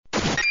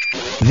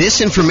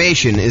This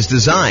information is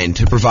designed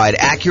to provide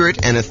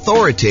accurate and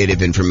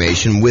authoritative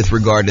information with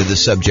regard to the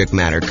subject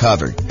matter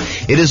covered.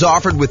 It is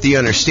offered with the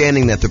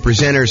understanding that the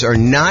presenters are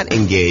not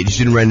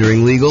engaged in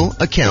rendering legal,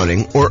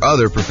 accounting, or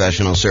other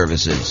professional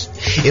services.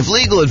 If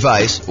legal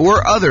advice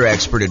or other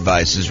expert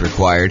advice is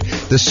required,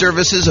 the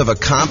services of a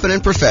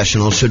competent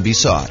professional should be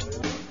sought.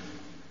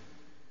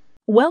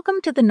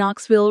 Welcome to the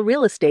Knoxville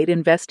Real Estate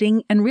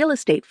Investing and Real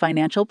Estate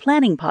Financial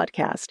Planning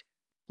Podcast.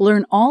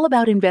 Learn all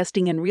about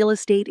investing in real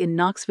estate in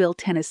Knoxville,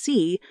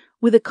 Tennessee,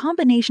 with a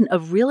combination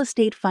of real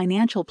estate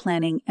financial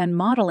planning and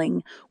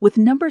modeling with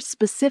numbers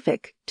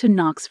specific to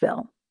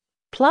Knoxville.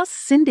 Plus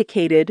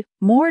syndicated,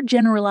 more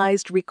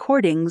generalized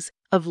recordings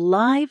of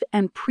live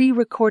and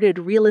pre-recorded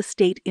real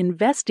estate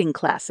investing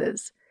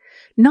classes,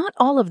 not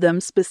all of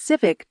them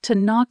specific to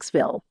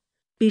Knoxville.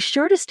 Be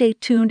sure to stay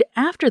tuned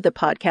after the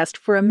podcast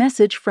for a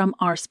message from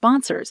our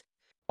sponsors.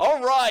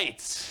 All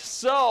right,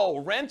 so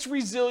rent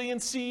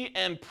resiliency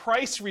and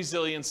price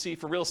resiliency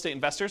for real estate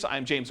investors.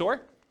 I'm James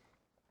Orr.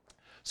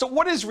 So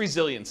what is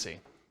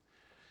resiliency?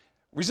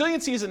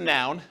 Resiliency is a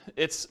noun.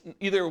 It's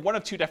either one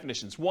of two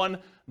definitions. One,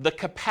 the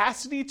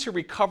capacity to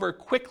recover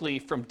quickly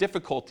from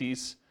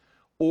difficulties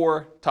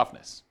or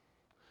toughness.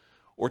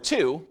 Or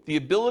two, the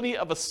ability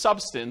of a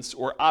substance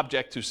or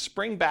object to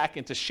spring back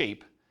into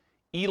shape,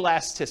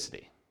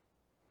 elasticity.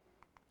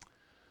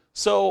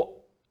 So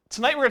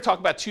tonight we're going to talk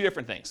about two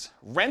different things,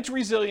 rent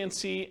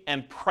resiliency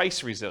and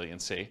price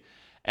resiliency,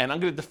 and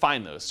I'm going to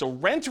define those. So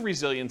rent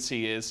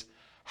resiliency is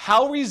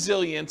how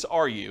resilient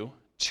are you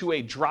to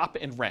a drop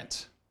in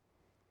rent?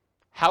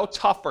 How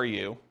tough are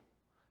you?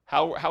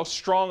 How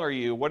strong are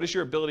you? What is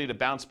your ability to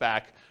bounce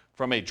back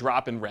from a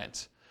drop in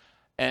rent?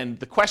 And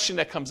the question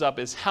that comes up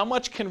is how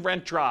much can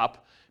rent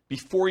drop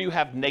before you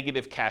have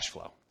negative cash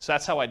flow? So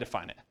that's how I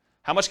define it.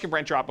 How much can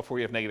rent drop before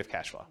you have negative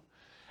cash flow?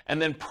 And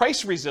then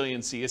price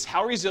resiliency is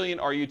how resilient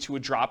are you to a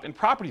drop in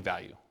property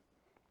value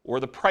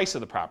or the price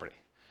of the property?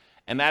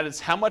 And that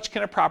is how much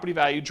can a property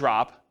value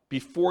drop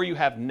before you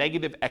have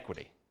negative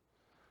equity,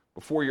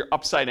 before you're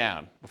upside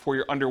down, before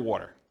you're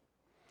underwater.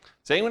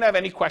 Does anyone have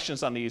any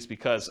questions on these?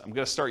 Because I'm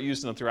going to start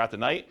using them throughout the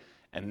night.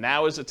 And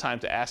now is the time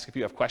to ask if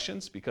you have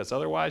questions, because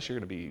otherwise you're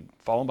going to be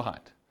falling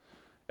behind.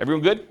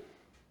 Everyone good?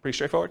 Pretty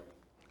straightforward?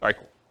 All right,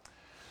 cool.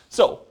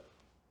 So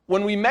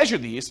when we measure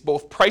these,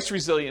 both price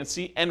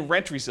resiliency and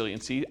rent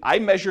resiliency, I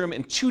measure them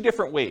in two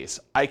different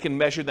ways. I can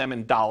measure them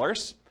in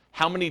dollars.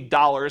 How many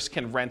dollars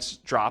can rents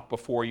drop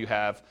before you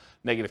have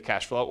negative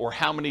cash flow? Or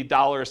how many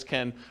dollars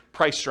can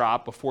price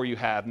drop before you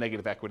have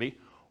negative equity?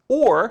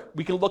 Or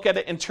we can look at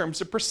it in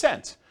terms of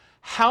percent.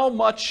 How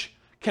much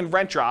can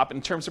rent drop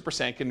in terms of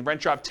percent? Can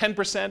rent drop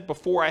 10%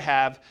 before I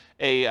have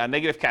a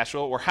negative cash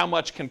flow? Or how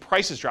much can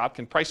prices drop?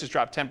 Can prices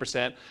drop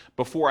 10%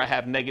 before I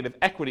have negative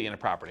equity in a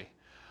property?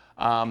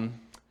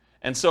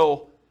 And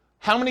so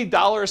how many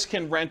dollars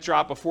can rent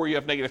drop before you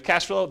have negative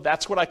cash flow?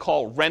 That's what I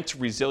call rent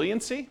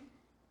resiliency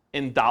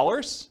in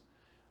dollars.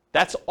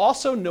 That's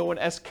also known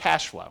as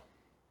cash flow.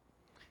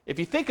 If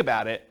you think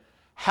about it,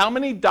 how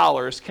many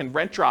dollars can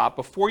rent drop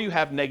before you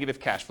have negative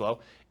cash flow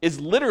is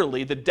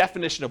literally the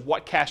definition of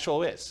what cash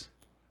flow is,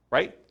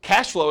 right?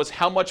 Cash flow is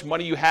how much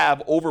money you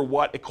have over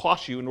what it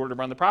costs you in order to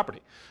run the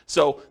property.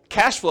 So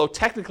cash flow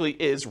technically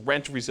is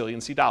rent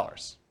resiliency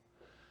dollars.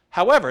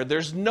 However,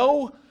 there's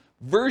no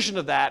version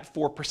of that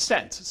for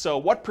percent. So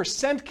what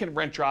percent can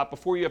rent drop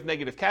before you have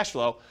negative cash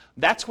flow?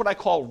 That's what I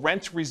call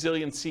rent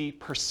resiliency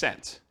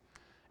percent.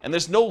 And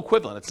there's no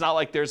equivalent. It's not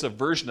like there's a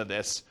version of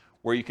this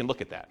where you can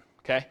look at that,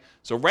 okay?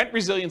 So rent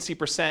resiliency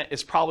percent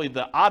is probably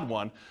the odd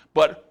one,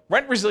 but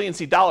rent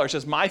resiliency dollars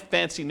is my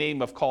fancy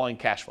name of calling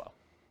cash flow.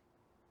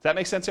 Does that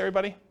make sense,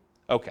 everybody?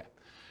 Okay.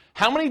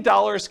 How many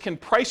dollars can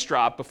price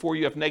drop before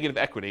you have negative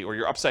equity or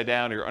you're upside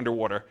down or you're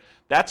underwater?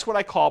 That's what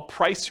I call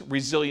price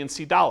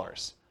resiliency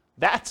dollars.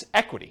 That's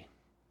equity,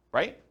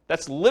 right?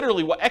 That's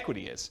literally what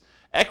equity is.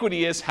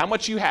 Equity is how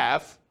much you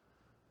have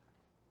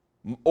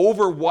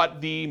over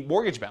what the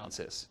mortgage balance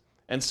is.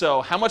 And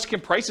so how much can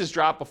prices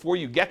drop before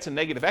you get to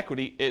negative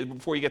equity,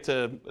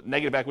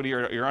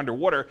 or you're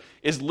underwater,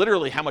 is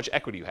literally how much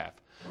equity you have.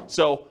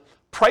 So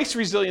price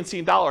resiliency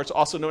in dollars,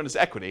 also known as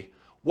equity.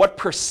 What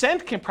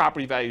percent can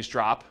property values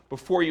drop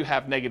before you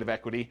have negative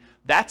equity?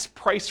 That's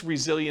price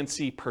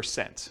resiliency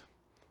percent.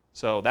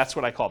 So that's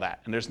what I call that.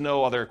 And there's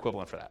no other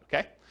equivalent for that,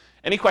 okay?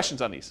 Any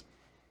questions on these?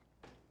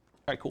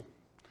 All right, cool.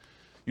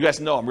 You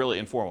guys know I'm really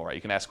informal, right? You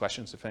can ask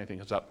questions if anything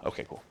comes up.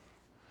 Okay, cool.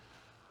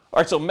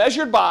 All right, so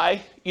measured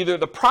by either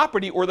the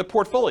property or the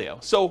portfolio.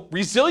 So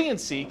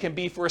resiliency can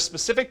be for a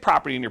specific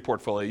property in your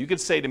portfolio. You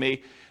could say to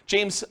me,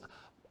 James,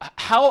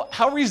 how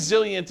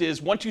resilient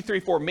is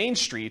 1234 Main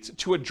Street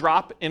to a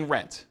drop in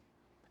rent?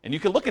 And you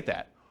can look at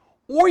that.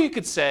 Or you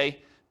could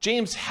say,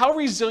 James, how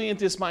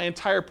resilient is my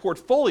entire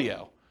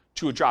portfolio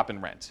to a drop in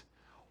rent?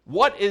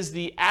 What is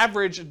the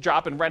average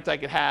drop in rent I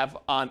could have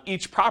on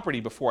each property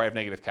before I have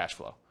negative cash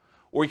flow?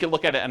 Or you can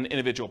look at it on an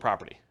individual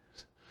property.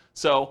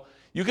 So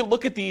you can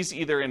look at these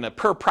either in a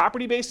per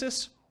property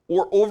basis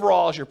or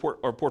overall as your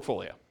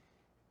portfolio.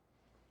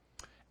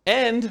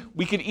 And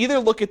we could either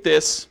look at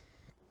this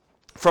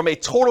from a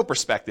total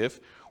perspective,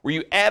 where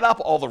you add up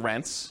all the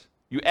rents,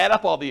 you add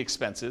up all the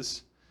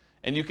expenses,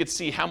 and you could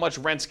see how much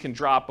rents can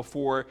drop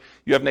before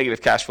you have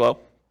negative cash flow.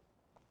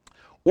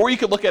 Or you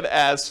could look at it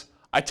as,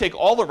 I take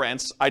all the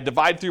rents, I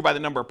divide through by the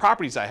number of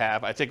properties I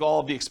have, I take all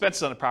of the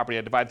expenses on the property,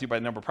 I divide through by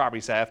the number of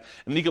properties I have, and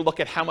then you can look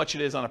at how much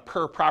it is on a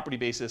per property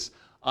basis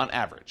on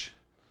average.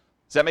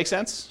 Does that make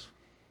sense?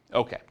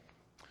 Okay.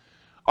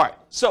 All right,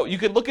 so you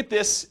could look at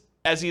this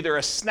as either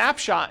a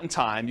snapshot in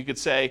time. You could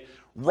say,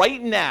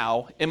 right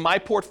now in my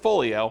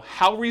portfolio,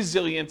 how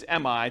resilient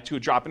am I to a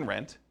drop in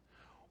rent?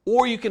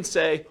 Or you can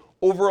say,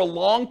 over a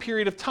long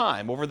period of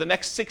time, over the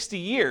next 60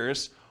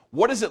 years,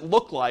 what does it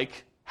look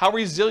like? How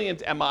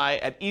resilient am I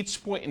at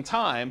each point in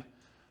time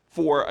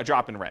for a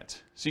drop in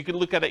rent? So you can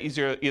look at it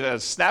either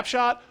as a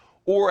snapshot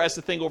or as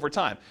the thing over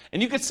time.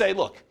 And you could say,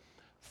 look,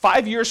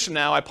 5 years from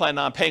now, I plan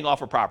on paying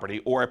off a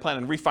property, or I plan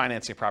on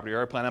refinancing a property,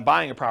 or I plan on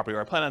buying a property,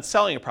 or I plan on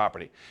selling a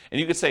property. And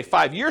you could say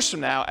 5 years from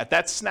now, at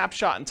that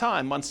snapshot in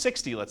time, month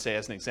 60, let's say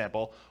as an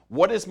example,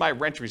 what is my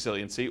rent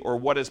resiliency, or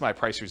what is my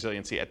price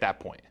resiliency at that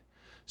point?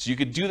 So you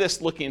could do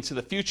this looking into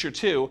the future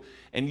too,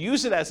 and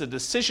use it as a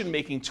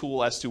decision-making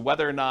tool as to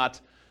whether or not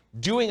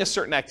doing a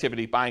certain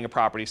activity, buying a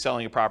property,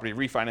 selling a property,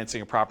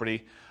 refinancing a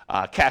property,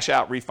 cash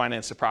out,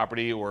 refinance a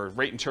property, or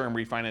rate and term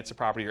refinance a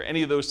property, or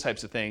any of those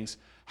types of things,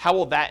 how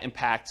will that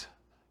impact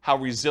how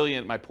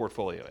resilient my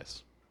portfolio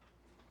is?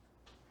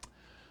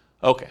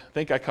 Okay, I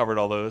think I covered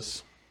all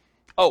those.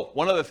 Oh,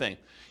 one other thing.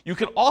 You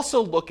can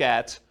also look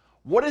at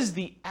what is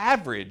the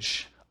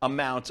average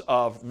amount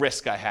of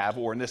risk I have,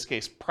 or in this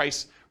case,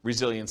 price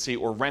resiliency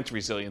or rent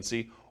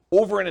resiliency,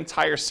 over an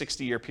entire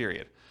 60-year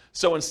period.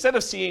 So instead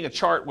of seeing a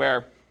chart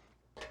where,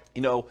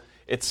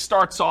 it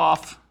starts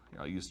off,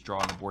 I'll use draw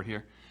on the board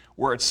here,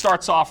 where it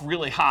starts off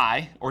really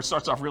high, or it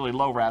starts off really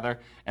low rather,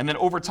 and then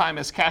over time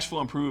as cash flow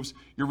improves,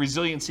 your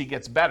resiliency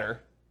gets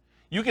better.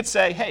 You could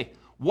say, hey,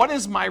 what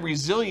is my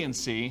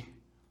resiliency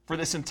for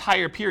this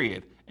entire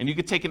period? And you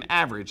could take an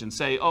average and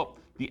say, oh,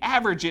 the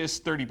average is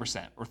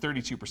 30% or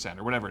 32%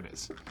 or whatever it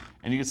is.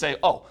 And you could say,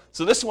 oh,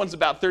 so this one's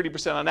about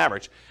 30% on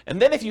average.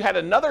 And then if you had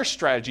another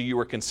strategy you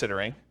were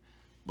considering,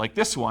 like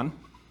this one,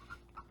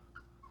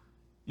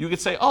 you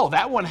could say, oh,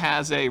 that one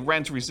has a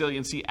rent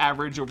resiliency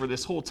average over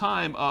this whole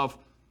time of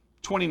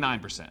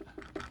 29%.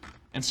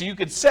 And so you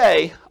could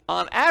say,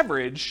 on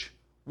average,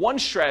 one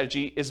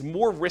strategy is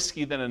more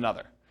risky than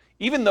another,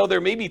 even though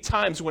there may be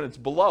times when it's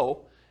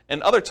below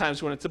and other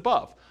times when it's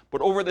above.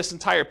 But over this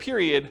entire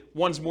period,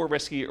 one's more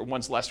risky or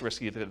one's less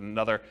risky than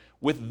another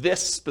with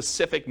this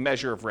specific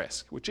measure of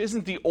risk, which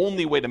isn't the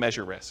only way to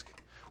measure risk,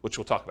 which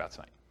we'll talk about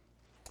tonight.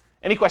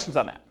 Any questions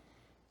on that?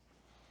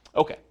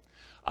 Okay.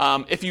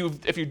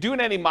 If you're doing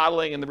any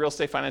modeling in the Real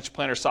Estate Financial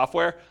Planner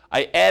software,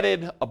 I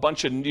added a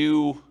bunch of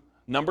new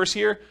numbers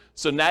here.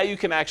 So now you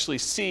can actually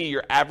see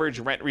your average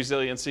rent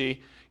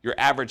resiliency, your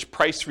average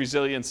price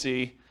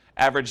resiliency,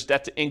 average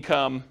debt to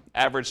income,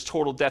 average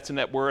total debt to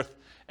net worth,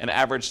 and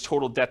average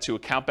total debt to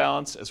account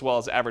balance, as well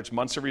as average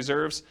months of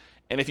reserves.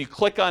 And if you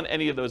click on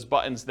any of those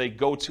buttons, they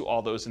go to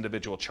all those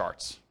individual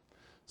charts.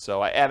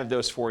 So I added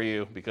those for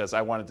you because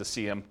I wanted to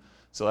see them.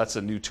 So that's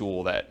a new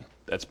tool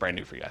that's brand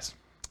new for you guys.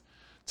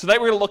 Tonight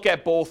we're going to look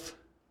at both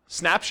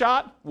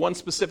snapshot, one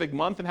specific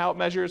month and how it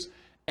measures,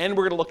 and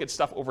we're going to look at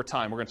stuff over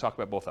time. We're going to talk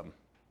about both of them.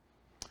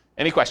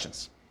 Any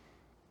questions?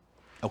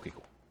 Okay,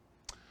 cool.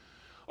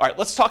 All right,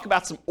 let's talk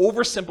about some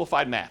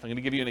oversimplified math. I'm going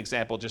to give you an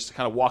example just to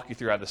kind of walk you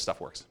through how this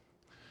stuff works.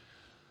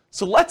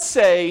 So let's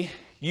say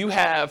you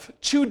have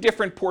two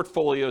different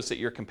portfolios that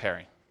you're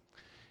comparing.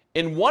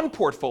 In one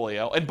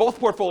portfolio, in both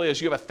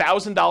portfolios, you have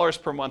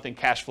 $1,000 per month in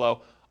cash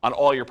flow on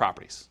all your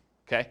properties,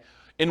 okay?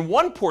 In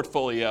one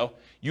portfolio,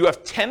 you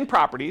have 10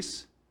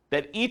 properties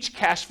that each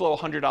cash flow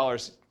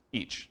 $100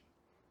 each,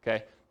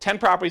 okay? 10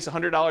 properties,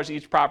 $100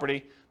 each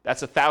property,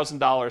 that's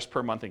 $1,000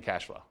 per month in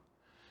cash flow.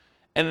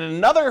 And in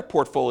another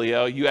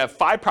portfolio, you have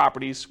 5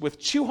 properties with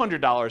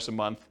 $200 a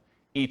month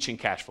each in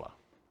cash flow.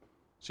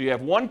 So you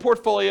have one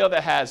portfolio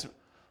that has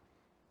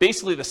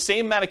basically the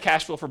same amount of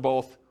cash flow for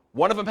both.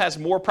 One of them has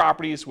more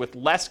properties with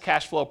less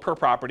cash flow per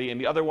property, and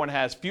the other one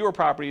has fewer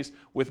properties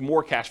with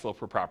more cash flow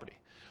per property.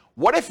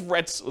 What if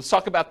rents, let's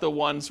talk about the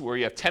ones where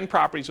you have 10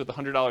 properties with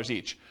 $100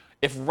 each.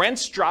 If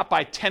rents drop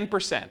by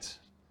 10%,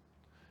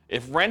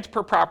 if rent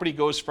per property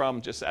goes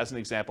from, just as an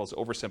example, it's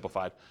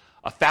oversimplified,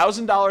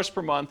 $1,000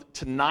 per month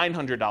to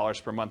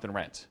 $900 per month in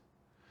rent,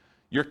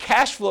 your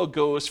cash flow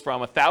goes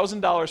from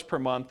 $1,000 per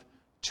month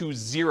to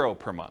 0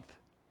 per month.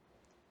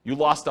 You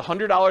lost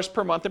 $100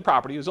 per month in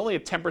property. It was only a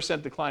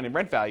 10% decline in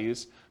rent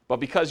values, but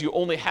because you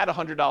only had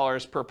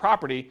 $100 per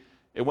property,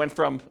 it went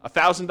from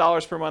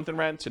 $1,000 per month in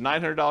rent to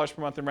 $900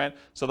 per month in rent.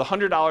 So the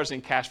 $100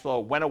 in cash flow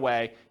went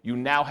away. You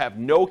now have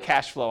no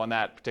cash flow on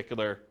that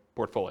particular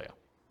portfolio.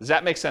 Does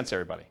that make sense,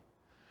 everybody?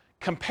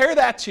 Compare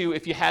that to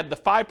if you had the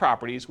 5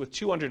 properties with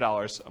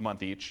 $200 a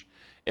month each.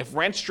 If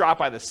rents drop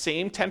by the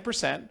same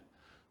 10%,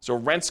 so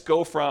rents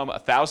go from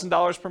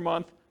 $1,000 per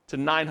month to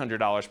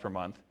 $900 per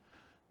month,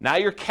 now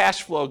your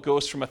cash flow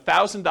goes from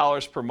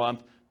 $1,000 per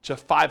month to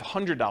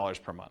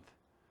 $500 per month.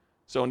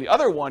 So in the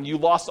other one, you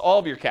lost all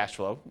of your cash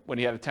flow when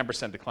you had a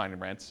 10% decline in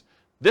rents.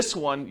 This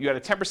one, you had a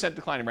 10%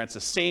 decline in rents,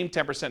 the same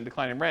 10%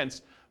 decline in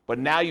rents, but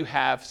now you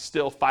have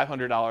still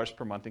 $500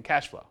 per month in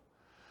cash flow.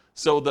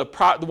 So the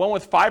one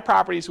with 5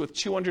 properties with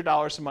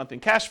 $200 a month in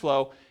cash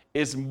flow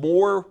is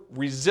more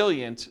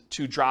resilient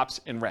to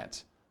drops in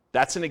rent.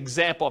 That's an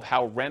example of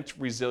how rent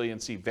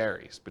resiliency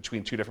varies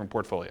between 2 different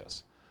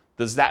portfolios.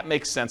 Does that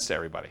make sense to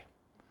everybody?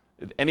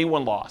 Did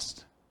anyone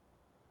lost?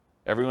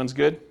 Everyone's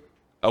good?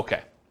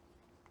 Okay.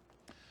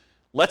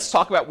 Let's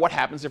talk about what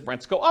happens if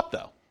rents go up,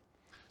 though.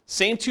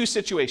 Same 2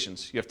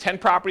 situations. You have 10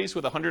 properties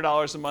with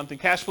 $100 a month in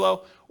cash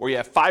flow, or you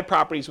have 5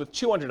 properties with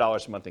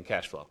 $200 a month in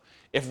cash flow.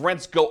 If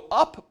rents go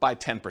up by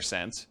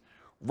 10%,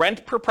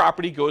 rent per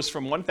property goes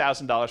from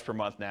 $1,000 per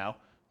month now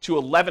to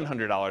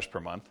 $1,100 per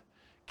month.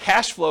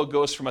 Cash flow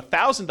goes from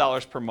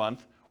 $1,000 per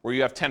month, where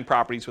you have 10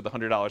 properties with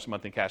 $100 a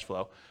month in cash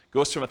flow,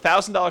 goes from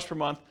 $1,000 per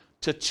month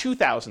to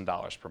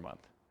 $2,000 per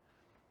month.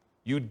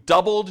 You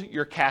doubled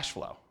your cash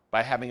flow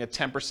by having a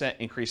 10%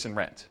 increase in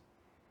rent.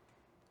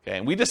 Okay,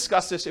 and we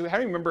discussed this, I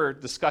remember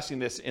discussing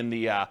this in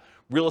the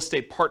real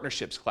estate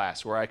partnerships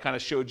class, where I kind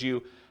of showed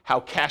you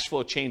how cash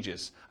flow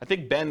changes. I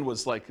think Ben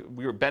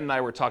and I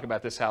were talking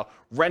about this, how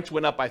rent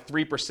went up by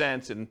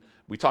 3%, and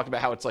we talked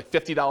about how it's like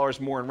 $50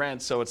 more in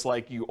rent, so it's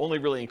like you only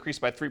really increased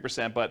by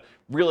 3%, but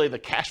really the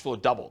cash flow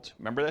doubled.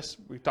 Remember this?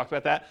 We talked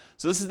about that?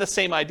 So this is the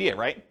same idea,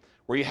 right?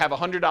 Where you have a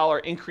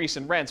 $100 increase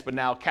in rents, but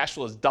now cash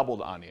flow is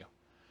doubled on you.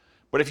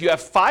 But if you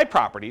have 5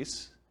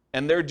 properties,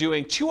 and they're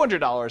doing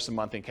 $200 a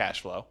month in cash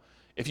flow,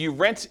 if you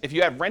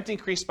have rent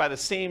increased by the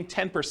same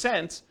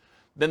 10%,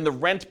 then the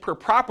rent per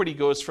property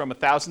goes from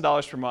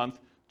 $1,000 per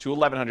month to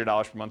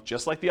 $1,100 per month,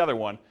 just like the other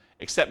one,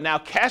 except now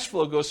cash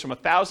flow goes from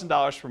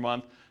 $1,000 per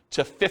month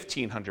to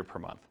 $1,500 per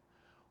month.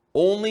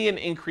 Only an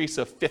increase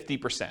of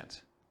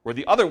 50%, where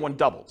the other one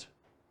doubled.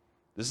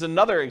 This is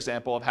another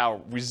example of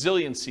how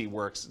resiliency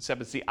works,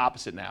 except it's the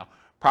opposite now.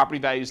 Property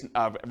values,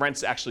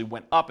 rents actually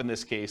went up in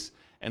this case,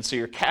 and so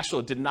your cash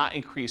flow did not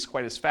increase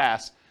quite as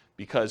fast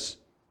because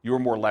you were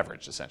more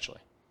leveraged, essentially.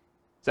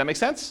 Does that make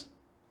sense?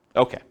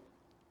 Okay.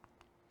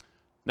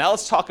 Now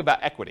let's talk about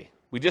equity.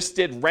 We just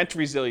did rent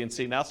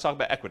resiliency. Now let's talk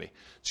about equity.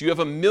 So you have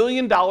 $1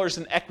 million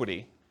in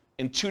equity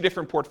in 2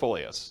 different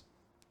portfolios.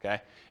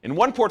 Okay? In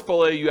one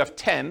portfolio, you have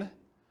 10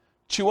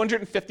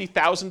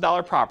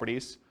 $250,000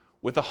 properties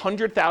with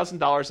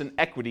 $100,000 in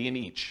equity in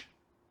each.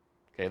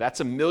 Okay, that's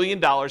 $1 million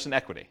in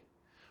equity.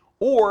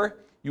 Or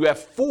you have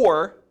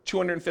 4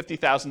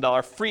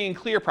 $250,000 free and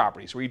clear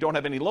properties where you don't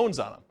have any loans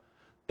on them.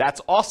 That's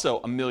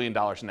also $1 million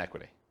in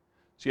equity.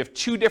 So you have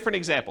 2 different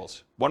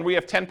examples. One where you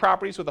have 10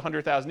 properties with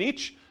 $100,000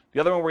 each. The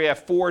other one where you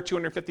have 4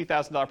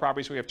 $250,000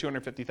 properties where you have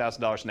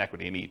 $250,000 in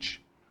equity in each.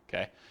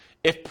 Okay?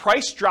 If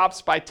price drops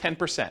by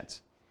 10%,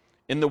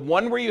 in the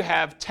one where you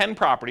have 10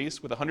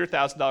 properties with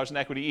 $100,000 in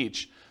equity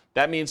each,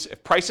 that means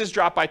if prices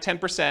drop by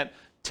 10%,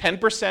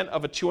 10%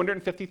 of a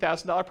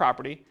 $250,000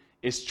 property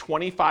is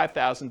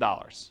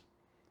 $25,000.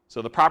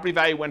 So the property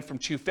value went from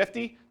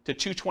 $250,000 to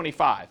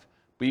 $225,000,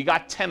 but you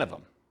got 10 of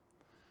them.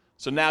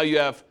 So now you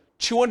have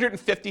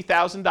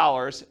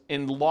 $250,000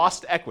 in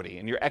lost equity,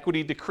 and your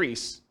equity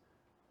decreased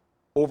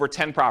over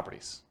 10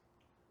 properties.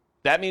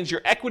 That means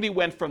your equity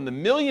went from the $1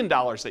 million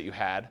that you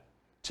had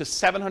to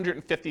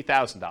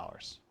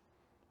 $750,000.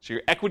 So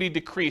your equity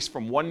decreased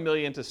from $1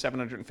 million to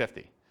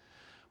 $750,000.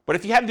 But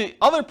if you had the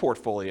other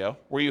portfolio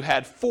where you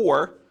had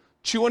 4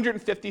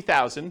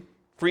 $250,000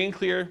 free and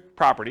clear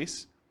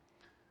properties,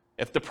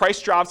 if the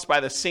price drops by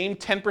the same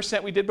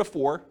 10% we did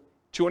before,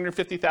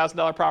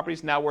 $250,000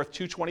 properties now worth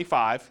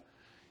 $225,000,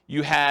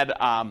 you had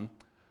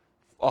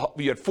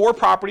 4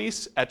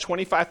 properties at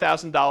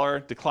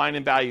 $25,000 decline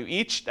in value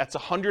each. That's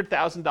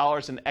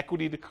 $100,000 in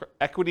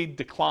equity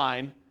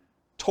decline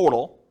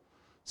total.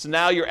 So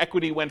now your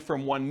equity went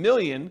from $1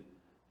 million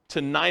to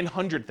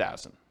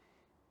 $900,000.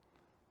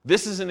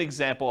 This is an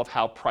example of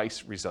how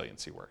price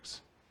resiliency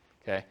works.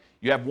 Okay?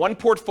 You have one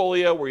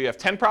portfolio where you have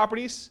 10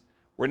 properties,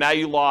 where now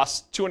you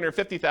lost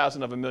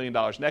 $250,000 of $1 million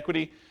in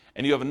equity,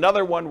 and you have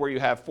another one where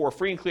you have 4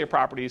 free and clear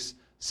properties,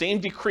 same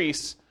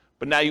decrease,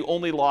 but now you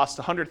only lost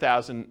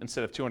 $100,000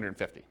 instead of $250,000.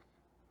 Does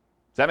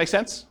that make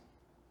sense?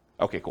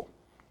 Okay, cool.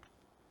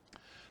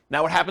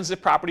 Now what happens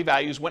if property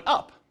values went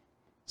up?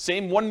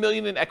 Same $1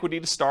 million in equity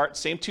to start,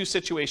 same 2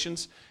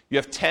 situations. You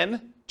have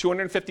 10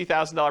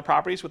 $250,000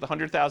 properties with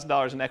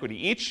 $100,000 in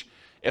equity each.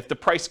 If the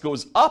price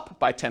goes up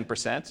by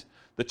 10%,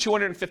 the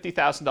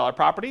 $250,000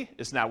 property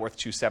is now worth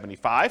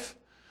 $275,000.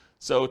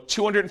 So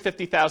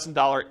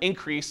 $250,000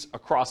 increase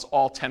across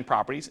all 10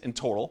 properties in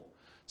total.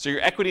 So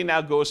your equity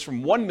now goes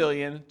from $1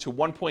 million to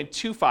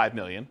 $1.25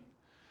 million.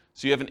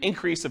 So you have an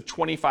increase of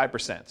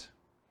 25%.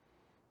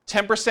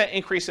 10%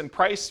 increase in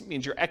price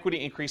means your equity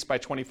increased by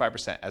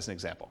 25%, as an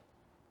example.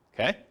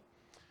 Okay?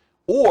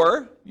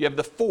 Or you have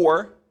the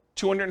 4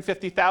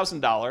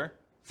 $250,000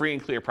 free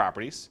and clear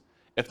properties.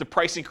 If the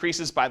price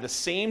increases by the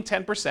same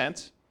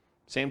 10%,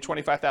 same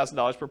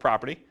 $25,000 per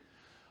property,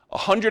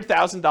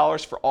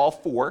 $100,000 for all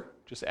 4,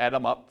 just add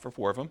them up for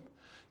 4 of them.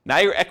 Now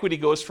your equity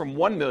goes from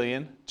 $1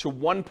 million to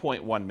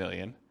 $1.1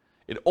 million.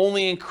 It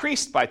only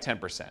increased by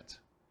 10%.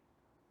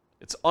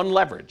 It's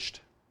unleveraged.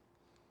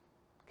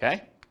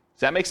 Okay?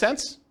 Does that make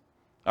sense?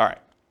 All right.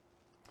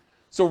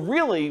 So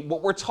really,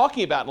 what we're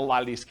talking about in a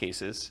lot of these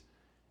cases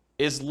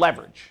is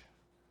leverage.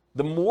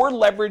 The more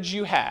leverage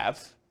you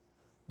have,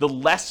 the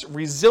less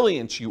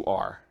resilient you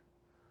are.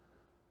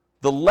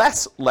 The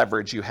less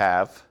leverage you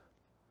have,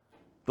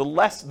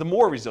 the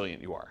more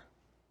resilient you are.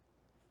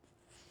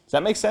 Does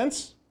that make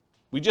sense?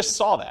 We just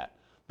saw that.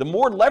 The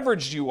more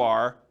leveraged you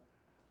are,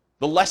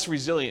 the less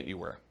resilient you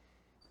were.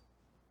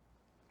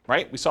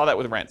 Right? We saw that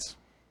with rents.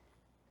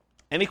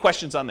 Any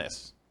questions on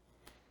this?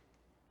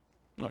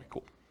 All right,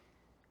 cool.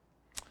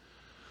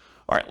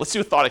 All right, let's do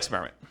a thought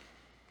experiment.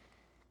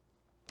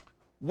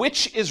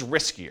 Which is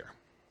riskier?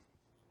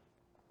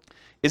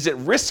 Is it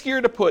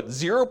riskier to put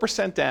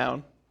 0%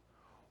 down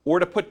or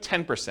to put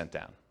 10%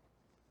 down?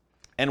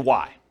 And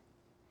why?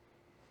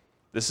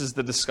 This is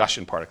the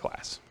discussion part of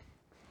class.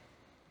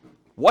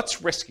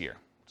 What's riskier?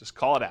 Just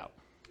call it out.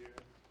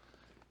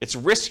 It's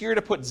riskier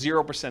to put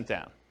 0%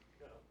 down.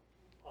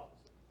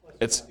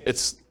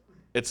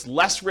 It's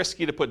less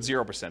risky to put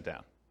 0%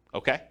 down.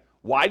 Okay?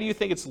 Why do you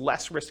think it's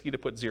less risky to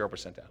put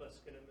 0% down? Less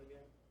skin in the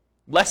game.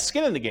 Less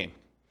skin in the game.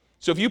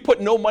 So if you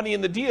put no money in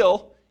the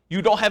deal,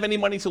 you don't have any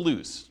money to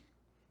lose.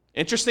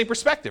 Interesting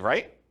perspective,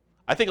 right?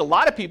 I think a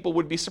lot of people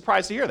would be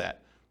surprised to hear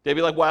that. They'd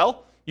be like,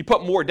 well, you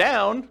put more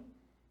down,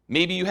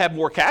 maybe you have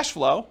more cash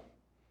flow,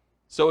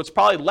 so it's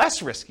probably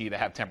less risky to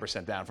have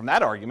 10% down from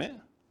that argument,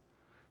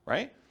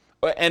 right?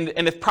 And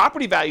if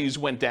property values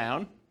went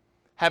down,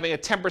 having a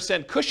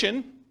 10%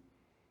 cushion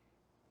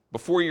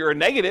before you're a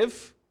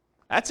negative,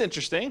 that's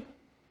interesting.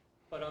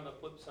 But on the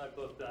flip side,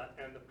 both that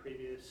and the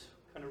previous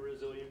kind of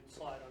resilient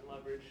slide on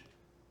leverage,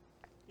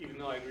 even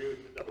though I agree with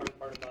you, the hard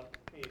part about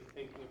me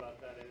thinking about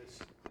that is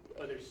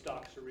whether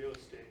stocks or real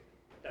estate,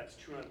 that's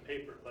true on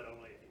paper, but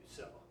only if you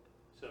sell.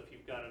 So if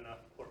you've got enough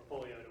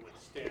portfolio to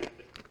withstand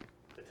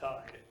the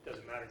tide, it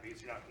doesn't matter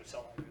because you're not going to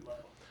sell every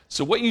level.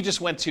 So what you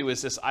just went to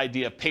is this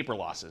idea of paper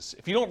losses.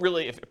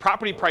 If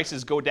property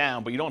prices go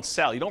down but you don't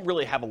sell, you don't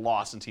really have a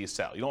loss until you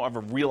sell. You don't have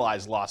a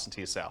realized loss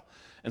until you sell.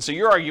 And so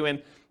you're arguing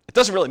it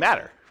doesn't really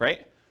matter,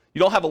 right? You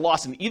don't have a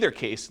loss in either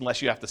case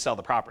unless you have to sell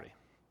the property.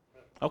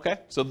 Okay,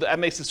 so that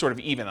makes it sort of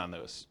even on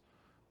those.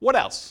 What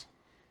else?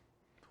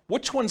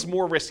 Which one's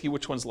more risky,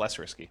 which one's less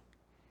risky?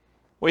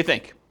 What do you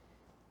think?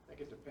 I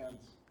think it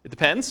depends. It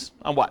depends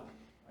on what?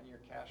 On your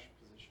cash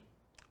position.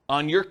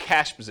 On your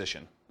cash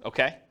position,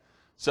 okay?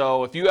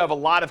 So if you have a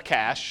lot of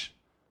cash,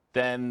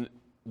 then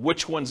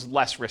which one's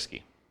less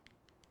risky?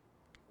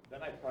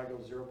 Then I'd probably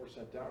go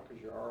 0% down because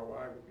your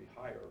ROI would be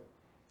higher.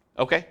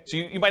 Okay, so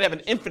you might have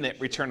an infinite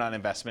return on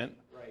investment.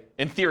 Right.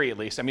 In theory, at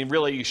least. I mean,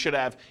 really, you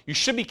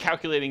should be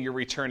calculating your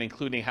return,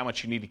 including how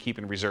much you need to keep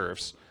in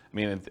reserves. I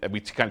mean,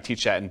 we kind of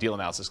teach that in deal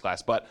analysis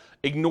class. But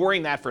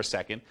ignoring that for a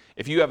second,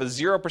 if you have a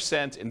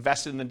 0%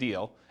 invested in the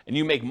deal and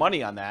you make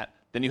money on that,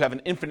 then you have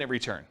an infinite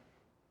return,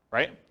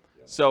 right?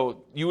 Yeah.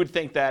 So you would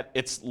think that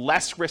it's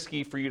less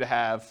risky for you to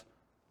have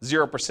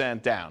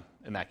 0% down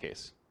in that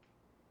case.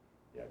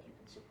 Yeah, if you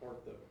can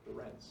support the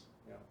rents.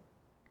 Yeah.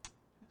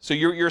 So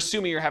you're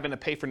assuming you're having to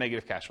pay for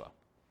negative cash flow.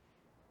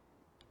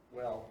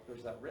 Well,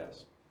 there's that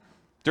risk.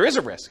 There is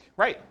a risk,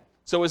 right?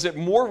 So is it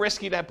more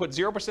risky to put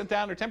 0%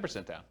 down or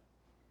 10% down?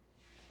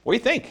 What do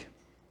you think?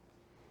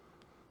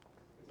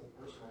 It's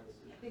a personal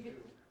decision.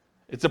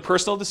 It's a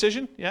personal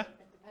decision, yeah? It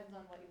depends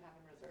on what you have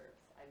in reserves.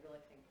 I really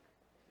think.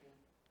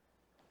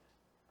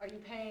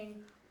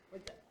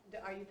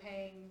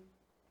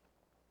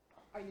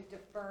 Are you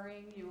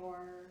deferring your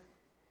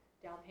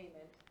down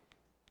payment,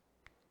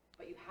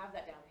 but you have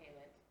that down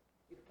payment,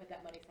 you can put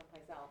that money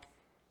someplace else,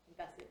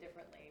 invest it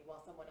differently,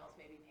 while someone else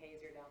maybe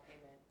pays your down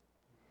payment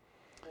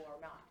or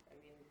not. I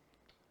mean,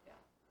 yeah.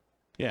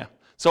 Yeah.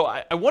 So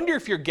I wonder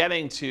if you're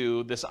getting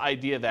to this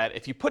idea that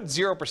if you put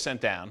 0%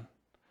 down,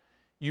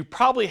 you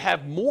probably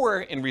have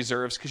more in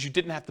reserves because you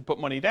didn't have to put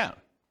money down.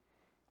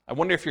 I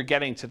wonder if you're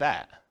getting to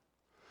that.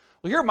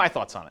 Well, here are my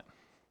thoughts on it.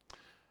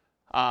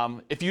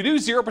 If you do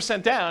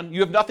 0% down, you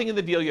have nothing in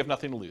the deal, you have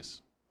nothing to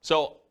lose.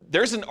 So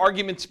there's an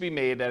argument to be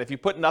made that if you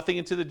put nothing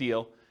into the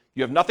deal,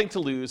 you have nothing to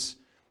lose.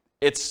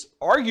 It's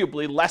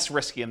arguably less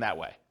risky in that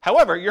way.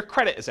 However, your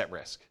credit is at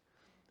risk.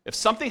 If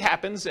something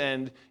happens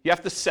and you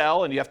have to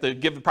sell and you have to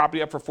give the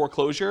property up for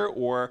foreclosure,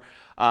 or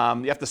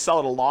you have to sell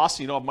at a loss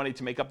and you don't have money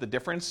to make up the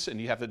difference and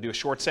you have to do a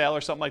short sale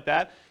or something like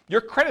that, your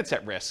credit's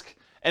at risk.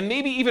 And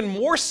maybe even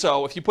more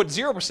so if you put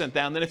 0%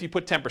 down than if you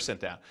put 10%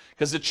 down.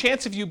 Because the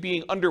chance of you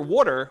being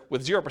underwater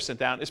with 0%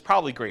 down is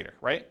probably greater,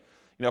 right?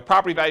 You know,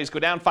 property values go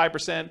down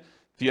 5%.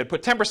 If you had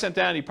put 10%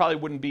 down, you probably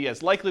wouldn't be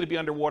as likely to be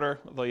underwater,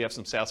 although you have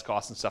some sales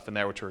costs and stuff in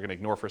there, which we're going to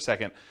ignore for a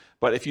second.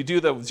 But if you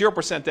do the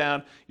 0%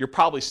 down, you're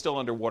probably still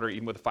underwater,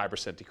 even with a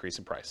 5% decrease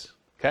in price.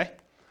 Okay?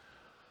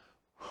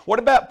 What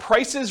about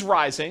prices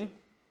rising?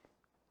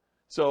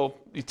 So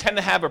you tend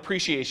to have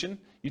appreciation.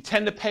 You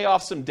tend to pay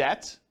off some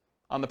debt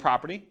on the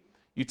property.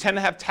 You tend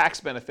to have tax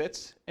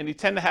benefits, and you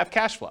tend to have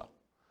cash flow.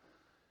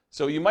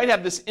 So you might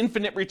have this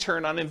infinite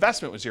return on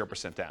investment with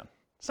 0% down.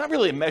 It's not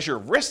really a measure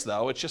of risk,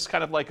 though. It's just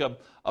kind of like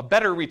a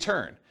better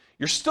return.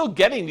 You're still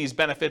getting these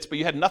benefits, but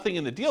you had nothing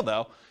in the deal,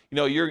 though.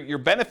 You're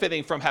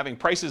benefiting from having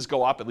prices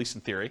go up, at least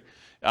in theory,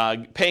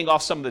 paying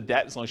off some of the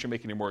debt as long as you're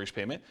making your mortgage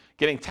payment,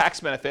 getting tax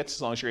benefits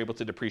as long as you're able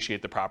to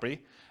depreciate the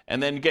property,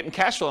 and then getting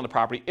cash flow on the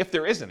property if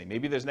there is any.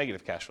 Maybe there's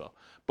negative cash flow.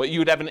 But you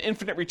would have an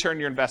infinite return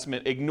on your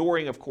investment,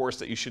 ignoring, of course,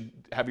 that you should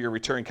have your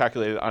return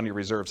calculated on your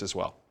reserves as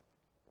well.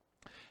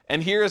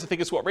 And here's, I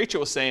think it's what Rachel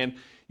was saying,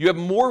 you have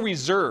more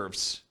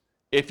reserves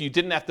if you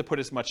didn't have to put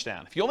as much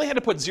down. If you only had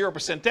to put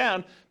 0%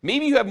 down,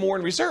 maybe you have more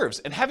in reserves.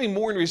 And having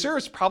more in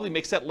reserves probably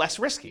makes that less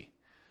risky.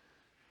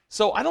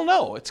 So I don't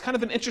know. It's kind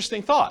of an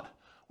interesting thought.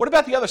 What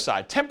about the other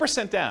side?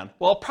 10% down.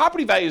 Well,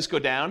 property values go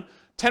down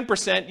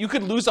 10%. You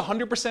could lose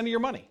 100% of your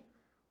money.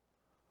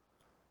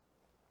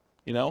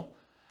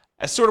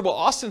 As sort of what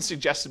Austin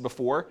suggested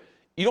before,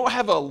 you don't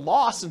have a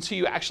loss until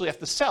you actually have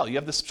to sell. You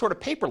have this sort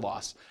of paper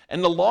loss.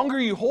 And the longer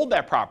you hold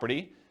that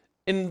property,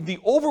 in the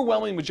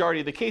overwhelming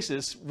majority of the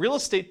cases, real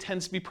estate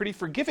tends to be pretty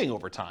forgiving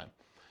over time.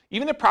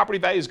 Even if property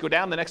values go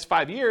down the next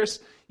 5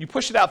 years, you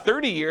push it out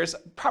 30 years,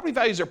 property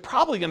values are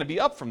probably going to be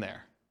up from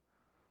there,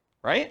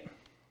 right?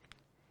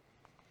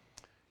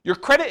 Your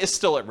credit is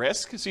still at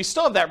risk, so you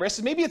still have that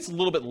risk. Maybe it's a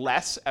little bit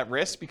less at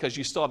risk because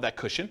you still have that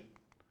cushion.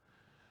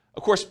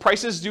 Of course,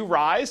 prices do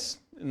rise.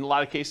 In a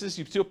lot of cases,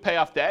 you still pay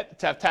off debt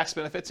to have tax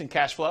benefits and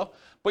cash flow,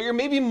 but you're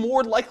maybe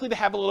more likely to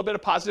have a little bit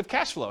of positive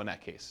cash flow in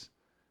that case.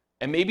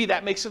 And maybe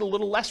that makes it a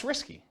little less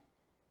risky.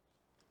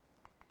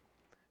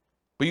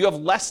 But you have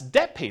less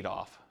debt paid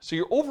off. So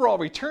your overall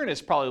return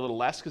is probably a little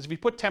less because if you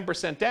put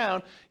 10%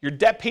 down, your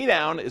debt pay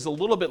down is a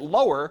little bit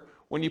lower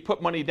when you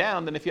put money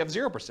down than if you have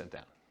 0%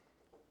 down.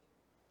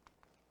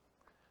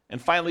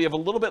 And finally, you have a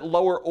little bit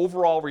lower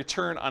overall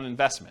return on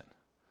investment.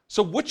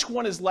 So which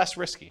one is less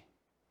risky?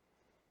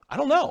 I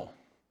don't know.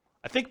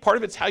 I think part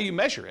of it's how you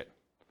measure it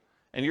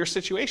and your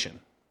situation.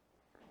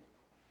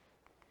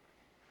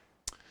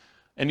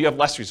 And you have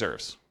less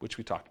reserves, which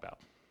we talked about.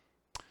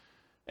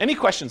 Any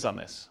questions on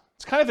this?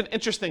 It's kind of an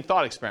interesting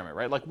thought experiment,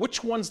 right? Like,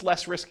 which one's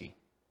less risky?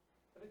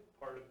 I think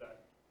part of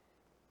that,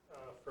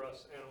 for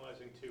us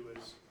analyzing too,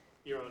 is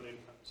your own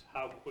incomes.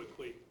 How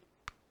quickly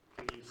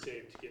can you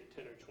save to get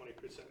 10 or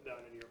 20% down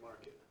in your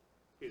market?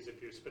 Because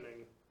if you're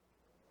spending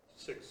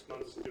 6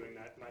 months doing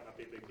that, it might not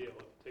be a big deal.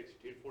 If it takes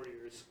you 2 to 4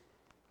 years,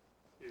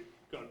 you're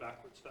going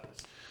backwards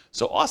fast.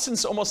 So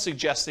Austin's almost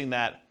suggesting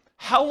that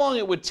how long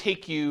it would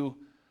take you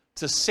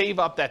to save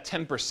up that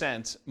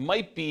 10%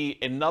 might be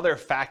another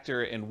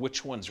factor in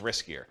which one's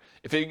riskier.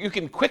 If you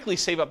can quickly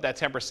save up that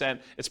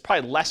 10%, it's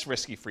probably less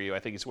risky for you, I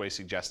think is what he's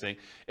suggesting.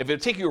 If it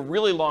would take you a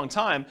really long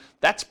time,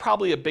 that's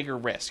probably a bigger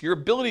risk. Your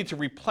ability to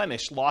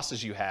replenish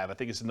losses you have, I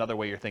think is another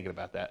way you're thinking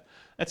about that.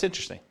 That's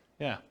interesting,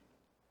 yeah.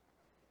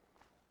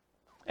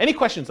 Any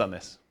questions on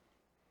this?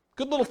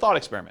 Good little thought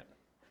experiment.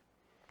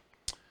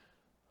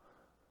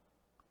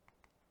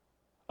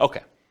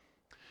 Okay.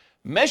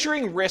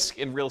 Measuring risk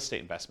in real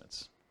estate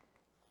investments,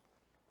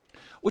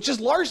 which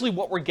is largely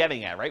what we're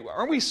getting at, right?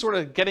 Aren't we sort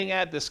of getting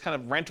at this kind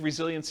of rent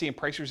resiliency and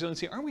price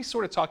resiliency? Aren't we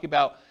sort of talking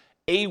about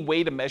a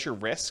way to measure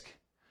risk?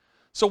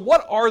 So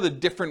what are the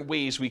different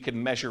ways we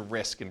can measure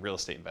risk in real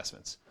estate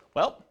investments?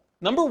 Well,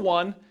 number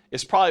one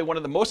is probably one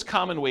of the most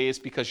common ways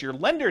because your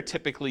lender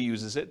typically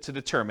uses it to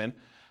determine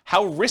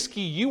how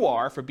risky you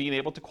are for being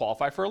able to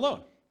qualify for a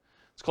loan.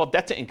 It's called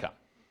debt to income.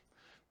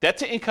 Debt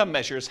to income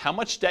measures how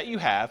much debt you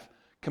have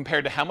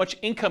compared to how much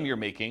income you're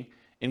making,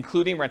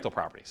 including rental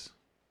properties.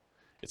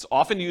 It's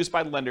often used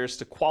by lenders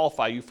to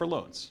qualify you for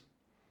loans.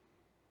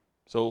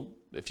 So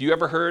if you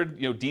ever heard,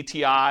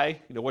 DTI,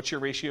 what's your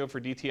ratio for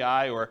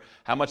DTI or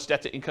how much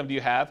debt to income do you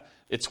have?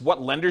 It's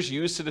what lenders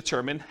use to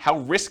determine how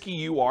risky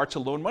you are to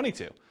loan money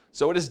to.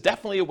 So it is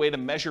definitely a way to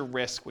measure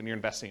risk when you're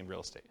investing in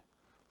real estate.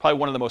 Probably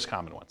one of the most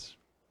common ones.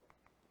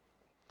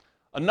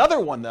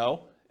 Another one,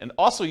 though, and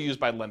also used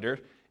by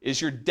lender,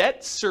 is your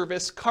debt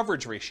service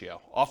coverage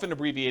ratio, often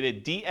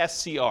abbreviated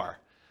DSCR.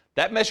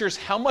 That measures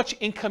how much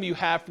income you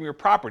have from your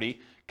property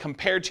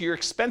compared to your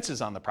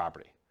expenses on the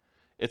property.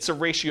 It's a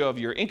ratio of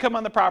your income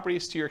on the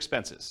properties to your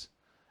expenses.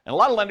 And a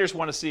lot of lenders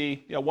want to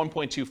see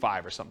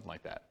 1.25 or something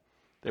like that.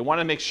 They want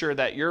to make sure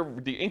that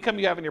the income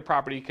you have in your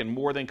property can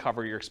more than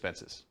cover your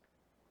expenses.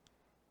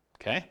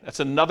 Okay? That's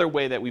another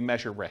way that we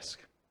measure risk.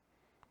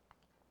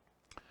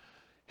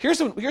 Here's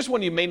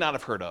one you may not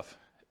have heard of.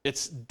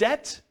 It's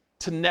debt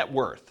to net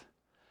worth.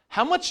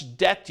 How much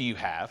debt do you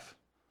have?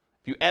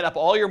 If you add up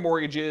all your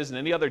mortgages and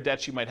any other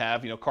debts you might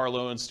have, car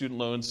loans, student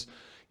loans,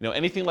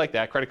 anything like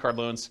that, credit card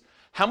loans,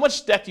 how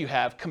much debt do you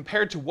have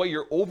compared to what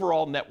your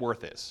overall net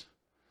worth is?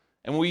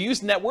 And when we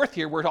use net worth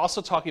here, we're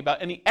also talking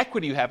about any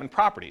equity you have in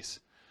properties.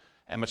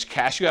 How much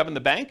cash you have in the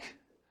bank,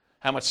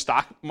 how much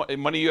stock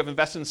money you have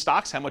invested in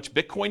stocks, how much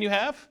Bitcoin you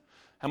have,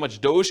 how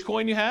much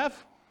Dogecoin you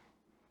have,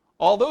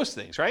 all those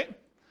things, right?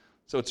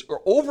 So it's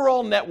your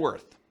overall net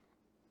worth,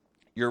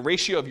 your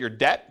ratio of your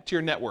debt to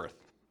your net worth,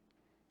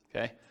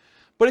 okay?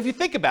 But if you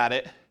think about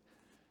it,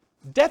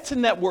 debt to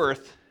net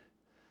worth,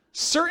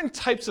 certain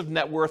types of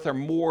net worth are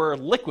more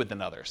liquid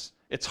than others.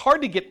 It's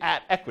hard to get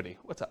at equity.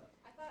 What's up?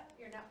 I thought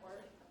your net worth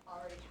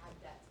already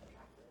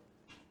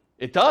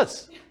It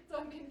does. So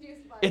I'm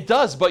confused by It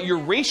does, but your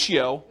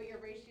ratio, But your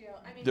ratio,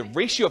 I mean. the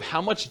ratio of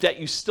how much debt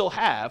you still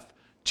have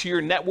to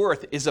your net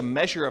worth is a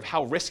measure of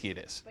how risky it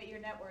is. But your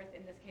net worth,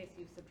 in this case,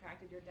 you've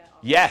subtracted your debt off.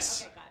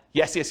 Yes. Okay,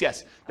 got it.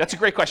 Yes. That's a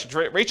great question.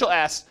 Rachel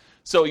asked,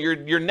 so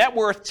your net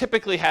worth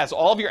typically has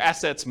all of your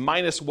assets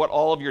minus what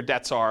all of your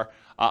debts are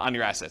on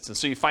your assets. And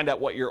so you find out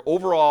what your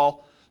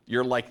overall,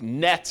 your like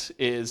net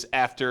is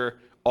after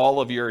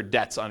all of your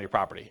debts on your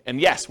property. And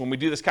yes, when we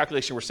do this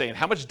calculation, we're saying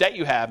how much debt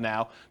you have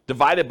now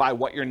divided by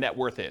what your net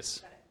worth is.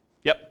 Got it.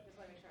 Yep. Just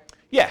want to make sure.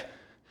 Yeah.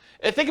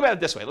 And think about it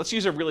this way. Let's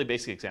use a really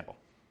basic example.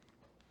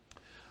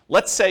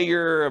 Let's say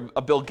you're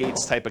a Bill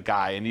Gates type of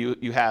guy and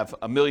you have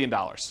 $1 million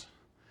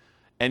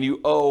and you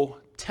owe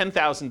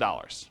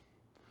 $10,000.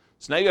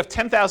 So now you have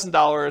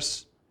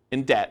 $10,000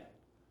 in debt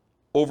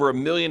over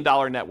 $1 million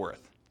net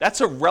worth.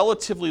 That's a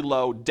relatively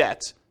low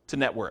debt to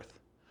net worth.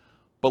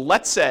 But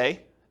let's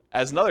say,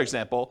 as another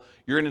example,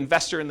 you're an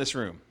investor in this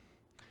room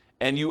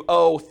and you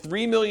owe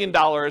 $3 million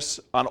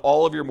on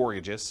all of your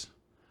mortgages,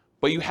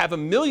 but you have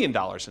 $1 million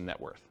in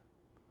net worth.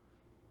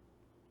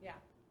 Yeah.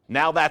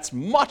 Now that's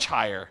much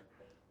higher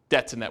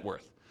debt to net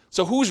worth.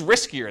 So who's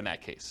riskier in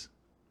that case?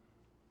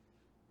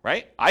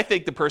 Right? I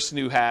think the person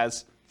who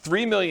has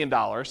 $3 million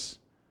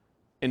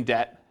in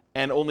debt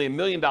and only $1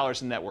 million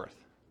in net worth,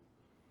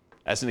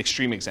 as an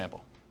extreme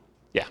example.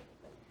 Yeah.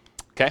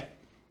 Okay?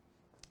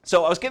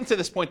 So I was getting to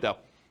this point though.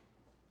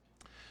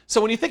 So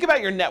when you think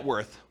about your net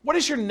worth, what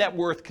does your net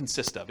worth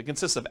consist of? It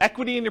consists of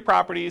equity in your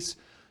properties,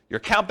 your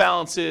account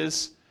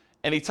balances,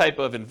 any type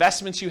of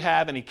investments you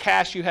have, any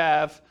cash you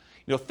have,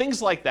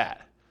 things like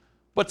that.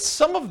 But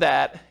some of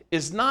that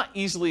is not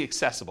easily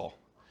accessible.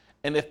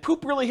 And if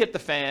poop really hit the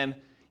fan,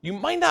 you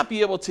might not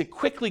be able to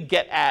quickly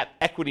get at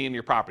equity in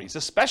your properties,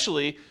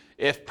 especially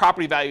if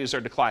property values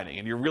are declining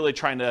and you're really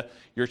trying to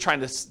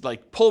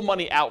like pull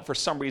money out for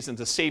some reason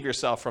to save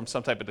yourself from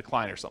some type of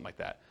decline or something like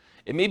that.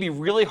 It may be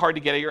really hard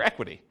to get at your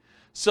equity.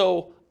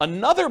 So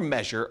another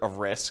measure of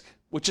risk,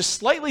 which is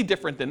slightly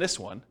different than this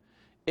one,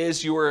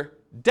 is your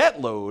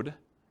debt load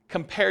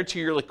compared to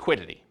your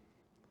liquidity.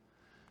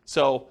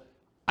 So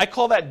I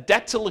call that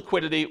debt to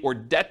liquidity or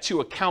debt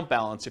to account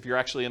balance if you're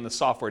actually in the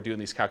software doing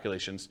these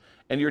calculations.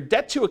 And your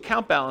debt to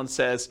account balance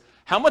says,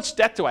 how much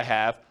debt do I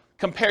have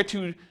compared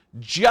to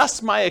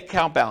just my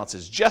account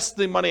balances, just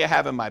the money I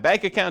have in my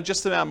bank account,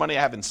 just the amount of money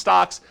I have in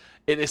stocks.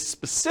 It is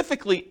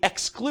specifically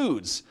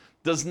excludes,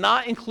 does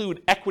not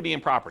include equity in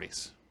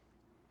properties.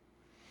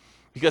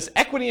 Because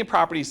equity in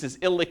properties is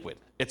illiquid.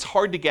 It's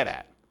hard to get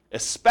at,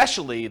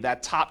 especially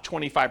that top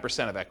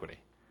 25% of equity,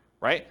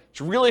 right? It's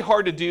really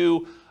hard to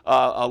do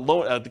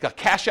a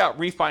cash out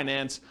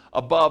refinance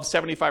above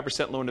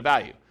 75% loan to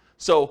value.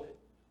 So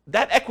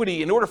that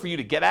equity, in order for you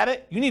to get at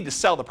it, you need to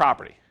sell the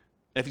property.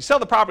 And if you sell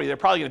the property, they're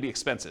probably going to be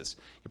expenses.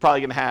 You're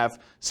probably going to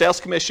have sales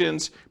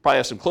commissions, probably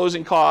have some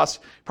closing costs,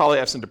 probably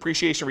have some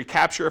depreciation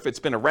recapture if it's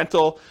been a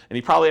rental, and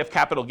you probably have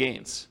capital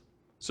gains.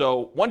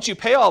 So once you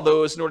pay all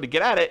those in order to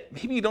get at it,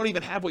 maybe you don't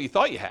even have what you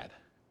thought you had.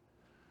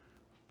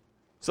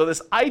 So this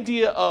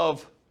idea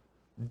of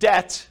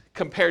debt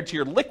compared to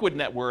your liquid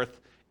net worth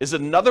is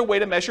another way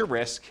to measure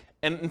risk.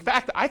 And in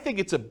fact, I think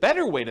it's a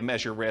better way to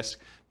measure risk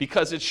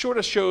because it sort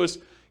of shows,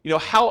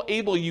 how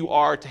able you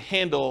are to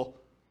handle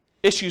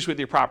issues with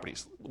your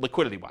properties,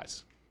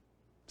 liquidity-wise.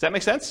 Does that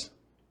make sense?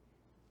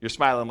 You're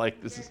smiling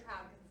like this is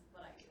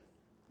What I use.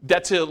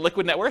 debt to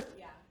liquid net worth?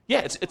 Yeah.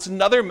 Yeah, it's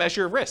another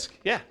measure of risk.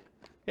 Yeah.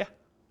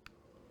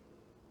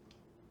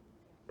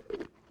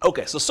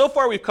 Okay, so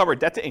far we've covered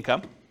debt to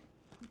income,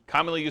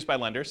 commonly used by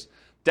lenders,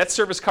 debt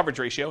service coverage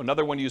ratio,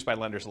 another one used by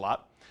lenders a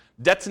lot,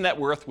 debt to net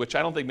worth, which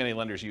I don't think many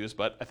lenders use,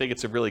 but I think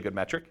it's a really good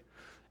metric,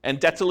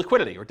 and debt to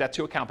liquidity or debt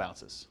to account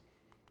balances.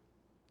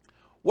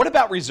 What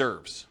about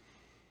reserves?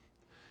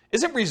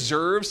 Isn't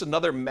reserves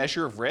another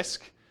measure of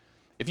risk?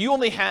 If you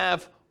only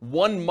have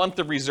 1 month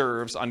of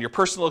reserves on your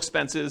personal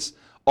expenses,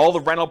 all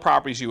the rental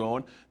properties you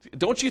own,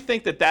 don't you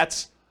think that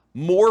that's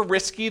more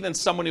risky than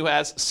someone who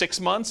has 6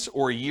 months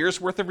or a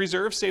year's worth of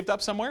reserves saved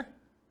up somewhere?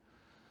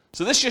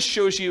 So this just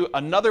shows you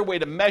another way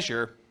to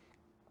measure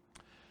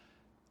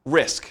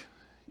risk.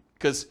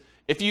 Because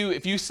if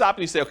you stop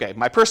and you say, okay,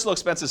 my personal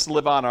expenses to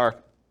live on are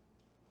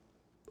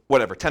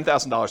whatever,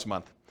 $10,000 a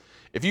month.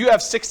 If you have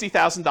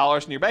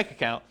 $60,000 in your bank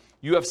account,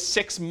 you have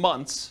 6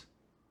 months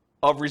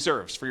of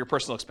reserves for your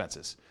personal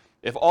expenses.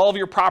 If all of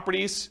your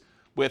properties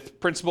with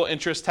principal,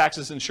 interest,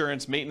 taxes,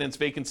 insurance, maintenance,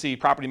 vacancy,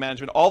 property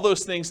management, all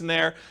those things in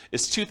there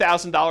is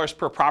 $2,000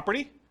 per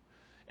property.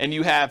 And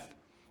you have,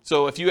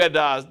 so if you had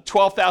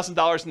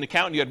 $12,000 in the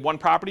account and you had 1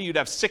 property, you'd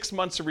have 6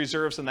 months of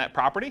reserves on that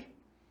property.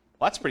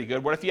 Well, that's pretty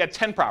good. What if you had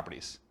 10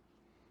 properties?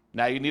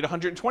 Now you need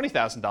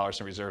 $120,000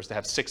 in reserves to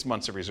have 6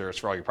 months of reserves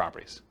for all your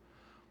properties.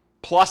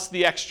 Plus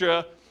the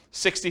extra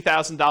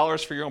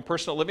 $60,000 for your own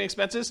personal living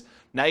expenses.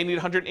 Now you need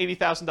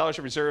 $180,000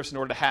 of reserves in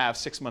order to have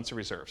 6 months of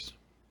reserves.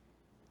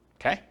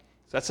 Okay?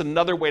 So that's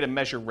another way to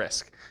measure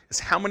risk, is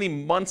how many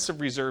months of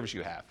reserves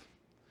you have.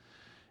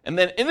 And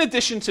then in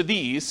addition to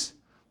these,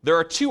 there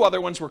are 2 other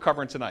ones we're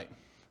covering tonight.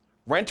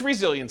 Rent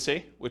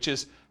resiliency, which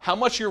is how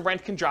much your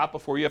rent can drop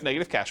before you have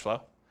negative cash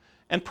flow,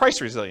 and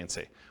price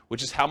resiliency,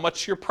 which is how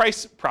much your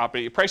price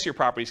of your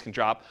properties can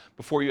drop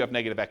before you have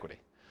negative equity.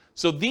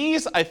 So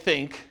these, I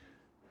think,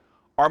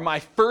 are my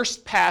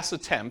first pass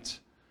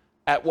attempt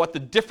at what the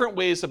different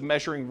ways of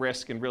measuring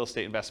risk in real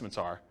estate investments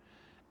are.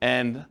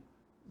 And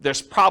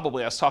there's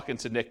probably, I was talking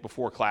to Nick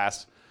before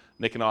class,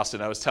 Nick and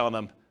Austin, I was telling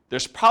them,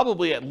 there's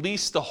probably at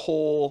least a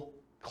whole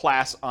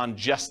class on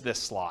just this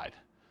slide,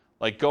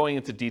 like going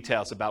into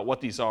details about what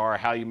these are,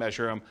 how you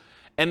measure them.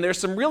 And there's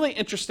some really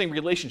interesting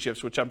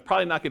relationships, which I'm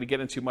probably not going to get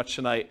into much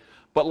tonight,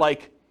 but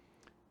like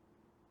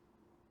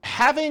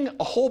having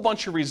a whole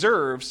bunch of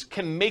reserves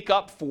can make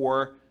up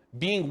for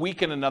being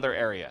weak in another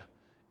area.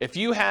 If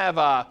you have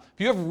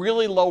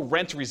really low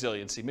rent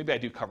resiliency, maybe I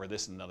do cover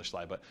this in another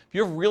slide, but if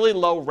you have really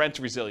low rent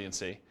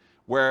resiliency,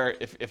 where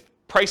if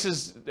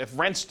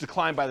rents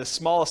decline by the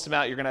smallest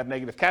amount, you're going to have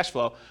negative cash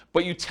flow,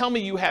 but you tell me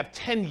you have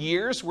 10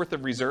 years worth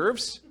of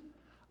reserves,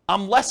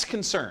 I'm less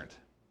concerned,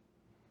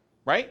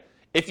 right?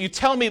 If you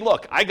tell me,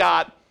 look, I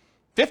got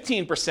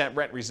 15%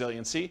 rent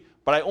resiliency,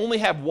 but I only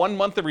have 1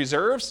 month of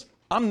reserves,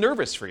 I'm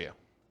nervous for you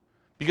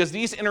because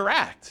these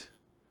interact.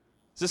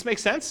 Does this make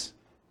sense?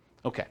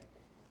 Okay.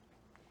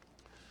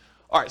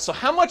 All right, so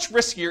how much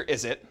riskier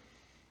is it?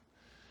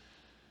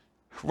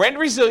 Rent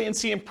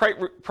resiliency and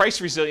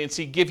price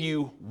resiliency give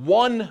you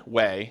one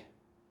way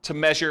to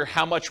measure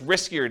how much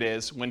riskier it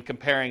is when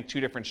comparing two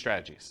different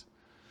strategies.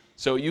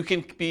 So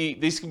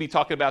these can be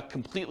talking about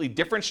completely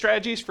different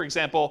strategies. For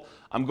example,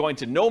 I'm going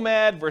to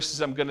Nomad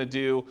versus I'm going to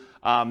do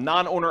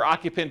non-owner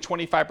occupant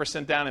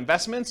 25% down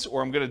investments,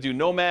 or I'm going to do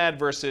Nomad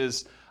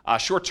versus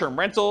short-term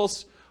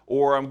rentals,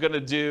 or I'm going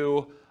to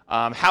do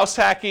house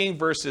hacking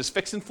versus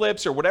fix and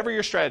flips, or whatever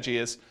your strategy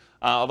is,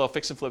 although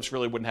fix and flips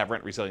really wouldn't have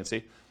rent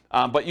resiliency.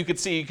 But you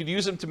could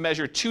use them to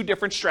measure two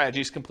different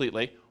strategies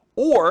completely,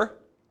 or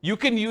you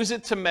can use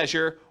it to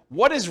measure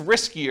what is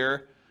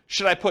riskier.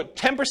 Should I put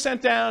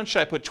 10% down?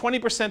 Should I put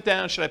 20%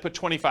 down? Should I put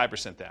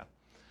 25% down?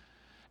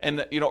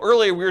 And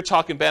earlier we were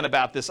talking, Ben,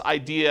 about this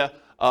idea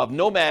of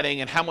nomading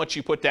and how much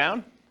you put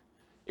down.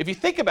 If you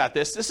think about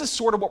this, this is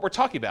sort of what we're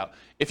talking about.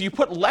 If you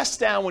put less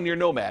down when you're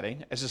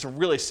nomading, it's just a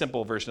really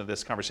simple version of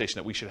this conversation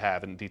that we should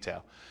have in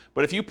detail.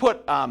 But if you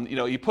put,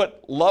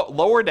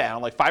 lower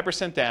down, like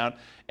 5% down,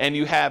 and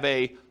you have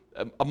a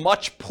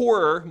much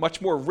poorer,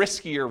 much more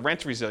riskier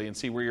rent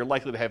resiliency, where you're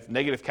likely to have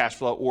negative cash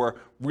flow or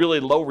really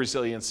low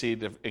resiliency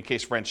in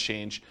case rents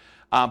change,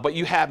 but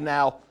you have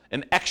now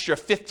an extra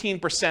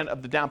 15%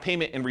 of the down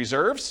payment in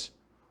reserves,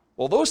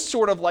 well, those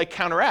sort of like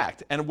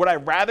counteract. And would I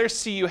rather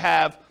see you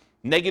have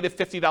negative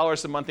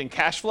 $50 a month in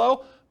cash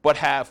flow, but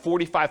have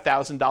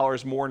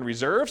 $45,000 more in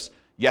reserves?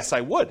 Yes,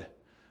 I would.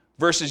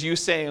 Versus you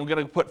saying, I'm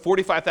going to put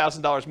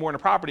 $45,000 more in a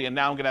property and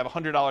now I'm going to have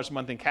 $100 a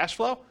month in cash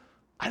flow?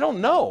 I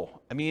don't know.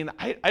 I mean,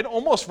 I'd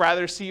almost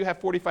rather see you have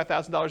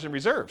 $45,000 in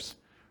reserves,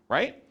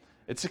 right?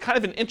 It's a kind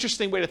of an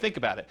interesting way to think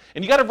about it.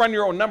 And you got to run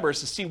your own numbers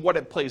to see what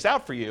it plays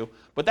out for you.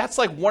 But that's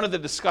like one of the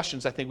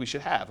discussions I think we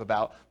should have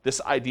about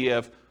this idea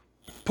of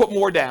put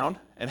more down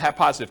and have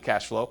positive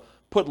cash flow,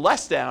 put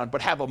less down,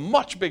 but have a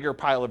much bigger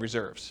pile of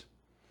reserves.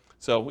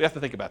 So we have to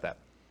think about that.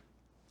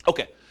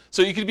 Okay,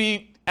 so you could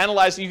be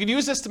analyzing, you can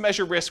use this to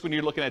measure risk when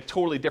you're looking at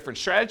totally different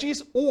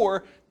strategies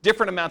or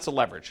different amounts of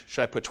leverage.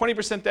 Should I put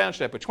 20% down?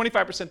 Should I put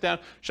 25% down?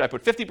 Should I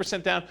put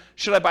 50% down?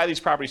 Should I buy these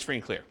properties free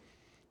and clear?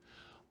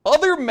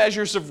 Other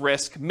measures of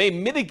risk may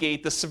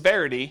mitigate the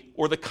severity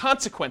or the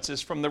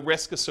consequences from the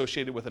risk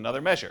associated with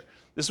another measure.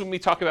 This is what we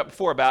talked about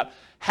before about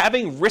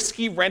having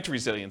risky rent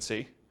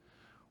resiliency,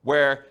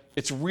 where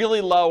it's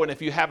really low, and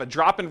if you have a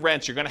drop in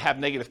rents, you're going to have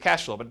negative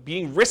cash flow. But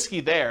being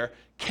risky there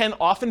can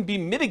often be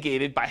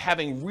mitigated by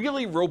having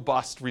really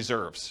robust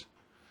reserves.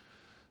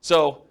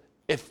 So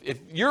if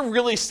you're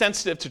really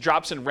sensitive to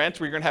drops in rent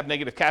where you're going to have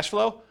negative cash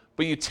flow,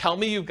 but you tell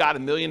me you've got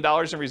 $1 million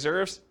in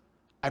reserves,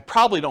 I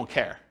probably don't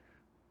care,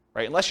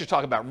 right? Unless you're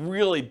talking about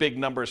really big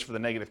numbers for the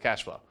negative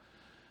cash flow.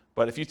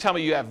 But if you tell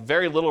me you have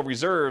very little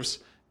reserves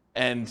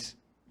and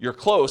you're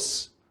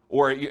close,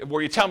 or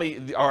you tell me,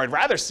 or I'd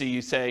rather see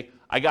you say,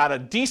 I got a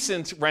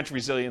decent rent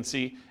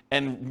resiliency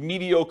and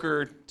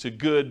mediocre to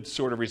good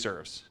sort of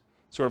reserves.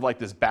 Sort of like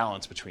this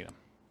balance between them,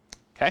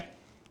 okay?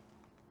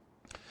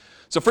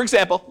 So for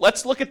example,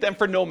 let's look at them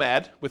for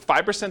Nomad with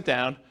 5%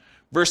 down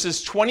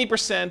versus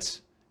 20%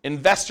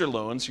 investor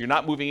loans. You're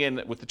not moving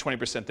in with the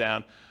 20%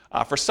 down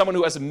for someone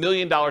who has $1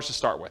 million to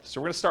start with.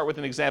 So we're going to start with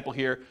an example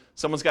here.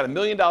 Someone's got $1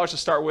 million to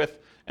start with,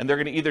 and they're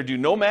going to either do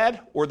Nomad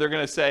or they're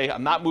going to say,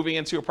 I'm not moving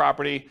into a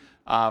property.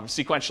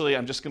 Sequentially,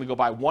 I'm just going to go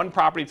buy one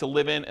property to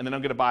live in, and then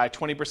I'm going to buy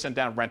 20%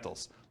 down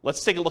rentals.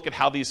 Let's take a look at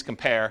how these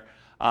compare.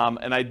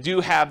 And I do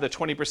have the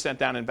 20%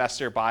 down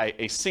investor buy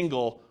a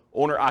single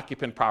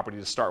owner-occupant property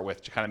to start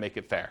with to kind of make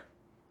it fair,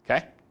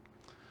 okay?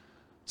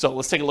 So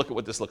let's take a look at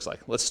what this looks like.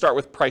 Let's start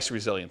with price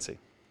resiliency.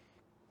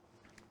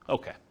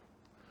 Okay.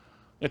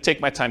 I'm going to take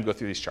my time to go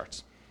through these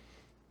charts.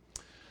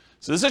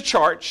 So this is a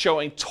chart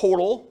showing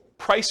total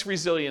price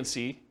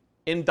resiliency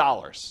in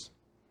dollars.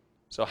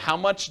 So how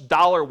much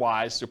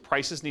dollar-wise do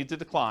prices need to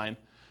decline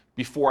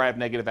before I have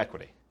negative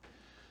equity?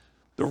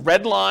 The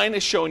red line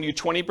is showing you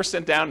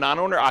 20% down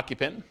non-owner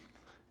occupant.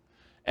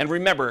 And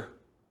remember,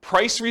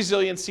 price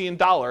resiliency in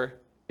dollar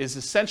is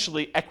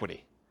essentially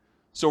equity.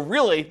 So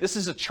really, this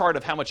is a chart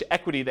of how much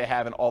equity they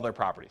have in all their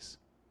properties.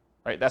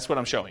 Right? That's what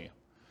I'm showing you.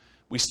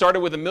 We started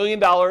with $1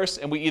 million,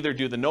 and we either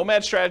do the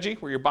nomad strategy,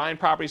 where you're buying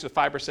properties with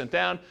 5%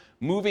 down,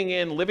 moving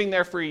in, living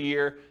there for a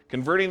year,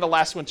 converting the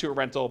last one to a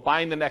rental,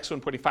 buying the next one,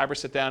 putting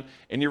 5% down,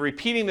 and you're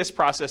repeating this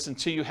process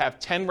until you have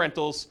 10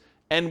 rentals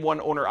and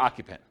 1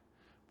 owner-occupant,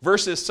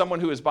 versus someone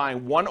who is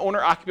buying 1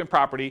 owner-occupant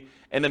property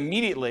and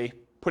immediately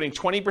putting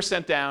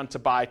 20% down to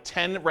buy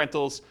 10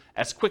 rentals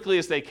as quickly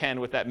as they can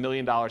with that $1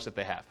 million that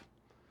they have.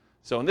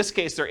 So in this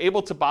case, they're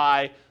able to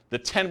buy the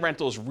 10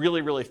 rentals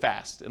really, really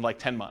fast in like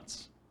 10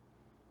 months.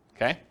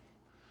 Okay?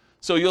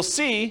 So you'll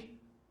see,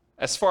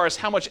 as far as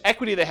how much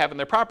equity they have in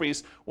their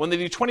properties, when they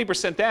do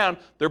 20% down,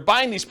 they're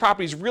buying these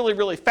properties really,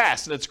 really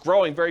fast, and it's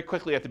growing very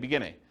quickly at the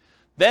beginning.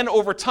 Then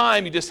over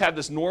time, you just have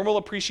this normal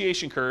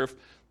appreciation curve.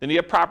 Then you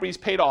have properties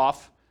paid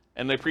off,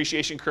 and the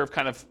appreciation curve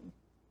kind of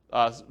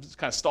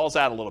stalls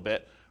out a little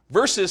bit,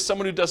 versus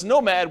someone who does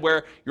nomad,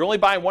 where you're only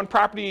buying 1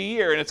 property a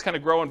year, and it's kind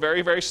of growing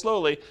very, very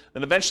slowly.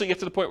 Then eventually you get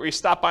to the point where you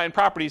stop buying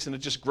properties, and it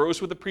just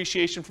grows with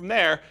appreciation from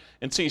there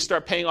until you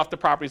start paying off the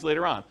properties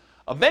later on.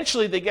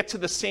 Eventually, they get to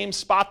the same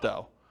spot,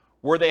 though,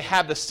 where they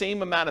have the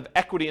same amount of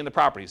equity in the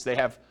properties. They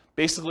have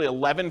basically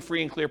 11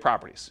 free and clear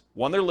properties,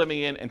 1 they're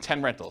living in, and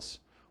 10 rentals.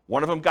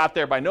 One of them got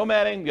there by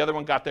nomading, the other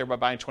one got there by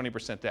buying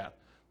 20% down.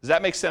 Does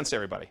that make sense,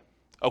 everybody?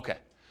 Okay.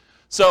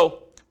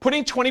 So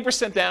putting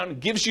 20% down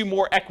gives you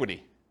more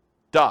equity.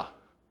 Duh.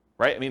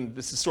 Right? I mean,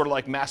 this is sort of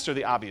like master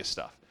the obvious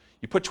stuff.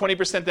 You put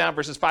 20% down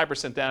versus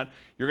 5% down,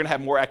 you're going to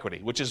have more equity,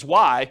 which is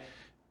why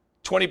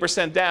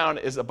 20% down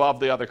is above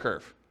the other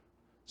curve.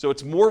 So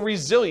it's more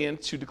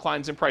resilient to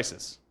declines in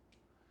prices.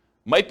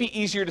 Might be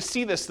easier to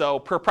see this, though,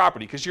 per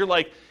property, because you're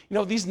like,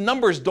 these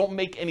numbers don't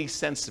make any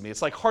sense to me.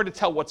 It's like hard to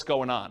tell what's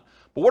going on.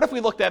 But what if we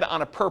looked at it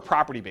on a per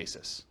property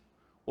basis?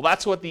 Well,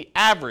 that's what the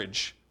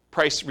average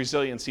price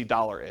resiliency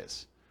dollar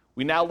is.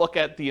 We now look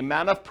at the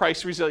amount of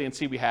price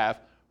resiliency we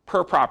have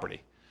per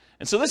property.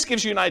 And so this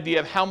gives you an idea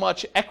of how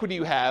much equity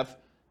you have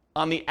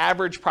on the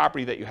average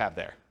property that you have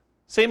there.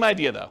 Same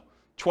idea, though.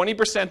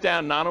 20%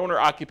 down, non-owner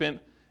occupant,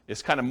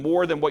 is kind of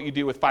more than what you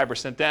do with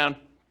 5% down.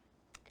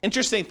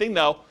 Interesting thing,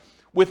 though,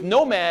 with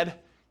nomad,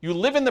 you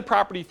live in the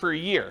property for a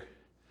year.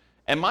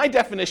 And my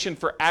definition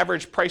for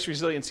average price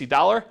resiliency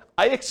dollar,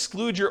 I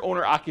exclude your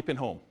owner-occupant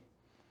home.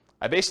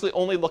 I basically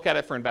only look at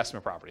it for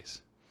investment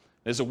properties.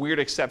 There's a weird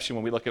exception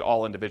when we look at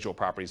all individual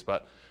properties,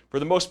 but for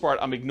the most part,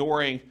 I'm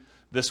ignoring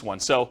this one.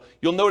 So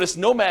you'll notice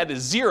nomad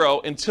is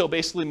 0 until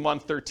basically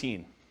month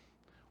 13,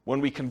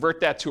 when we convert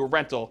that to a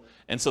rental.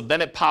 And so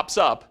then it pops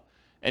up,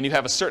 and you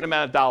have a certain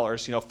amount of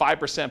dollars,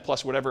 5%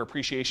 plus whatever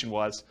appreciation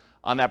was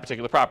on that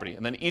particular property.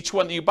 And then each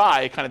one that you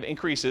buy kind of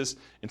increases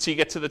until you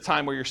get to the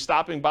time where you're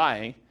stopping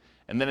buying,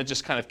 and then it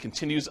just kind of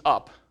continues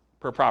up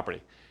per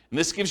property. And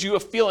this gives you a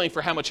feeling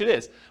for how much it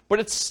is. But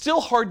it's still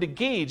hard to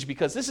gauge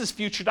because this is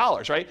future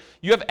dollars, right?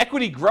 You have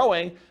equity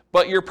growing,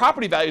 but your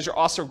property values are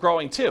also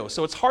growing too.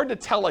 So it's hard to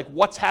tell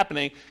what's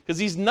happening because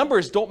these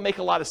numbers don't make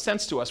a lot of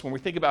sense to us when we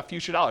think about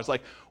future dollars.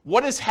 Like,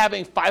 what does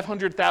having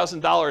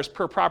 $500,000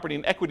 per property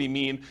in equity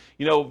mean,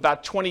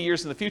 about 20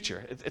 years in the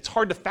future? It's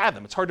hard to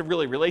fathom. It's hard to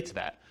really relate to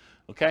that,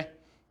 okay?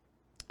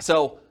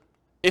 So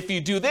if you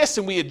do this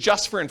and we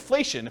adjust for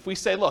inflation, if we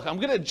say, look, I'm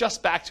going to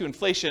adjust back to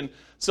inflation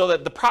so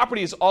that the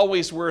property is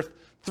always worth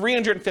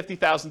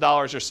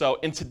 $350,000 or so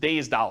in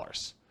today's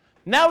dollars.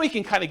 Now we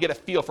can kind of get a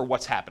feel for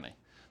what's happening.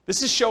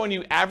 This is showing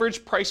you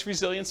average price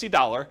resiliency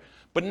dollar,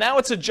 but now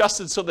it's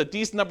adjusted so that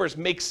these numbers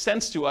make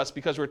sense to us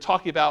because we're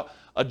talking about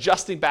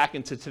adjusting back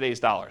into today's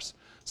dollars.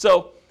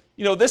 So,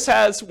 this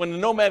has, when the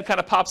nomad kind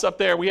of pops up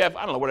there, we have,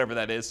 I don't know, whatever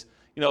that is,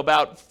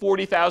 about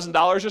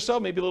 $40,000 or so,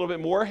 maybe a little bit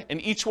more, and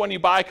each one you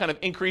buy kind of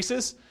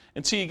increases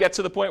until you get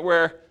to the point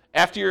where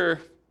after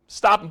you're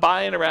stopping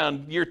buying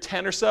around year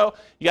 10 or so,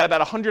 you got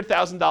about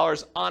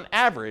 $100,000 on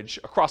average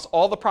across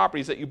all the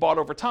properties that you bought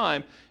over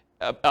time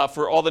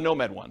for all the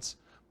nomad ones.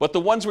 But the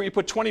ones where you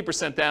put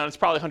 20% down, it's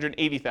probably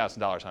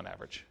 $180,000 on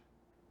average.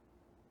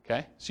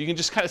 Okay? So you can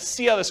just kind of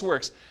see how this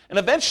works. And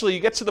eventually you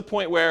get to the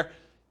point where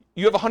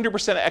you have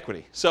 100% of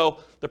equity. So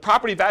the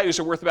property values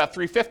are worth about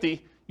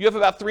 $350,000. You have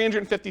about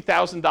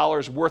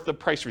 $350,000 worth of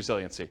price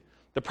resiliency.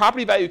 The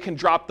property value can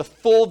drop the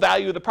full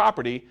value of the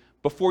property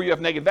before you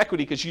have negative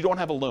equity because you don't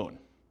have a loan.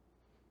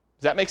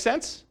 Does that make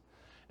sense?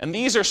 And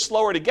these are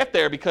slower to get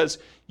there because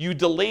you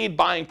delayed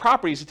buying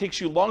properties. It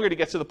takes you longer to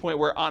get to the point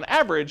where, on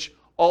average,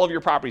 all of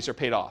your properties are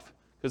paid off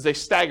because they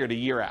staggered a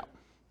year out.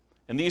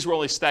 And these were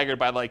only staggered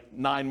by like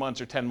 9 months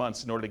or 10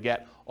 months in order to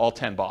get all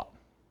 10 bought.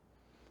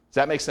 Does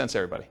that make sense,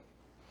 everybody?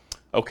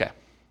 Okay.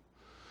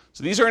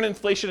 So these are in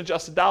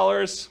inflation-adjusted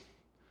dollars.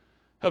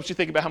 Helps you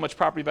think about how much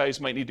property values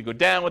might need to go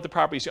down with the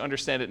properties. You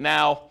understand it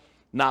now,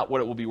 not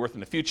what it will be worth in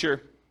the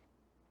future.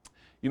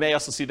 You may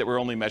also see that we're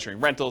only measuring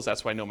rentals.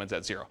 That's why nomad's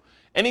at 0.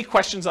 Any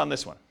questions on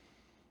this one?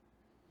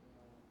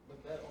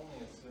 But that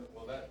only assumes,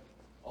 well, that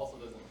also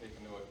doesn't take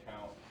into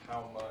account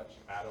how much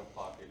out of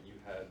pocket you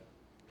had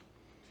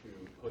to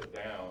put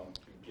down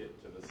to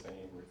get to the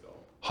same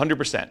result.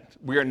 100%.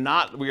 We are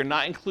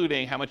not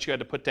including how much you had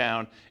to put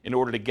down in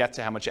order to get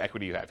to how much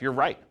equity you have. You're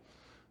right.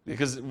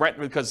 Because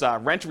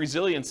rent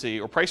resiliency,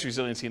 or price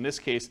resiliency in this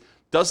case,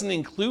 doesn't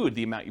include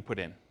the amount you put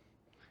in.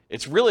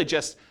 It's really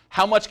just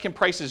how much can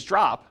prices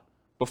drop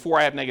before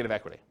I have negative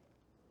equity.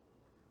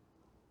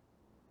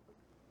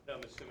 I'm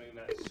assuming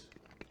that's,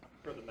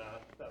 for the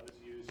math that was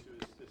used, it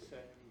was the same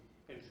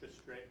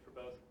interest rate for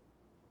both?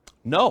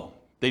 No,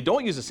 they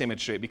don't use the same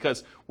interest rate,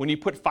 because when you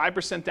put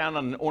 5% down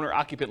on an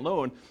owner-occupant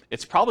loan,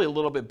 it's probably a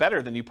little bit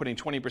better than you putting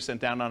 20%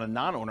 down on a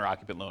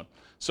non-owner-occupant loan.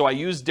 So I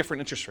use different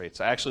interest rates.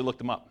 I actually looked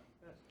them up.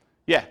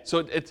 Yeah,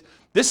 so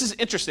this is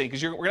interesting,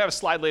 because we're going to have a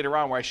slide later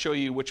on where I show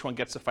you which one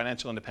gets to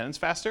financial independence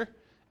faster,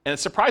 and it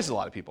surprises a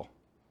lot of people.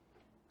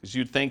 Because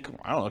you'd think,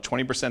 I don't know,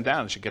 20%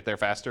 down, it should get there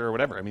faster or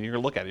whatever. I mean, you're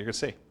going to look at it, you're going to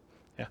see.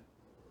 Yeah.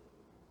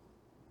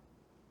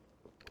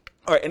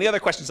 All right, any other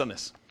questions on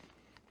this?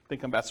 I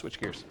think I'm about to switch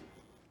gears.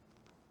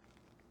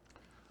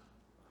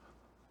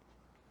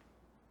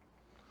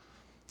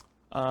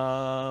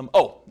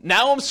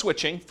 Now I'm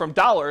switching from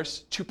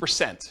dollars to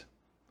percent.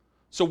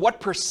 So what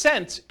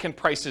percent can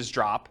prices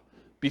drop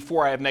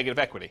before I have negative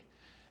equity?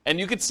 And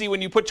you can see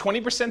when you put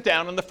 20%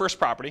 down on the first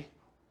property,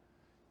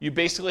 you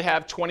basically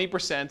have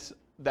 20%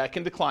 that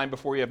can decline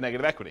before you have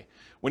negative equity.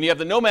 When you have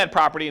the nomad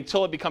property,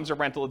 until it becomes a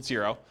rental, it's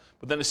 0.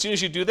 But then as soon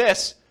as you do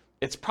this,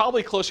 it's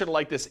probably closer to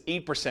like this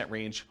 8%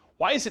 range.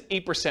 Why is it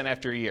 8%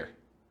 after a year?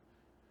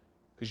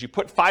 Because you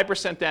put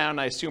 5% down,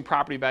 I assume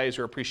property values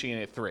are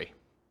appreciating at 3.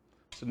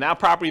 So now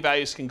property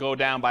values can go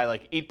down by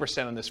like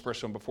 8% on this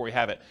first one before you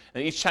have it.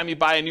 And each time you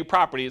buy a new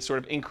property, it sort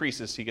of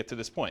increases to get to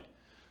this point.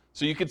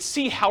 So you can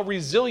see how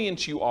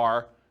resilient you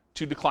are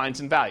to declines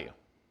in value,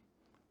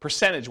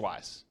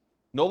 percentage-wise.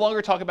 No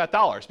longer talk about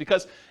dollars,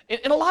 because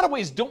in a lot of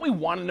ways, don't we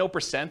want to know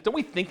percent? Don't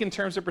we think in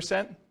terms of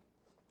percent?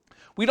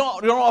 We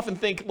don't often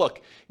think,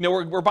 look,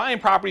 we're buying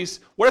properties.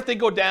 What if they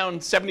go down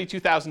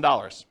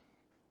 $72,000?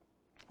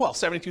 Well,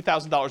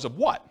 $72,000 of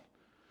what?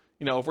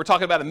 If we're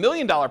talking about $1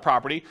 million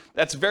property,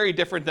 that's very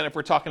different than if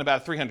we're talking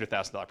about a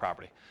 $300,000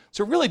 property.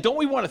 So really, don't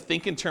we want to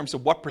think in terms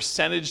of what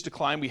percentage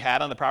decline we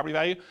had on the property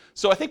value?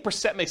 So I think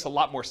percent makes a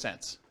lot more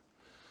sense.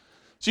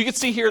 So you can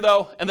see here,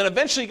 though, and then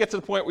eventually you get to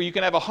the point where you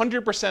can have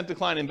 100%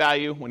 decline in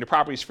value when your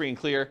property is free and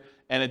clear,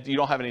 and you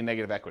don't have any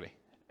negative equity.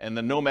 And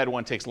the nomad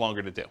one takes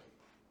longer to do.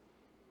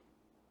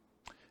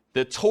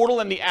 The total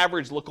and the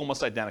average look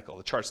almost identical.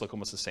 The charts look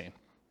almost the same.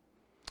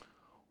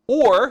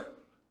 Or,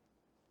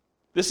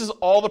 this is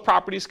all the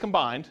properties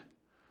combined.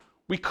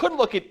 We could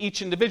look at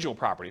each individual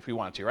property if we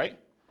wanted to, right?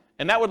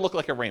 And that would look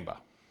like a rainbow.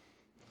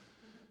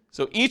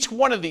 So each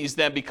one of these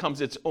then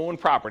becomes its own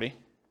property.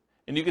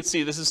 And you can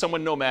see this is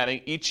someone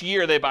nomading. Each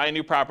year they buy a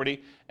new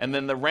property, and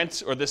then the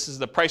rents, or this is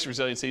the price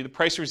resiliency. The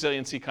price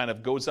resiliency kind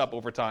of goes up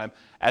over time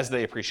as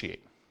they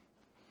appreciate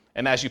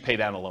and as you pay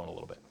down a loan a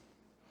little bit.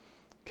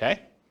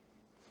 Okay?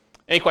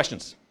 Any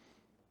questions? Is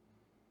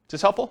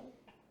this helpful?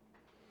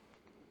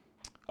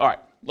 All right,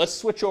 let's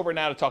switch over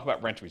now to talk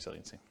about rent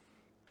resiliency.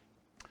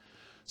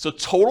 So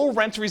total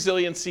rent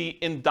resiliency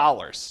in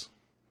dollars.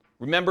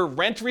 Remember,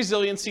 rent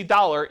resiliency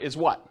dollar is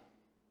what?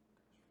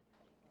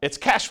 It's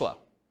cash flow.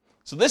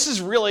 So this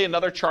is really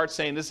another chart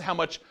saying this is how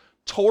much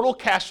total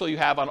cash flow you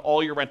have on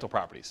all your rental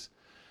properties.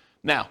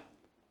 Now,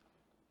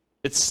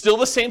 it's still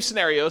the same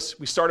scenarios.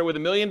 We started with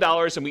 $1 million,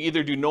 and we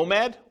either do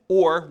nomad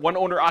or one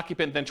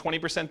owner-occupant, then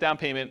 20% down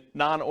payment,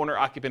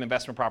 non-owner-occupant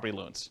investment property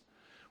loans.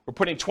 We're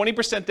putting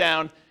 20%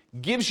 down,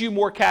 gives you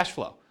more cash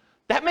flow.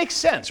 That makes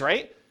sense,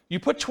 right? You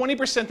put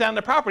 20% down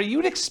the property,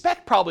 you'd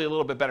expect probably a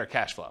little bit better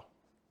cash flow.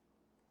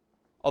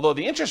 Although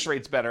the interest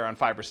rate's better on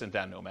 5%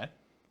 down nomad.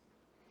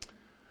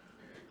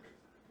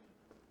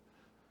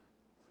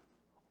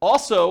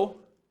 Also,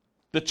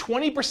 the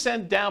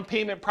 20% down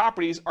payment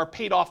properties are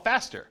paid off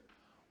faster.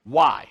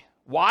 Why?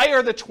 Why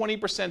are the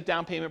 20%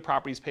 down payment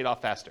properties paid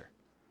off faster?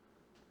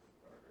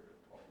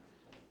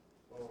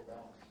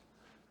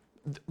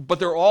 But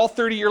they're all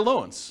 30-year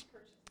loans.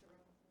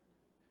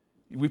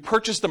 We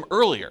purchased them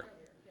earlier.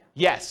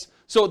 Yes.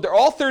 So they're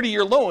all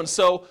 30-year loans,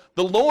 so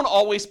the loan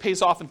always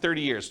pays off in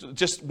 30 years.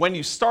 Just when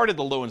you started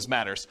the loans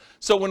matters.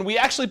 So when we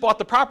actually bought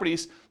the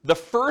properties,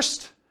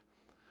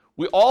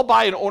 we all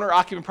buy an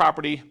owner-occupant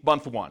property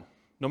month 1,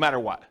 no matter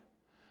what.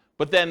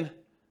 But then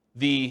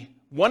the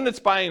one that's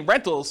buying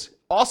rentals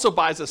also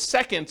buys a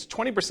second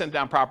 20%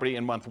 down property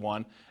in month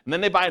 1, and then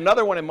they buy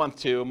another one in month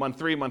 2, month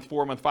 3, month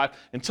 4, month 5,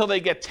 until they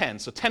get 10.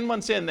 So 10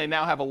 months in, they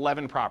now have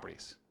 11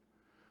 properties.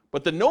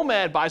 But the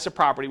nomad buys a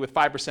property with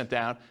 5%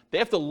 down. They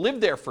have to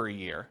live there for a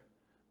year.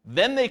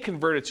 Then they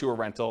convert it to a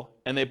rental,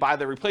 and they buy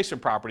the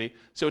replacement property.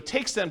 So it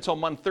takes them until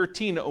month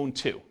 13 to own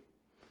 2.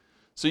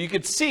 So you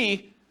could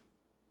see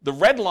the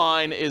red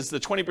line is the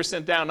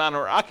 20% down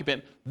non-owner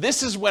occupant.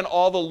 This is when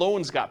all the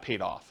loans got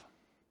paid off.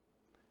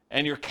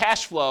 And your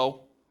cash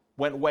flow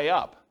went way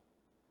up.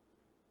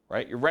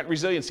 Right? Your rent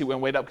resiliency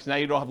went way up because now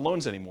you don't have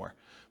loans anymore.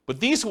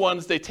 But these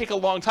ones, they take a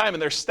long time,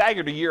 and they're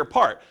staggered a year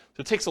apart. So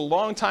it takes a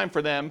long time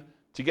for them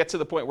to get to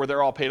the point where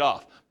they're all paid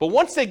off. But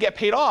once they get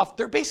paid off,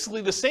 they're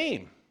basically the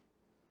same.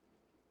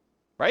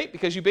 right?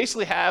 Because you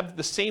basically have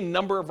the same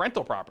number of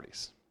rental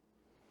properties.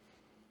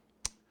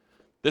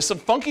 There's some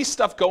funky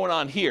stuff going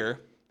on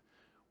here.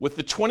 With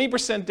the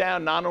 20%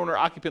 down non-owner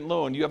occupant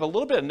loan, you have a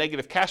little bit of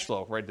negative cash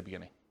flow right at the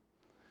beginning.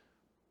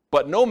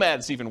 But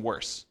Nomad's even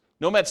worse.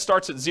 Nomad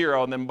starts at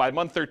 0, and then by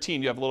month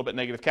 13, you have a little bit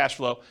negative cash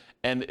flow,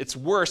 and it's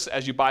worse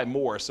as you buy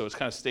more, so it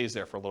kind of stays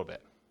there for a little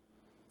bit.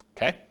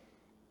 Okay?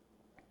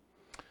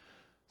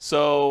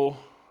 So,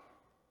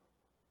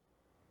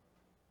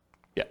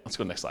 yeah, let's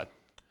go to the next slide.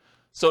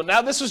 So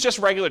now this was just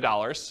regular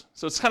dollars,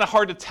 so it's kind of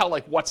hard to tell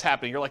like what's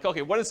happening. You're like,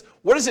 okay, what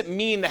does it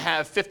mean to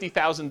have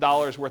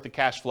 $50,000 worth of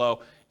cash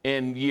flow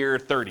in year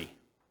 30?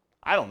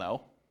 I don't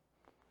know.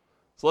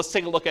 So let's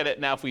take a look at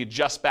it now if we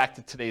adjust back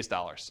to today's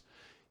dollars.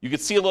 You can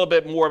see a little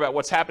bit more about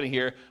what's happening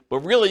here, but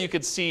really you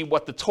could see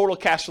what the total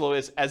cash flow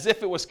is as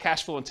if it was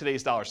cash flow in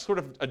today's dollars, sort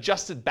of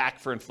adjusted back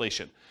for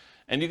inflation.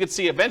 And you can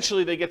see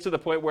eventually they get to the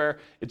point where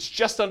it's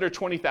just under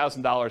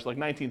 $20,000, like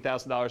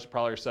 $19,000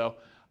 probably or so,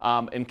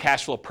 in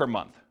cash flow per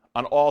month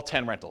on all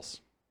 10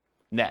 rentals,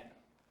 net.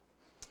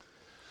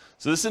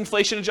 So this is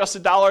inflation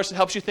adjusted dollars. It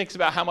helps you think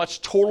about how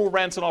much total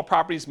rents on all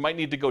properties might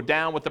need to go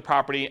down with the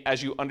property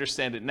as you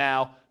understand it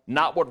now,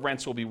 not what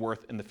rents will be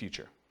worth in the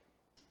future.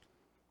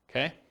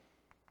 Okay?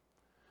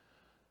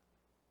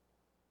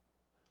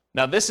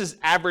 Now this is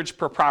average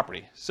per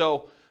property.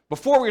 So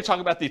before we were talking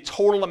about the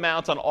total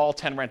amount on all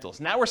 10 rentals.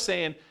 Now we're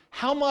saying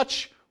how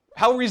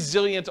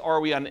resilient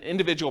are we on an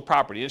individual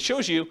property? It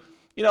shows you,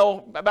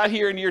 about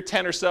here in year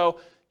 10 or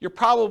so, you're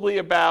probably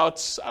about,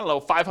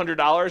 $500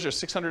 or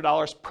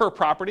 $600 per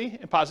property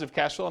in positive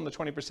cash flow on the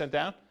 20%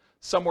 down,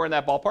 somewhere in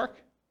that ballpark.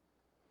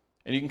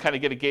 And you can kind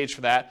of get a gauge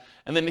for that.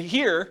 And then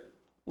here,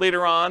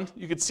 later on,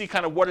 you can see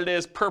kind of what it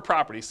is per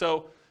property.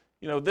 So,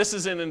 this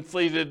is in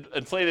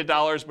inflated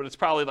dollars, but it's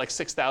probably like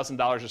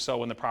 $6,000 or so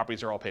when the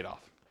properties are all paid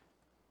off.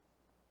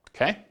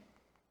 Okay?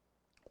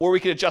 Or we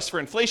could adjust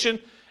for inflation,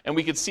 and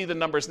we could see the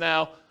numbers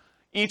now.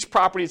 Each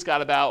property's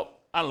got about,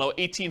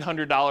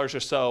 $1,800 or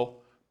so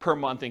per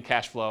month in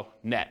cash flow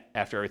net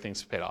after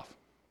everything's paid off.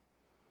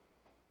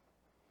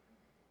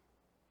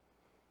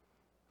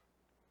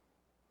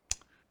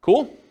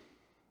 Cool?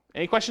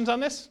 Any questions on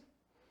this?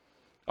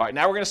 All right,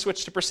 now we're going to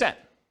switch to percent.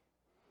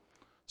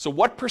 So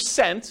what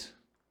percent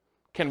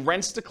can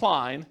rents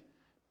decline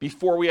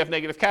before we have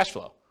negative cash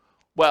flow?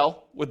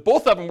 Well, with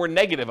both of them, we're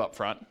negative up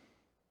front,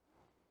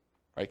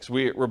 right? Because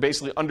we're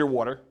basically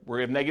underwater.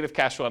 We have negative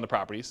cash flow on the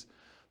properties.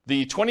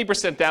 The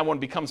 20% down one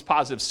becomes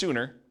positive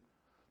sooner.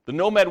 The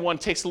Nomad one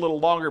takes a little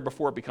longer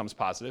before it becomes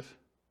positive.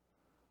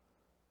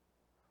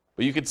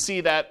 But you can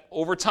see that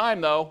over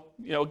time, though,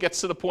 it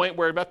gets to the point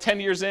where about 10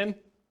 years in,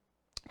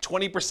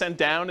 20%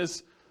 down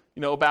is,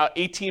 about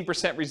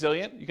 18%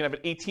 resilient. You can have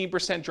an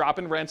 18% drop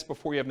in rents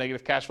before you have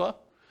negative cash flow.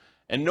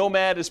 And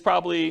Nomad is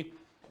probably,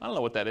 I don't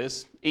know what that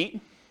is, 8,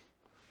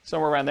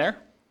 somewhere around there.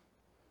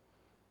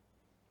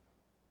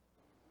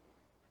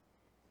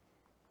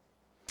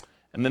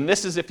 And then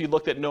this is if you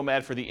looked at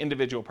Nomad for the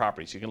individual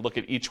properties. You can look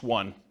at each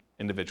one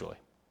individually.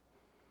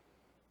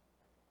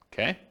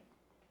 Okay?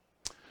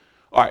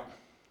 All right.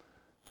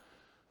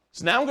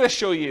 So now I'm going to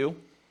show you,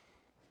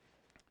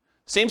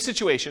 same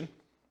situation,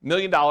 $1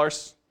 million.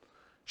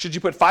 Should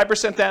you put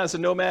 5% down as a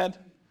Nomad?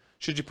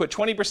 Should you put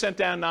 20%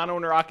 down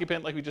non-owner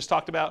occupant like we just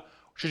talked about?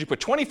 Should you put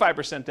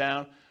 25%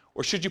 down?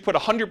 Or should you put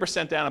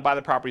 100% down and buy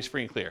the properties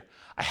free and clear?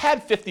 I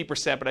had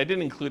 50%, but I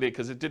didn't include it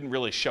because it didn't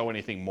really show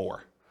anything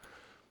more.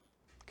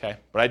 Okay?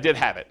 But I did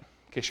have it,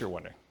 in case you're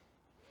wondering.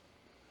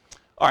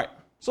 All right.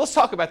 So let's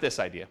talk about this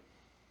idea.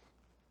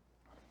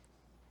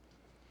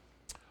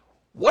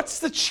 What's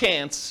the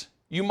chance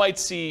you might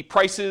see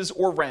prices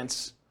or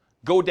rents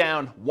go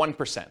down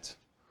 1%?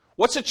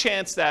 What's the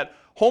chance that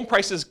home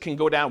prices can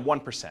go down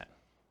 1%?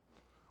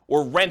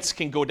 Or rents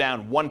can go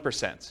down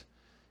 1%?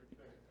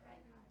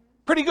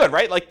 Pretty good,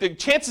 right? Like the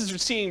chances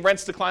of seeing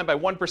rents decline by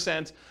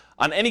 1%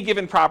 on any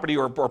given property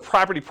or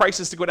property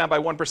prices to go down by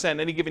 1% in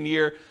any given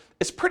year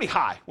is pretty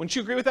high. Wouldn't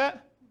you agree with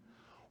that?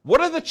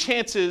 What are the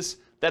chances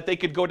that they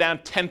could go down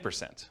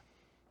 10%?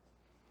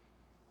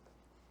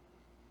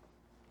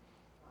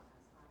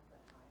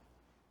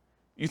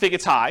 You think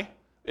it's high?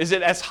 Is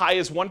it as high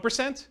as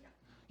 1%?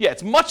 Yeah,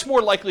 it's much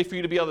more likely for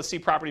you to be able to see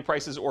property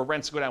prices or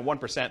rents go down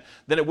 1%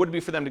 than it would be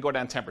for them to go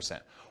down 10%.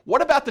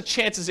 What about the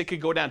chances it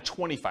could go down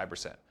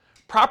 25%?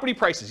 Property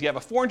prices, you have a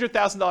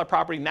 $400,000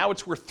 property, now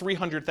it's worth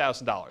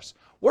 $300,000.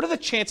 What are the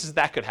chances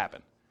that could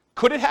happen?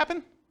 Could it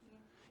happen?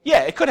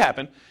 Yeah, it could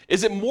happen.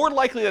 Is it more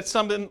likely that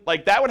something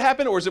like that would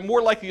happen, or is it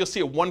more likely you'll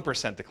see a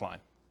 1% decline?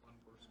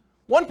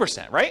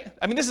 1%, right?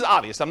 I mean, this is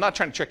obvious. I'm not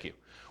trying to trick you.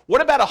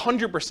 What about a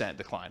 100%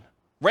 decline?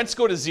 Rents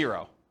go to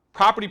 0.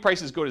 Property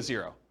prices go to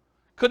 0.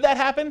 Could that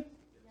happen?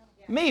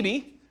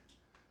 Maybe.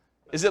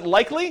 Is it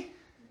likely?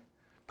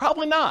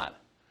 Probably not.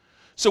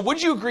 So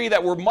would you agree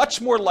that we're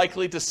much more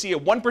likely to see a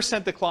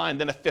 1% decline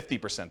than a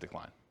 50%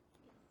 decline?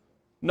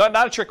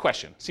 Not a trick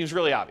question. Seems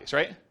really obvious,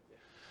 right?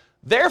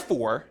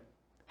 Therefore,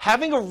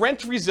 having a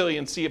rent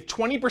resiliency of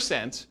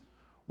 20%,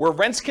 where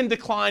rents can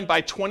decline by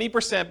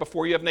 20%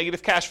 before you have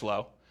negative cash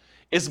flow,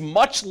 is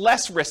much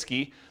less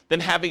risky than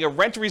having a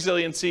rent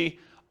resiliency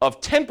of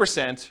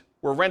 10%,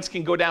 where rents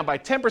can go down by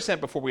 10%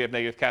 before we have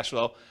negative cash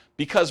flow,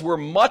 because we're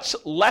much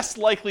less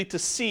likely to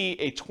see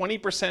a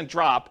 20%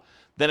 drop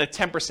than a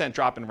 10%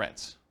 drop in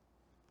rents.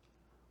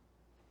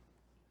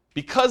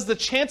 Because the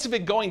chance of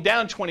it going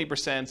down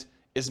 20%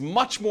 is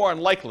much more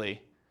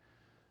unlikely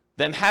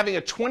than having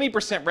a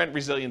 20% rent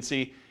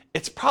resiliency,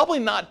 it's probably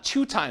not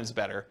 2 times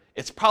better.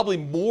 It's probably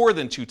more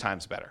than 2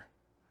 times better.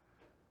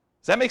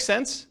 Does that make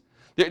sense?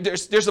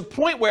 There's a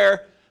point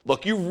where,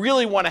 look, you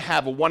really want to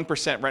have a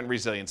 1% rent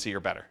resiliency or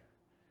better.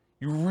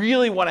 You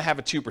really want to have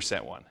a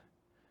 2% one.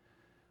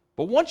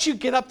 But once you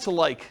get up to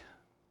like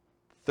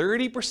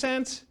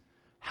 30%,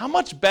 how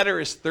much better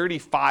is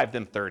 35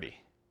 than 30?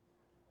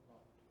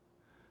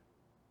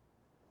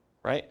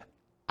 Right?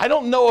 I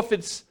don't know if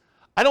it's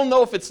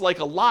like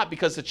a lot,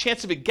 because the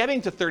chance of it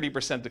getting to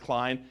 30%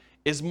 decline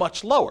is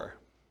much lower.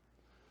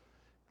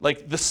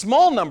 Like the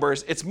small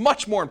numbers, it's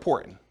much more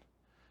important.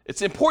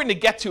 It's important to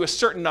get to a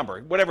certain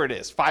number, whatever it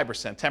is,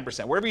 5%,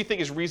 10%, whatever you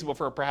think is reasonable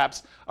for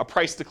perhaps a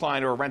price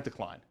decline or a rent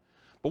decline.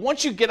 But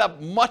once you get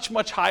up much,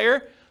 much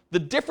higher, the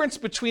difference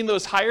between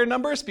those higher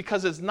numbers,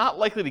 because it's not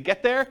likely to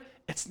get there,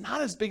 it's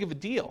not as big of a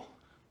deal.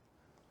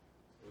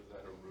 So is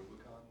that a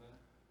Rubicon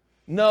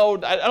then? No,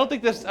 I don't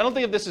think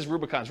of this as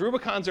Rubicons.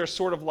 Rubicons are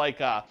sort of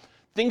like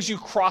things you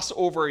cross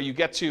over, you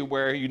get to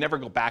where you never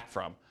go back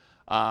from.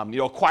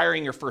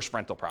 Acquiring your first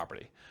rental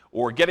property,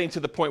 or getting to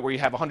the point where you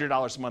have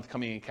 $100 a month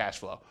coming in cash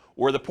flow,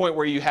 or the point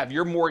where you have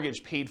your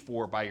mortgage paid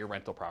for by your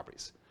rental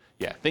properties.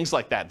 Yeah, things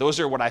like that. Those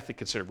are what I think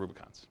considered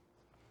Rubicons.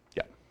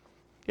 Yeah.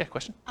 Yeah,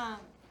 question?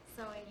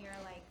 So in your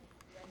rent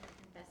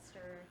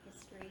investor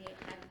history,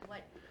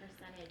 what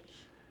percentage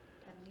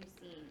have you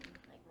seen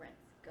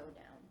rents go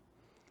down?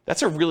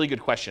 That's a really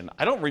good question.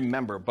 I don't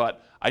remember,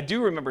 but I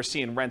do remember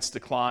seeing rents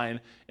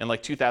decline in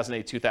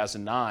 2008,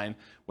 2009,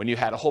 when you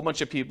had a whole bunch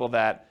of people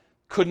that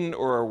couldn't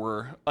or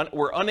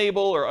were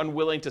unable or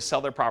unwilling to sell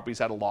their properties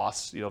at a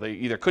loss. They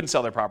either couldn't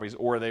sell their properties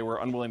or they were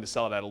unwilling to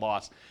sell it at a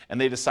loss, and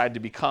they decided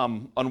to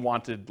become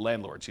unwanted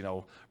landlords,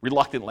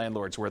 reluctant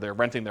landlords where they're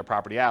renting their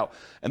property out.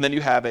 And then you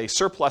have a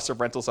surplus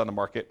of rentals on the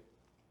market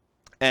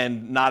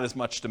and not as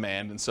much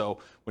demand. And so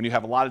when you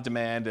have a lot of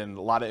demand and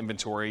a lot of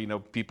inventory,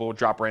 people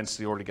drop rents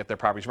in order to get their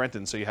properties rented,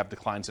 and so you have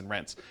declines in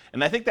rents.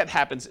 And I think that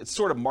happens, it's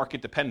sort of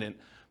market dependent,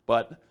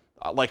 but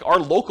like our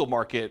local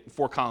market,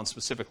 Fort Collins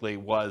specifically,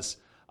 was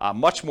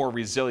much more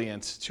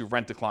resilient to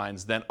rent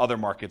declines than other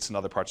markets in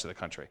other parts of the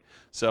country.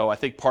 So I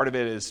think part of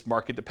it is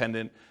market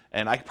dependent,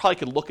 and I probably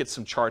could look at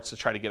some charts to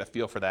try to get a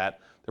feel for that.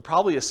 There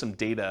probably is some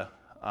data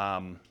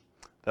that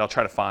I'll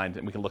try to find,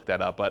 and we can look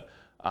that up. But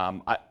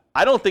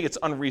I don't think it's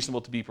unreasonable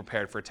to be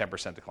prepared for a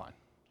 10% decline.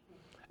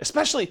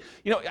 Especially,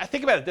 I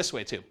think about it this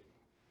way too.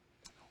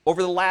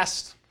 Over the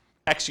last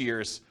X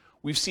years,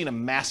 we've seen a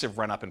massive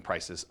run up in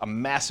prices, a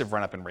massive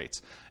run up in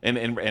rates,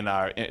 in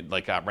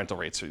rental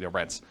rates,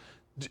 rents.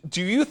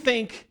 Do you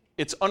think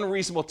it's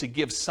unreasonable to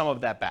give some of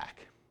that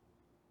back?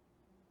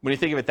 When you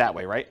think of it that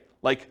way, right?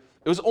 Like,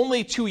 it was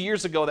only 2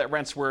 years ago that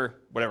rents were,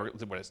 what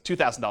is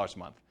 $2,000 a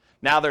month.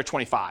 Now they're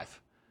 $25,000.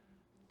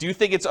 Do you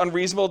think it's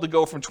unreasonable to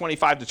go from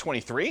 $25,000 to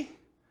 $23,000?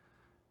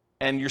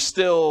 And you're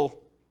still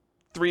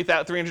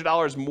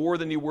 $300 more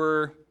than you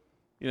were,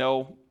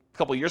 a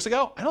couple years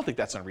ago? I don't think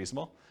that's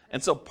unreasonable.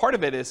 And so part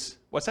of it is,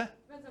 what's that?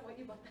 Depends on what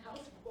you bought the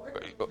house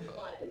for.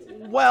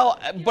 Well,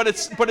 but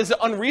is it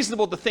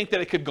unreasonable to think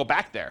that it could go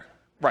back there?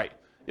 Right.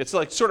 It's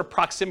like sort of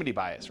proximity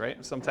bias,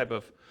 right? Some type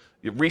of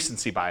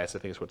recency bias, I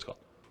think is what it's called.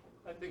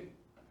 I think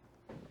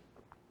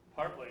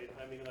partly,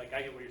 I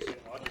get what you're saying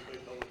logically,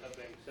 but with that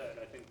being said,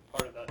 I think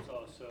part of that's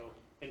also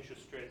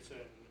interest rates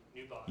and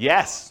new bond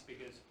Yes. costs,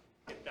 because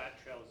if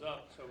that trails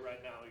up, so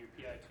right now your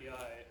PITI,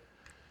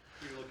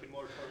 you're looking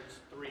more towards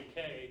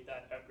 $3K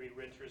that every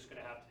renter is going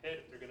to have to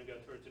hit if they're going to go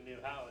towards a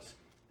new house,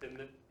 then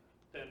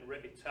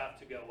rates have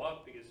to go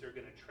up because they're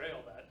going to trail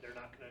that. They're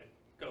not going to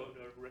go to,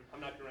 I'm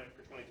not going to rent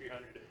it for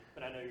 $2,300,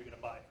 but I know you're going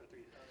to buy it for $3,000.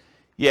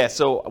 Yeah,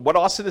 so what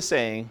Austin is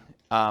saying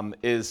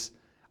is,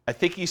 I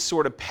think he's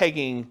sort of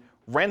pegging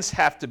rents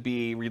have to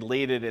be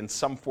related in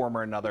some form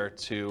or another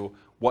to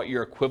what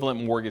your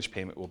equivalent mortgage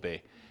payment will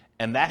be.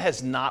 And that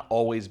has not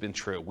always been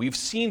true. We've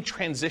seen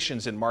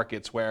transitions in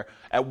markets where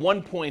at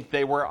one point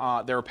they were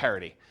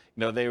parity.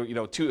 It was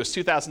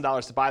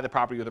 $2,000 to buy the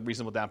property with a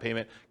reasonable down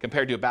payment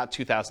compared to about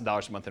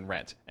 $2,000 a month in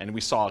rent. And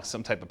we saw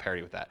some type of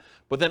parity with that.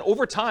 But then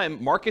over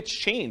time, markets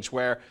changed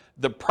where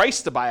the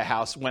price to buy a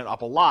house went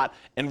up a lot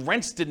and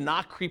rents did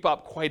not creep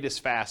up quite as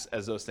fast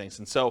as those things.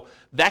 And so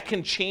that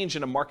can change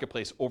in a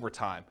marketplace over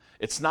time.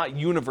 It's not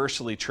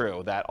universally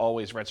true that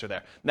always rents are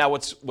there. Now,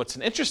 what's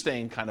an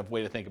interesting kind of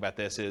way to think about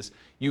this is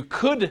you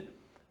could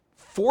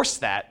force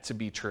that to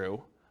be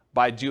true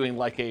by doing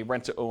like a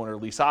rent-to-own or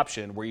lease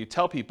option where you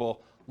tell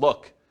people,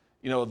 look,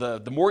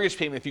 the mortgage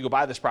payment if you go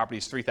buy this property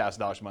is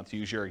 $3,000 a month, to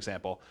use your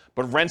example,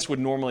 but rents would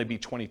normally be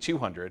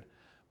 $2,200.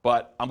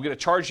 But I'm going to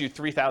charge you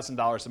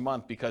 $3,000 a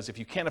month because if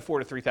you can't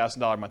afford a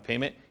 $3,000 a month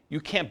payment, you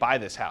can't buy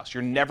this house.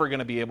 You're never going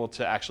to be able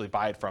to actually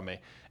buy it from me.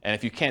 And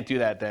if you can't do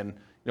that, then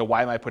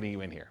why am I putting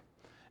you in here?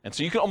 And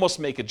so you can almost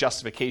make a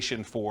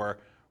justification for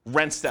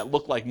rents that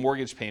look like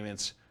mortgage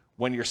payments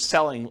when you're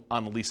selling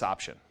on a lease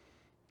option.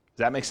 Does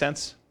that make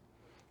sense?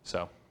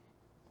 So,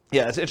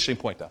 yeah, that's an interesting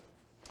point, though.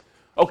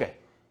 Okay.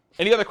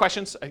 Any other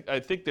questions? I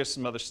think there's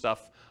some other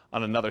stuff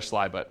on another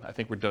slide, but I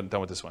think we're done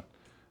with this one.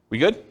 We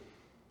good?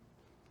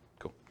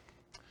 Cool.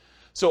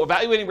 So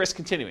evaluating risk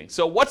continuing.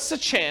 So what's the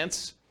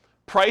chance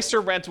price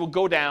or rent will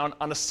go down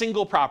on a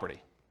single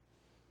property?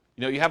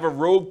 You know, you have a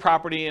rogue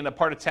property in a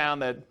part of town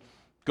that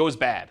goes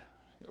bad,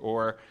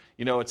 or,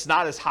 you know, it's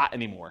not as hot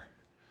anymore.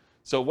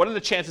 So what are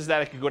the chances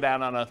that it could go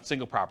down on a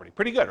single property?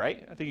 Pretty good,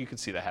 right? I think you can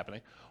see that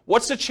happening.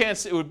 What's the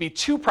chance it would be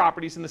two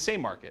properties in the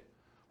same market?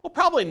 Well,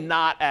 probably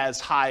not as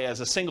high as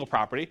a single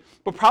property,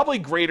 but probably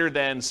greater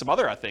than some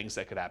other things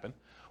that could happen.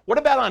 What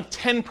about on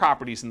 10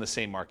 properties in the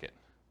same market?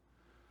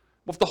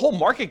 Well, if the whole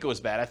market goes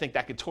bad, I think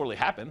that could totally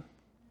happen,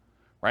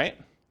 right?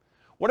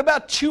 What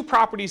about two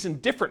properties in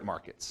different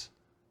markets?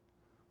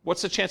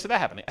 What's the chance of that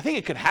happening? I think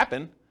it could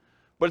happen,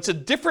 but it's a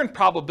different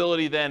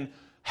probability than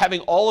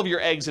having all of your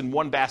eggs in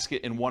one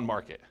basket in one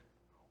market,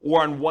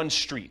 or on one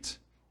street,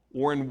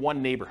 or in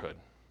one neighborhood.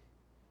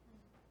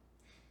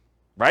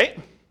 Right?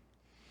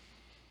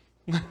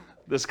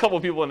 There's a couple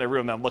of people in the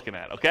room that I'm looking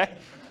at, okay?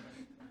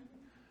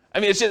 I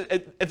mean,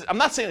 I'm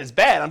not saying it's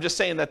bad, I'm just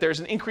saying that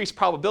there's an increased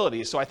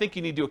probability, so I think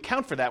you need to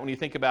account for that when you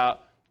think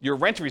about your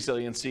rent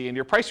resiliency and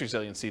your price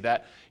resiliency,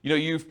 that, you know,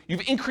 you've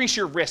increased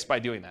your risk by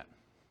doing that.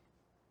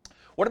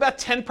 What about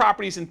 10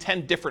 properties in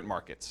 10 different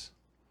markets?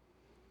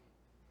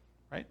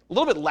 Right? A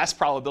little bit less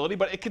probability,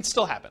 but it can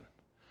still happen.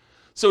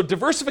 So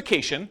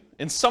diversification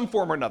in some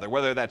form or another,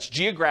 whether that's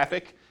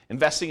geographic,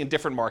 investing in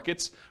different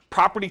markets,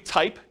 property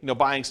type, you know,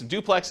 buying some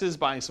duplexes,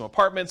 buying some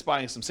apartments,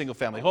 buying some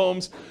single-family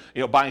homes, you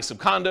know, buying some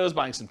condos,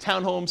 buying some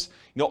townhomes,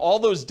 you know, all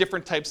those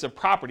different types of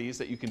properties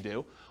that you can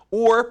do,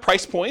 or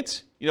price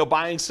points, you know,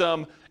 buying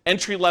some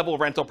entry-level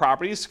rental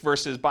properties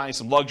versus buying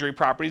some luxury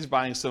properties,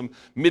 buying some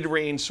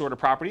mid-range sort of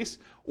properties,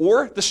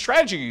 or the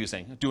strategy you're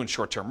using. I'm doing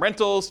short-term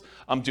rentals,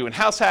 I'm doing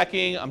house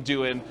hacking, I'm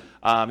doing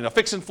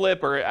fix and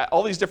flip, or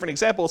all these different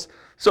examples.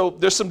 So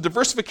there's some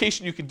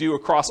diversification you can do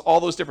across all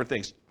those different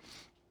things.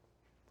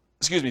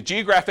 Excuse me,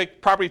 geographic,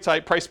 property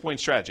type, price point,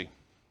 strategy.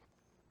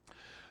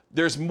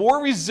 There's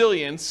more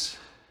resilience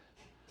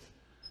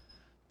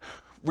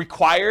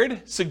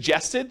required,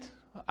 suggested,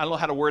 I don't know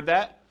how to word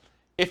that,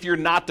 if you're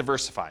not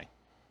diversifying.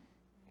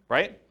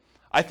 Right?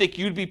 I think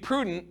you'd be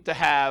prudent to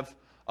have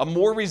a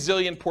more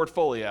resilient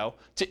portfolio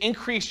to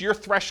increase your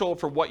threshold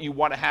for what you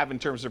want to have in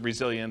terms of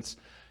resilience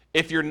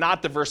if you're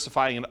not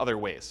diversifying in other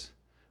ways.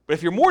 But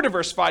if you're more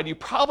diversified, you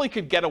probably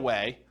could get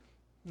away,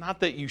 not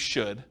that you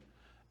should,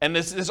 and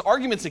there's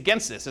arguments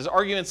against this. There's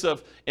arguments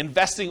of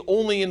investing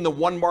only in the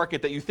one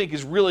market that you think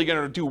is really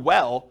going to do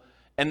well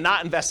and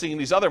not investing in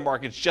these other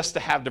markets just to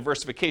have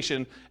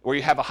diversification where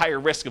you have a higher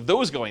risk of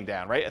those going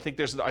down, right? I think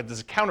there's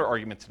a counter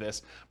argument to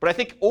this. But I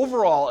think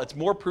overall it's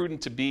more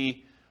prudent to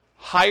be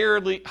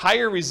higher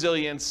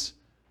resilience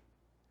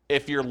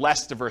if you're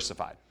less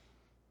diversified.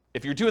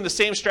 If you're doing the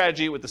same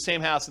strategy with the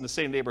same house in the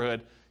same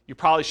neighborhood, you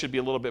probably should be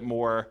a little bit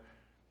more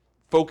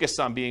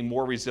focused on being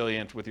more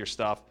resilient with your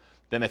stuff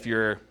than if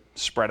you're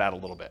spread out a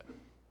little bit,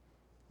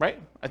 right?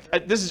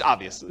 This is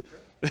obvious.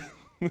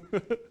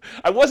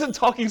 I wasn't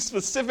talking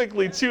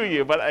specifically to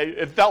you, but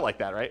it felt like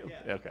that, right?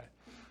 Yeah. Okay.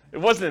 It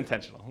wasn't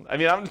intentional. I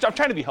mean, I'm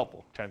trying to be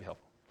helpful.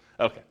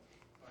 Okay.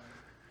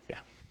 Yeah.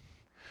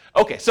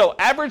 Okay, so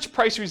average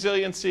price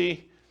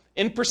resiliency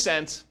in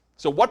percent.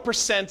 So what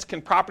percent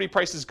can property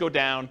prices go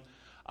down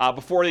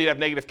before you have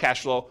negative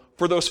cash flow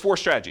for those four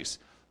strategies?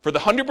 For the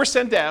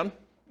 100% down,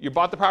 you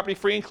bought the property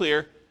free and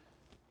clear,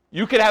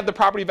 you could have the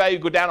property value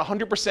go down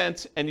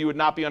 100% and you would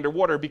not be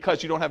underwater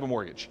because you don't have a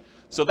mortgage.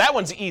 So that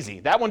one's easy.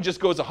 That one just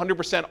goes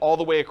 100% all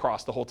the way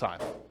across the whole time.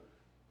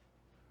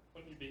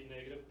 Wouldn't you be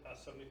negative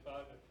past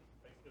 75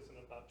 if isn't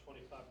about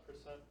 25%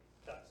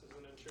 taxes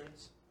and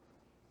insurance?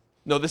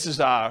 No, this is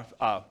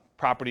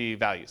property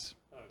values.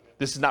 Okay.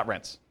 This is not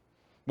rents.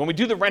 When we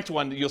do the rent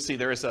one, you'll see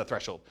there is a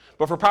threshold.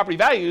 But for property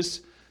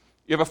values,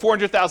 you have a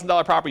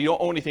 $400,000 property, you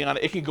don't own anything on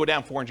it, it can go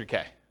down 400K. It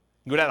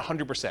can go down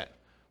 100%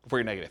 before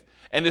you're negative.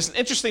 And there's an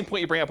interesting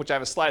point you bring up, which I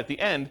have a slide at the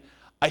end.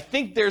 I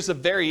think there's a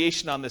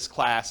variation on this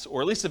class,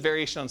 or at least a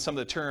variation on some of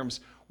the terms,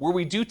 where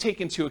we do take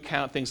into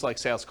account things like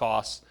sales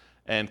costs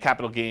and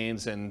capital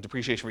gains and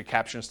depreciation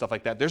recapture and stuff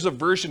like that. There's a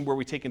version where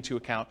we take into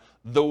account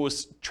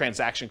those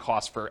transaction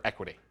costs for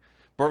equity.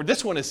 But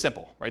this one is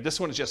simple, right? This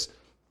one is just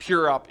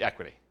pure up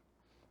equity,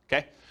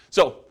 okay?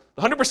 So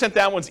the 100%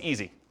 down one's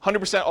easy.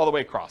 100% all the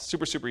way across.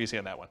 Super, super easy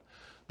on that one.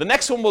 The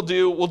next one we'll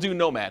do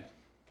Nomad.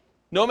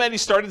 Nomad, you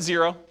start at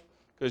 0,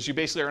 because you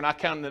basically are not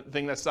counting the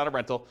thing that's not a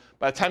rental.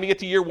 By the time you get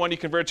to year 1, you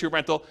convert it to a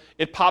rental.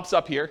 It pops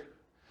up here.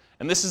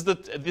 And this is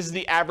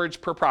the average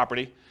per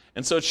property.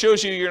 And so it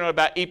shows you you're at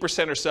about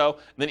 8% or so.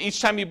 And then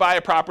each time you buy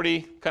a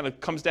property, kind of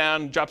comes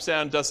down, drops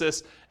down, does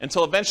this,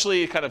 until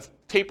eventually it kind of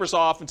tapers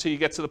off until you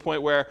get to the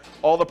point where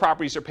all the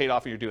properties are paid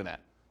off and you're doing that.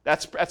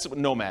 That's what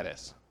Nomad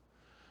is.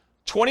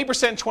 20%,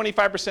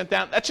 25%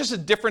 down, that's just a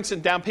difference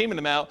in down payment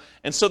amount.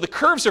 And so the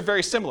curves are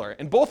very similar.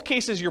 In both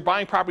cases, you're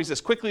buying properties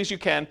as quickly as you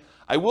can.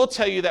 I will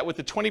tell you that with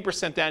the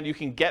 20% down, you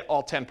can get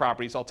all 10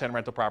 properties, all 10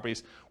 rental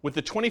properties. With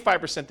the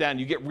 25% down,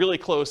 you get really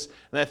close,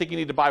 and I think you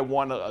need to buy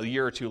one a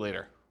year or two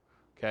later.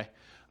 Okay?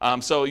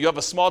 So you have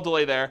a small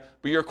delay there,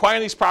 but you're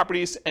acquiring these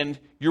properties, and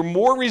you're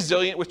more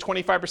resilient with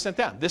 25%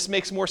 down. This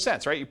makes more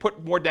sense, right? You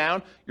put more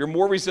down, you're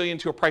more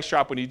resilient to a price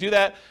drop when you do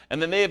that, and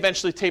then they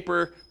eventually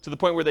taper to the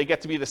point where they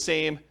get to be the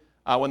same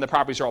when the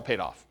properties are all paid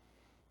off.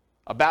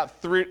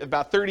 About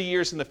 30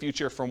 years in the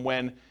future from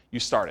when you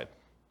started.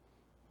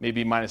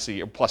 Maybe minus a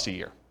year, plus a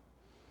year.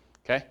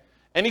 Okay?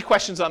 Any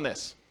questions on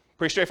this?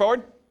 Pretty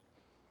straightforward?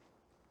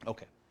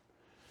 Okay.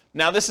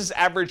 Now this is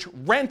average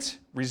rent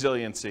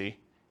resiliency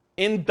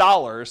in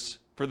dollars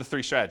for the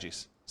three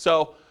strategies.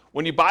 So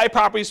when you buy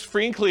properties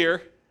free and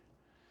clear,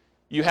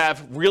 you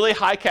have really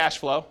high cash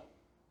flow,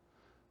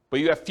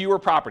 but you have fewer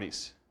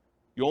properties.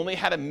 You only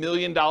had $1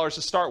 million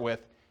to start with.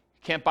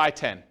 You can't buy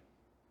 10. You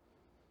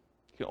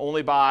can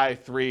only buy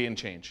 3 and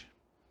change.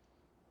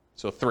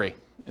 So 3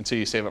 until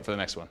you save up for the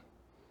next one.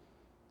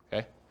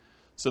 Okay?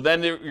 So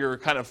then your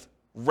kind of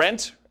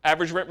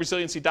average rent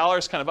resiliency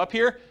dollars kind of up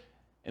here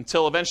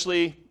until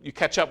eventually you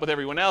catch up with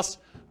everyone else.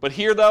 But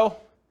here though,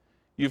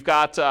 you've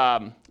got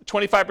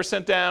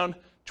 25% down,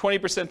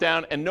 20%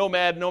 down, and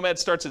Nomad. Nomad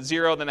starts at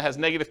 0, then it has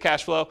negative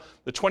cash flow.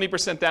 The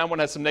 20% down one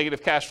has some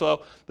negative cash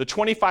flow. The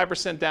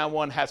 25% down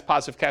one has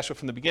positive cash flow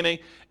from the beginning.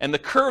 And the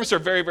curves are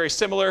very, very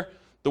similar.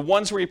 The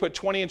ones where you put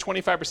 20 and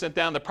 25%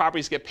 down, the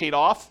properties get paid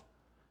off.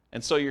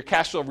 And so your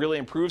cash flow really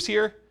improves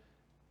here.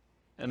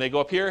 And they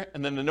go up here.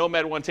 And then the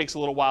Nomad one takes a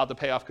little while to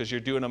pay off because you're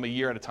doing them a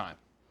year at a time.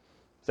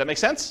 Does that make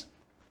sense?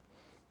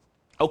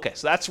 Okay,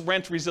 so that's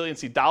rent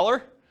resiliency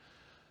dollar.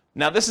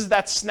 Now this is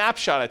that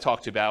snapshot I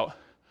talked about.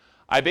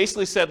 I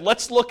basically said,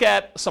 let's look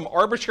at some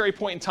arbitrary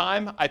point in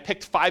time. I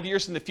picked 5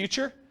 years in the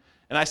future.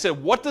 And I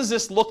said, what does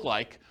this look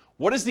like?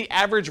 What is the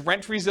average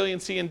rent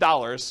resiliency in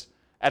dollars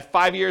at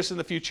 5 years in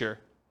the future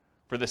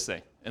for this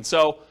thing? And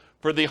so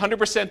for the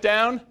 100%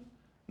 down,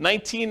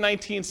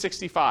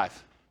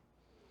 1965.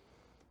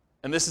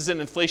 And this is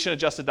in inflation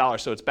adjusted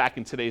dollars, so it's back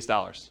in today's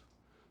dollars.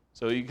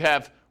 So you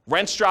have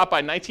rents drop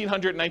by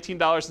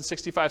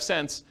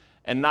 $1,919.65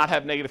 and not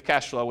have negative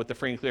cash flow with the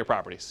free and clear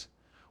properties.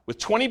 With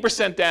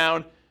 20%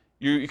 down,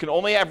 you can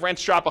only have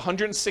rents drop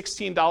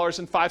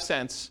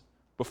 $116.05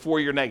 before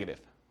you're negative.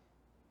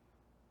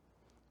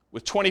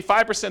 With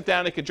 25%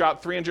 down, it could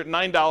drop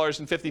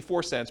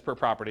 $309.54 per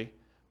property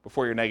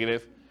before you're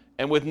negative.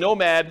 And with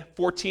Nomad,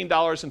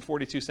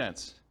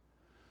 $14.42.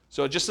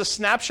 So just a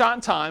snapshot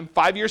in time,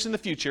 5 years in the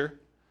future,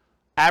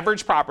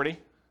 average property,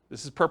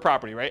 this is per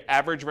property, right?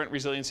 Average rent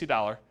resiliency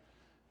dollar.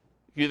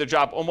 You either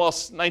drop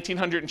almost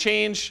 $1,900 and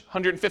change,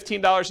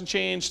 $115 and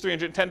change,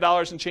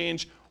 $310 and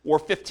change, or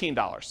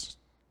 $15.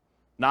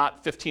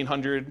 Not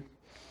 $1,500,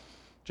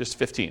 just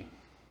 15.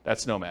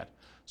 That's Nomad.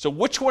 So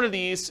which one of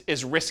these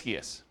is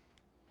riskiest?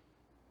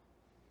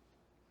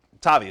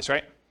 It's obvious,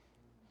 right?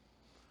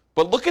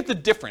 But look at the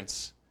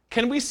difference.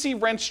 Can we see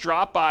rents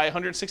drop by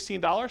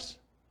 $116?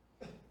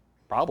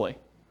 Probably.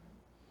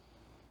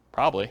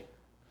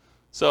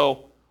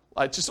 So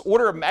just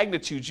order of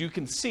magnitude, you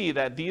can see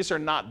that these are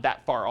not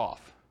that far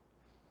off.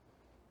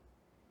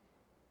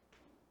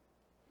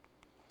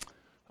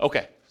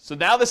 Okay, so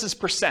now this is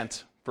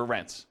percent for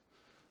rents.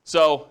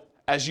 So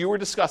as you were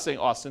discussing,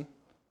 Austin,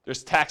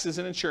 there's taxes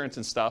and insurance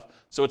and stuff,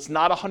 so it's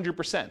not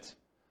 100%.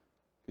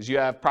 Because you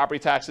have property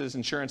taxes,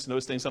 insurance, and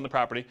those things on the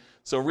property.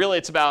 So really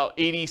it's about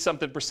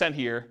 80-something%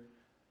 here.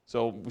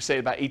 So we say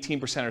about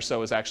 18% or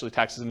so is actually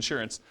taxes and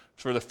insurance.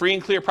 For the free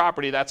and clear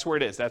property, that's where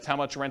it is. That's how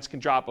much rents can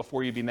drop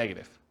before you be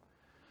negative.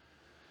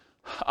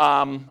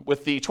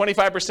 With the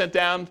 25%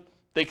 down,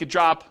 they could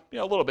drop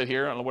a little bit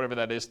here, I don't know, whatever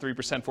that is, 3%,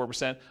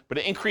 4%, but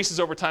it increases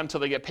over time until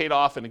they get paid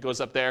off and it goes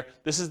up there.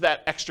 This is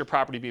that extra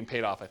property being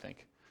paid off, I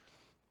think.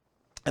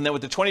 And then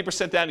with the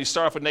 20% down, you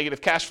start off with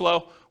negative cash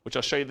flow, which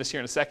I'll show you this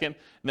here in a second.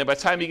 And then by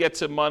the time you get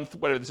to month,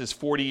 whatever this is,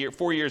 4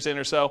 years in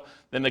or so,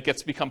 then it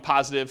gets to become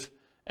positive.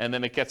 And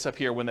then it gets up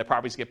here when the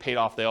properties get paid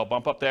off, they all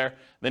bump up there.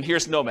 And then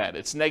here's Nomad.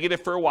 It's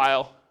negative for a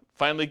while,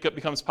 finally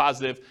becomes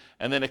positive,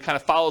 and then it kind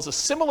of follows a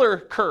similar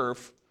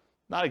curve,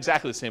 not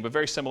exactly the same, but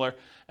very similar.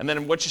 And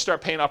then once you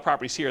start paying off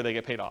properties here, they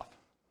get paid off.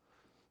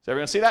 Does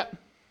everyone see that?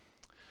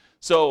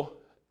 So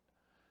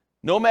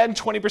Nomad and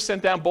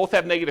 20% down both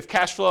have negative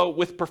cash flow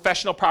with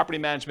professional property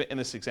management in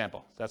this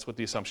example. That's what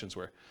the assumptions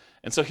were.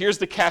 And so here's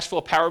the cash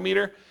flow power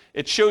meter.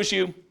 It shows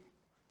you,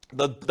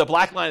 the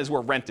black line is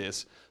where rent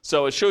is.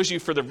 So it shows you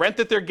for the rent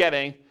that they're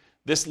getting,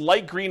 this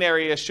light green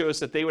area shows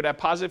that they would have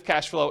positive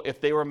cash flow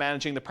if they were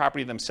managing the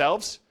property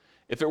themselves.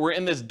 If it were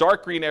in this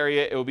dark green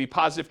area, it would be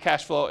positive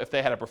cash flow if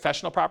they had a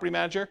professional property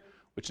manager,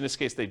 which in this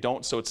case they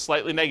don't, so it's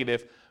slightly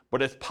negative,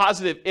 but it's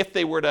positive if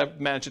they were to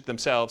manage it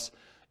themselves.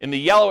 In the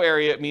yellow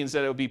area, it means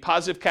that it would be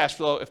positive cash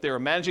flow if they were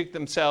managing it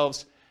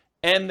themselves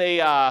and they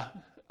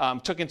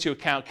took into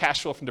account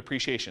cash flow from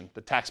depreciation,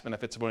 the tax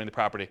benefits of owning the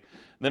property.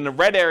 And then the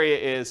red area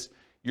is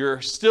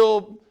you're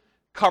still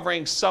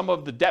covering some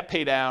of the debt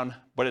pay down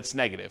but it's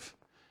negative.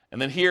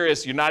 And then here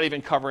is you're not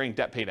even covering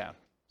debt pay down.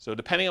 So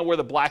depending on where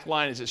the black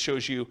line is, it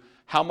shows you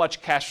how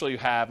much cash flow you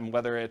have and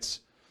whether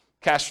it's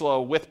cash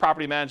flow with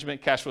property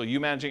management, cash flow you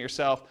managing it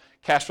yourself,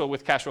 cash flow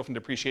with cash flow from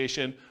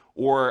depreciation,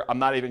 or I'm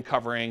not even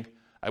covering,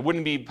 I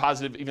wouldn't be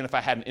positive even if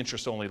I had an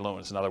interest-only loan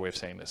is another way of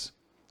saying this,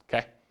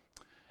 okay?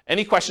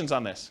 Any questions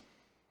on this?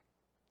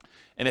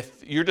 And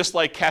if you're just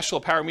like cash flow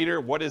power meter,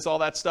 what is all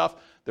that stuff?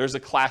 There's a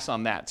class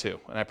on that too,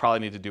 and I probably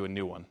need to do a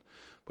new one.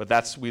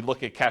 But we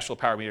look at cash flow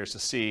power meters to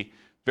see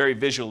very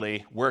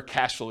visually where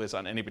cash flow is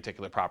on any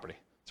particular property.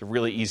 It's a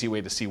really easy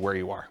way to see where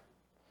you are.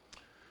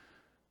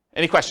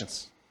 Any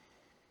questions?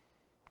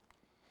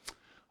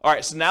 All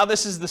right, so now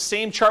this is the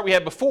same chart we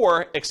had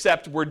before,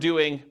 except we're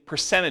doing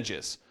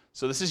percentages.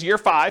 So this is year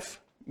 5,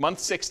 month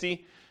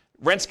 60.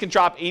 Rents can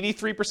drop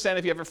 83%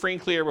 if you have it free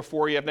and clear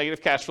before you have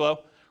negative cash flow.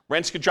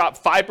 Rents could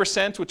drop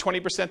 5% with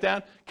 20%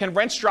 down. Can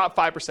rents drop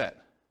 5%?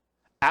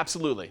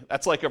 Absolutely.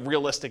 That's like a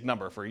realistic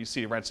number for you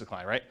see rents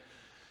decline, right?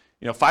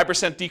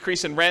 5%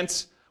 decrease in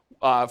rents.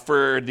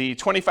 For the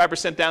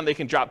 25% down, they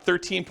can drop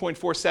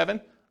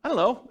 13.47. I don't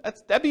know.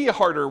 That'd be a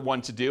harder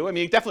one to do. I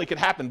mean, it definitely could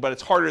happen, but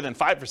it's harder than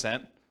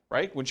 5%,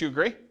 right? Wouldn't you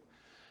agree?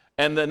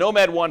 And the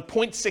Nomad one,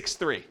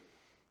 0.63.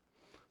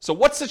 So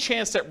what's the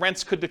chance that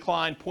rents could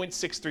decline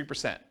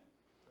 0.63%?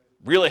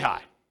 Really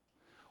high.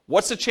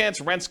 What's the chance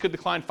rents could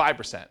decline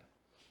 5%?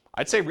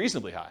 I'd say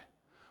reasonably high.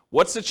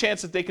 What's the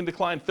chance that they can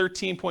decline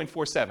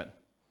 13.47?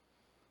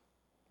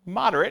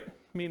 Moderate.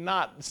 I mean,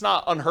 it's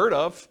not unheard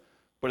of,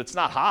 but it's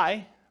not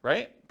high,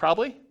 right?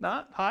 Probably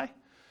not high.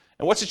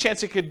 And what's the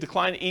chance it could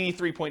decline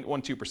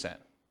 83.12%?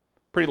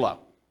 Pretty low.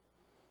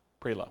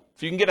 Pretty low.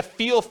 So you can get a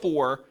feel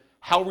for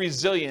how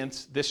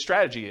resilient this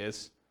strategy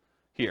is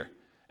here.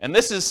 And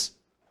this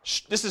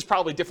is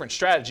probably different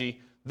strategy.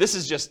 This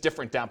is just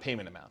different down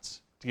payment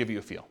amounts to give you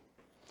a feel.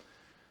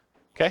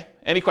 Okay?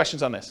 Any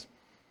questions on this?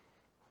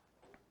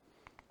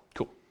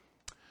 Cool.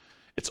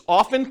 It's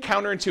often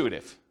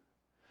counterintuitive.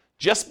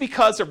 Just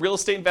because a real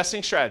estate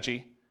investing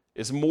strategy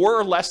is more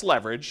or less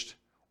leveraged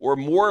or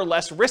more or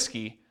less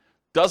risky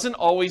doesn't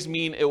always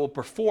mean it will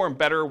perform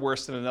better or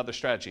worse than another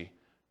strategy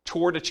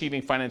toward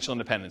achieving financial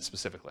independence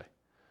specifically.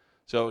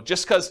 So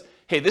just because,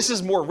 hey, this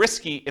is more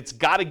risky, it's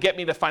got to get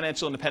me to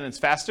financial independence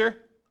faster?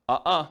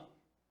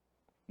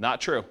 Not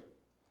true.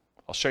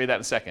 I'll show you that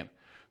in a second.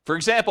 For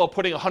example,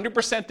 putting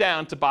 100%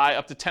 down to buy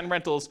up to 10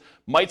 rentals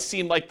might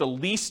seem like the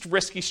least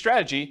risky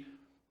strategy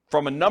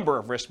from a number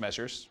of risk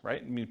measures,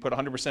 right? I mean, put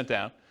 100%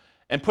 down.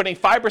 And putting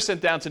 5%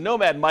 down to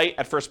Nomad might,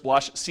 at first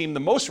blush, seem the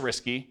most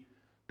risky.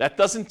 That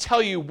doesn't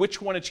tell you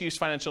which one achieves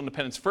financial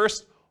independence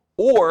first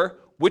or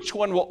which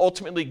one will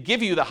ultimately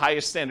give you the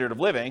highest standard of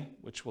living,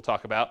 which we'll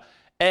talk about.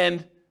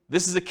 And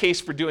this is a case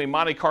for doing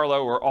Monte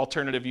Carlo or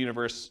alternative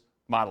universe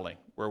modeling,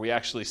 where we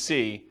actually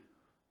see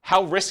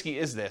how risky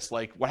is this?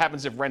 Like, what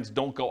happens if rents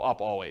don't go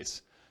up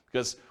always?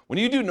 Because when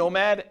you do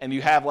Nomad and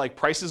you have like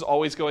prices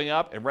always going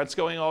up and rents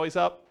going always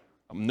up,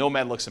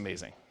 Nomad looks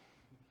amazing,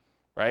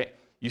 right?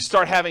 You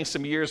start having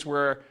some years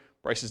where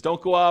prices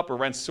don't go up or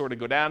rents sort of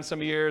go down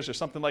some years or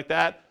something like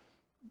that.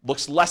 It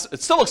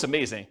still looks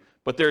amazing,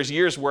 but there's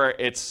years where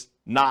it's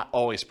not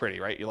always pretty,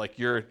 right?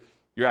 You're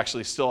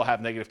actually still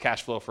have negative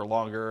cash flow for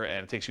longer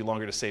and it takes you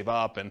longer to save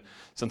up and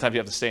sometimes you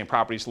have to stay in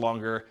properties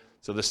longer.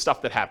 So there's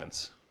stuff that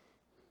happens.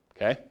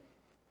 Okay?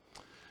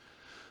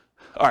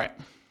 All right.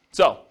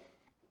 So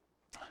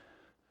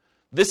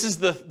this is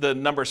the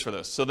numbers for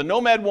those. So the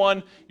Nomad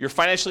one, you're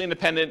financially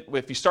independent.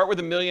 If you start with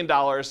 $1 million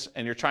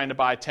and you're trying to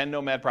buy 10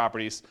 Nomad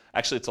properties,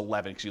 actually it's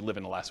 11 because you live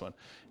in the last one.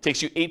 It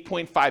takes you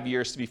 8.5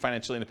 years to be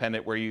financially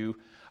independent where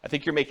I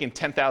think you're making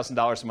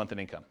 $10,000 a month in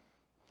income.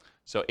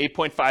 So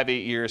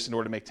 8.58 years in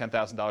order to make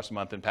 $10,000 a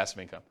month in passive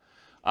income.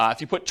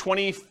 If you put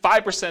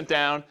 25%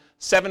 down,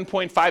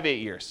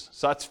 7.58 years.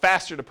 So that's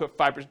faster to put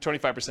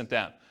 25%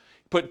 down.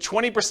 Put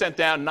 20%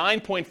 down,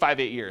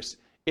 9.58 years.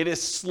 It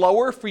is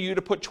slower for you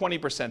to put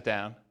 20%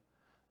 down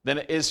than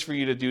it is for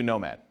you to do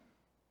Nomad.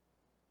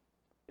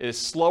 It is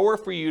slower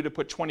for you to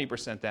put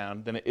 20%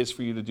 down than it is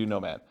for you to do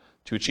Nomad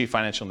to achieve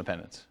financial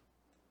independence.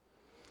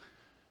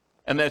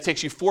 And then it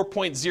takes you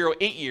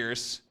 4.08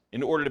 years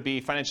in order to be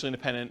financially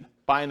independent,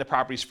 buying the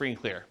properties free and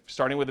clear.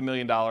 Starting with $1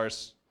 million,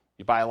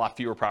 you buy a lot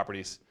fewer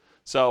properties.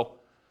 So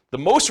the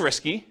most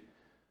risky,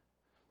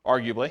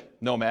 arguably,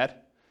 Nomad,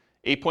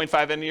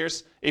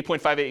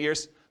 8.58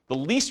 years. The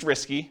least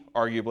risky,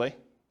 arguably,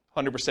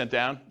 100%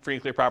 down, free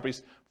and clear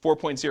properties,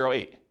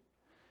 4.08.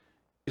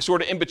 It's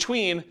sort of in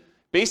between.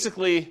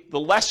 Basically, the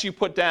less you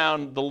put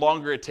down, the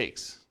longer it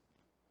takes.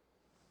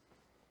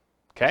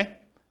 Okay?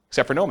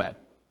 Except for Nomad.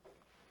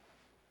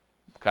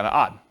 Kind of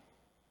odd.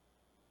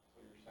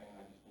 So you're saying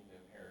I just need to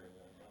inherit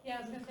it? Yeah,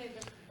 I was going to say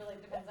this really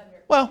depends on your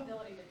Well,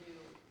 ability to do.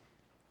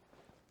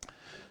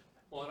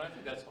 Well, and I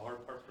think that's the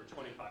hard part for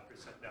 25%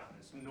 down.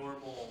 It's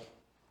normal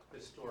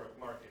historic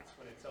markets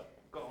when it's up,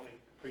 only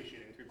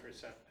appreciating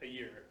 3% a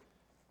year,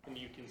 and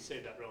you can say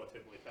that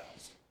relatively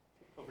fast.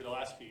 Over the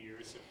last few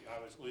years, if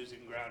I was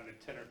losing ground at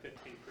 10 or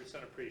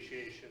 15%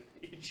 appreciation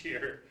each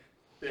year,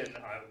 then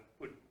I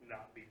would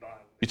not be buying.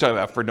 You're talking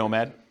about for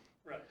Nomad?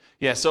 Right.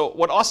 Yeah, so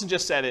what Austin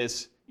just said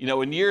is,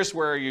 in years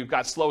where you've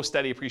got slow,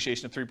 steady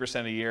appreciation of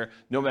 3% a year,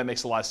 nomad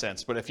makes a lot of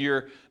sense. But if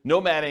you're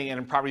nomading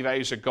and property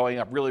values are going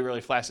up really,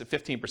 really fast at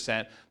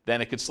 15%,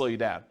 then it could slow you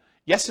down.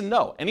 Yes and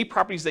no. Any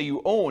properties that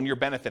you own, you're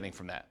benefiting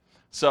from that.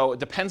 So it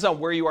depends on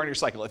where you are in your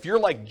cycle. If you're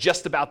like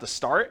just about to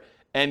start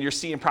and you're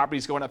seeing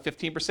properties going up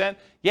 15%,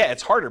 yeah,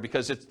 it's harder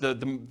because it's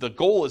the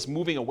goal is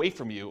moving away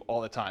from you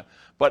all the time.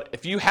 But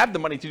if you have the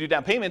money to do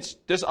down payments,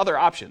 there's other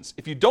options.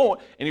 If you don't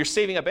and you're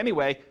saving up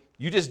anyway,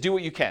 you just do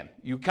what you can.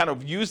 You kind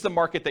of use the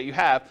market that you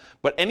have,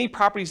 but any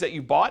properties that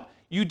you bought,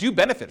 you do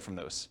benefit from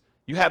those.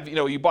 You have,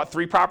 you bought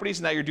 3 properties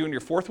and now you're doing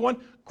your 4th one.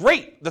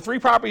 Great, the 3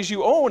 properties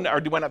you own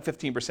went up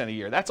 15% a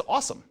year. That's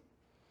awesome.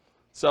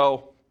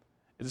 So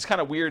it's kind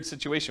of weird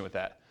situation with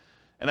that.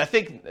 And I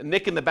think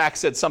Nick in the back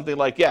said something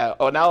like, yeah,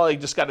 now I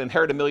just got to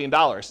inherit $1 million.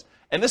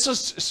 And this is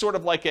sort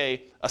of like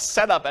a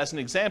setup as an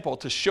example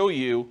to show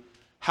you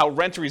how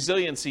rent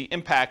resiliency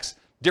impacts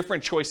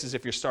different choices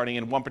if you're starting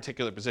in one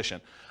particular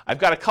position. I've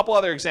got a couple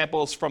other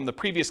examples from the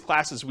previous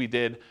classes we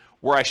did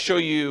where I show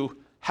you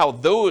how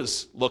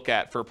those look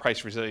at for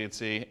price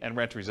resiliency and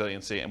rent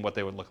resiliency and what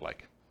they would look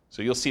like.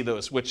 So you'll see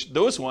those, which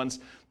those ones,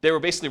 they were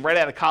basically right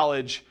out of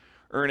college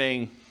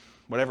earning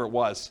whatever it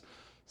was,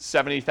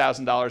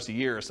 $70,000 a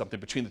year or something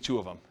between the two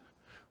of them,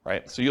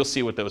 right? So you'll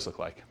see what those look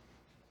like.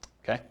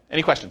 Okay,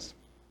 any questions?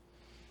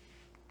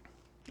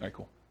 All right,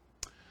 cool.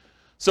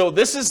 So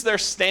this is their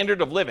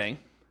standard of living.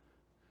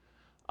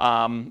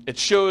 It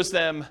shows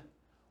them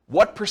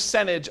what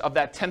percentage of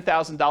that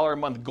 $10,000 a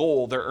month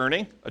goal they're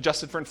earning,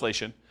 adjusted for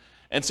inflation.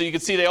 And so you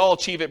can see they all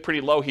achieve it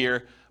pretty low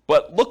here.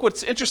 But look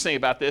what's interesting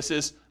about this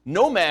is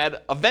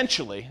Nomad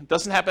eventually, it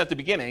doesn't happen at the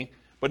beginning,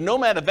 but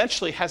Nomad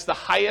eventually has the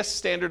highest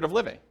standard of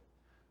living.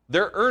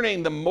 They're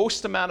earning the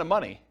most amount of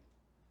money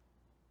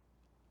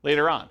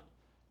later on.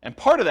 And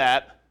part of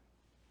that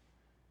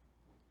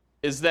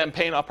is them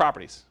paying off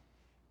properties.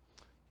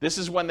 This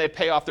is when they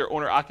pay off their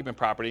owner-occupant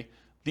property.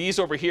 These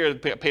over here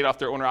paid off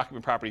their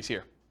owner-occupant properties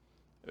here.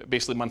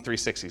 Basically month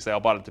 360s. They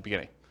all bought it at the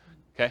beginning.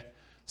 Okay?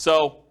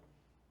 So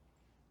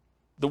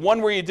the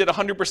one where you did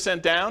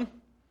 100% down,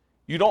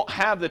 you don't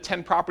have the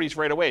 10 properties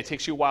right away. It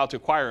takes you a while to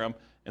acquire them,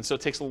 and so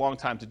it takes a long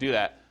time to do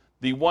that.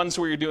 The ones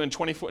where you're doing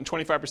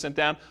 25%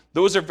 down,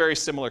 those are very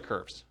similar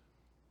curves.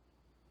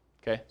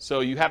 Okay? So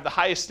you have the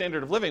highest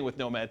standard of living with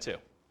Nomad too,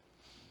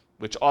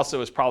 which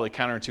also is probably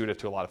counterintuitive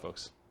to a lot of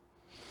folks.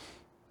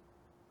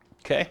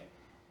 Okay?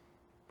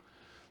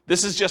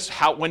 This is just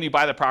how when you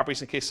buy the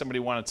properties in case somebody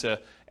wanted to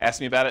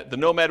ask me about it. The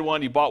Nomad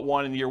one, you bought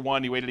one in year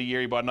 1, you waited a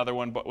year, you bought another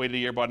one, waited a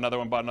year, bought another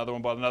one, bought another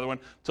one, bought another one,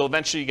 until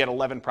eventually you get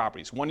 11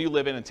 properties. 1 you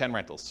live in and 10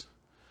 rentals.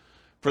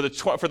 For the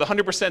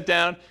 100%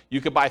 down, you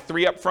could buy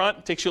 3 up front.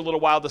 It takes you a little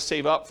while to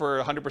save up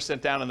for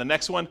 100% down on the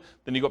next one.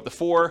 Then you go up to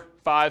 4,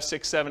 5,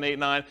 6, 7, 8,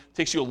 9. It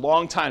takes you a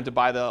long time to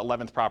buy the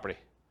 11th property,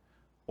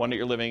 one that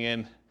you're living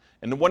in.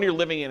 And the one you're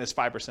living in is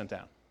 5%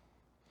 down.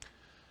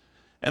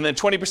 And then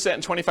 20%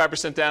 and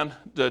 25% down.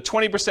 The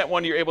 20%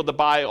 one, you're able to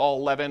buy all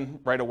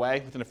 11 right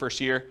away within the first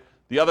year.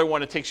 The other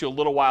one, it takes you a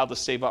little while to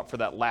save up for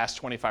that last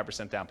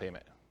 25% down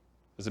payment.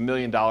 Because $1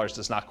 million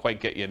does not quite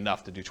get you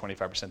enough to do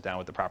 25% down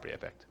with the property I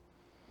picked.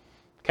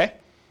 Okay?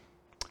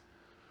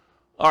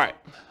 All right.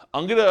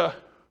 I'm going to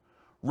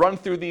run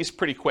through these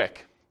pretty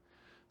quick.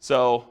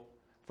 So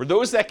for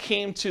those that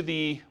came to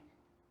the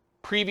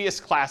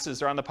previous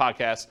classes or on the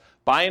podcast,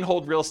 buy and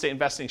hold real estate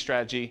investing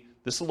strategy,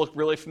 this will look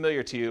really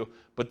familiar to you,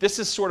 but this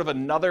is sort of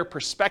another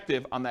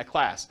perspective on that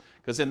class.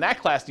 Because in that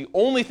class, the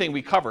only thing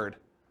we covered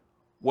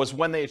was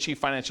when they achieve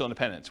financial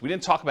independence. We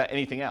didn't talk about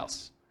anything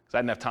else because I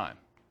didn't have time.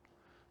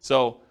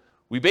 So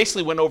we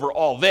basically went over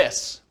all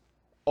this,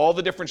 all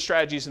the different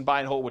strategies in buy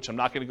and hold, which I'm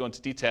not going to go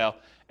into detail,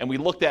 and we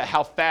looked at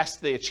how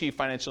fast they achieve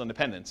financial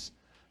independence.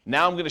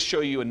 Now I'm going to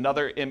show you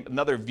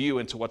another view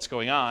into what's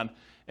going on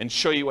and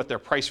show you what their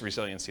price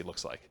resiliency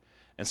looks like.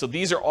 And so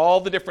these are all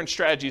the different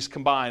strategies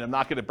combined. I'm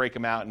not going to break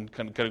them out and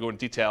kind of go into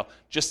detail,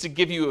 just to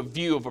give you a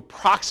view of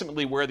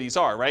approximately where these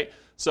are, right?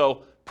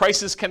 So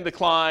prices can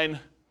decline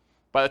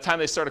by the time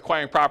they start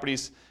acquiring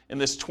properties in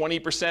this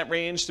 20%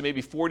 range to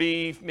maybe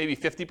 40, maybe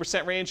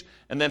 50% range.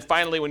 And then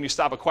finally, when you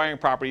stop acquiring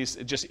properties,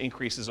 it just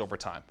increases over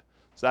time.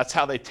 So that's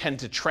how they tend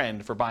to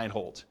trend for buy and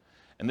hold.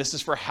 And this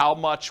is for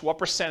what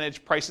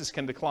percentage prices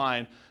can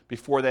decline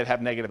before they'd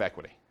have negative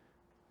equity.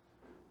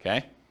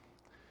 Okay?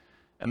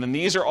 And then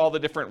these are all the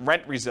different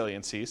rent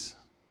resiliencies,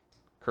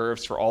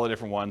 curves for all the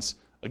different ones.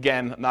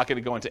 Again, I'm not going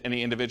to go into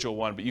any individual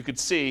one, but you could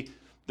see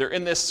they're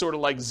in this sort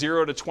of like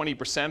 0 to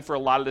 20% for a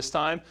lot of this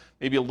time,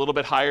 maybe a little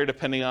bit higher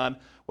depending on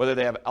whether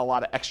they have a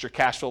lot of extra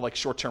cash flow like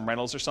short-term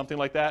rentals or something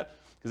like that,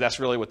 because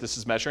that's really what this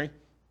is measuring.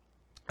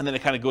 And then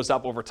it kind of goes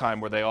up over time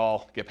where they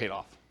all get paid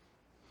off.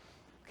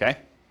 Okay?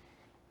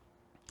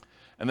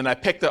 And then I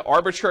picked an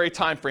arbitrary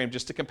time frame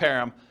just to compare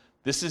them.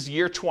 This is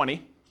year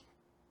 20,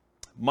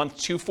 month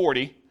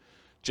 240,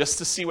 just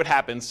to see what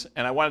happens.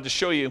 And I wanted to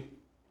show you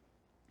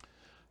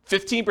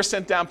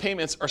 15% down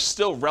payments are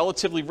still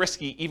relatively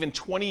risky even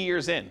 20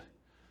 years in.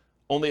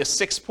 Only a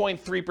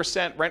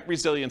 6.3% rent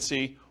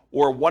resiliency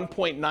or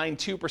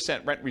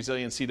 1.92% rent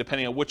resiliency,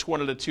 depending on which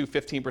one of the two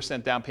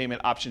 15% down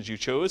payment options you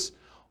chose.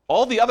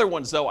 All the other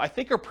ones, though, I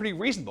think are pretty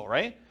reasonable,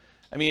 right?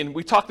 I mean,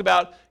 we talked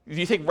about, do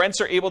you think rents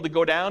are able to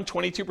go down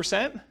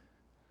 22%?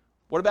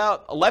 What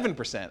about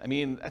 11%? I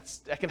mean,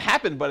 that can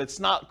happen, but it's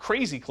not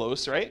crazy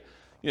close, right?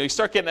 You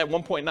start getting at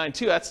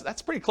 1.92,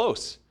 that's pretty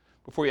close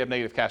before you have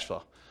negative cash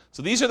flow.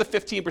 So these are the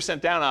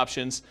 15% down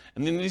options,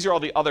 and then these are all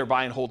the other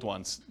buy and hold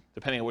ones,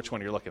 depending on which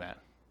one you're looking at.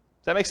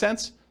 Does that make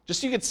sense?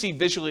 Just so you can see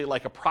visually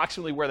like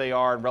approximately where they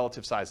are in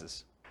relative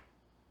sizes.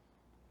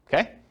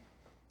 Okay?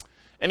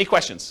 Any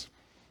questions?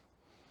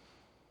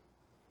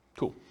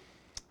 Cool.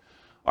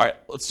 All right,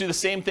 let's do the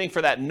same thing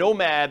for that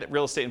Nomad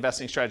real estate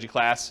investing strategy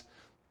class.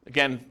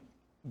 Again,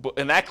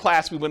 in that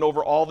class, we went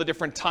over all the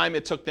different time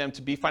it took them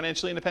to be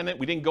financially independent.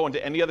 We didn't go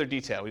into any other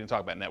detail. We didn't talk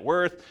about net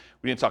worth.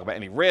 We didn't talk about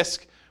any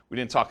risk. We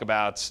didn't talk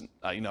about,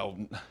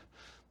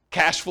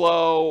 cash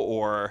flow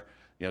or,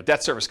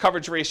 debt service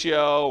coverage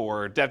ratio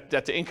or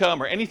debt to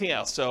income or anything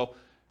else. So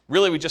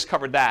really, we just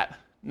covered that.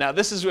 Now,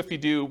 this is if you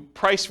do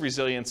price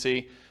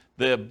resiliency.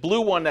 The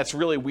blue one that's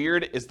really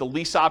weird is the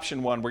lease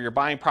option one where you're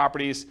buying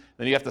properties,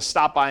 then you have to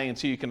stop buying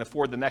until you can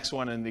afford the next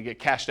one and they get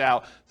cashed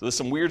out. So there's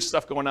some weird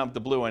stuff going on with the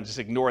blue one, just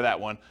ignore that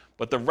one.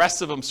 But the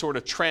rest of them sort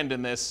of trend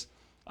in this,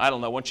 I don't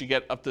know, once you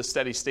get up to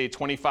steady state,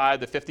 25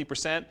 to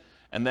 50%,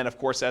 and then of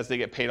course as they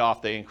get paid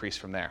off, they increase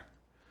from there.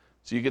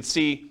 So you can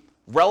see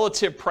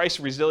relative price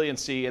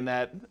resiliency in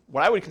that,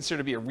 what I would consider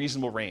to be a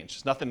reasonable range.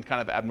 There's nothing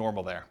kind of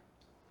abnormal there.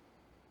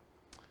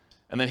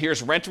 And then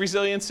here's rent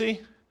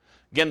resiliency.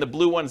 Again, the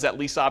blue one is that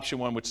lease option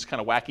one, which is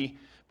kind of wacky.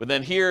 But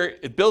then here,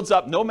 it builds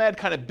up. Nomad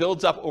kind of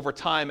builds up over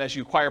time as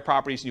you acquire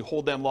properties and you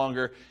hold them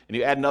longer, and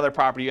you add another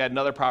property,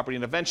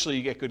 and eventually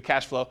you get good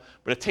cash flow.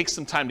 But it takes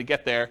some time to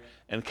get there,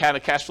 and kind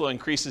of cash flow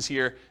increases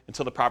here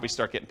until the properties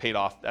start getting paid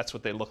off. That's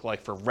what they look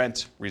like for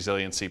rent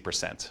resiliency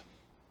percent.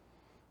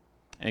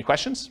 Any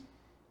questions?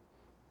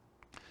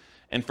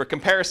 And for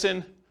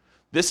comparison,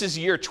 this is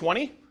year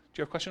 20. Do you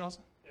have a question,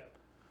 Austin? Yeah.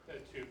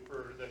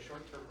 For the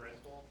short-term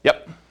rental.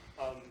 Yep.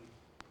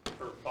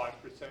 For 5%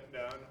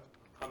 down,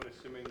 I'm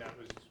assuming that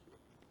was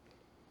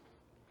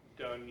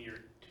done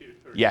year 2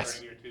 or yes.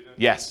 starting year 2 then?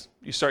 Yes.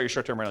 You start your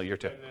short-term rental year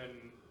 2. And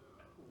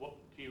then,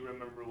 do you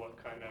remember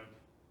what kind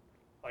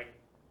of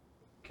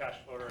cash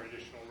flow or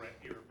additional rent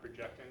you were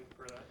projecting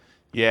for that?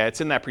 Yeah,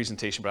 it's in that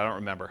presentation, but I don't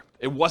remember.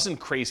 It wasn't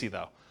crazy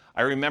though.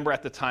 I remember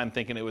at the time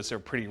thinking it was a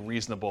pretty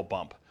reasonable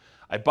bump.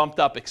 I bumped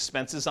up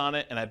expenses on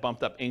it and I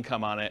bumped up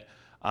income on it.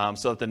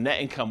 So that the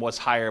net income was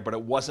higher, but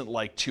it wasn't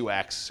like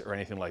 2x or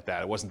anything like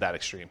that. It wasn't that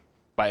extreme.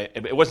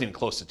 It wasn't even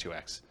close to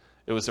 2x.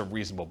 It was a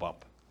reasonable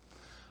bump.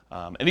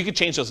 And you can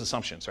change those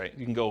assumptions, right?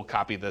 You can go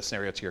copy the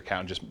scenario to your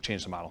account and just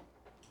change the model.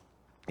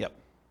 Yep.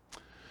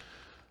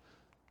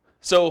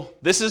 So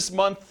this is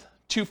month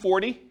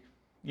 240,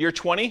 year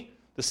 20.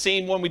 The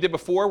same one we did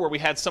before where we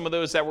had some of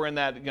those that were in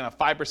that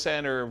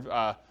 5%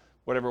 or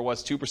whatever it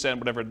was, 2%,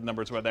 whatever the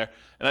numbers were there.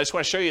 And I just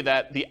want to show you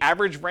that the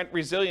average rent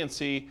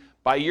resiliency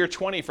by year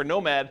 20 for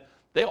Nomad,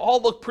 they all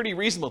look pretty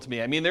reasonable to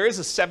me. I mean, there is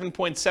a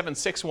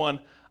 7.76 one.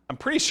 I'm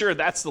pretty sure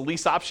that's the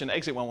lease option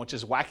exit one, which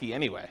is wacky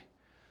anyway.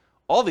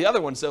 All the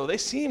other ones, though, they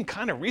seem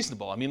kind of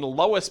reasonable. I mean, the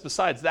lowest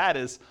besides that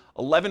is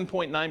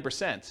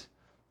 11.9%.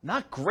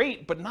 Not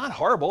great, but not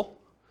horrible.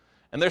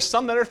 And there's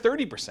some that are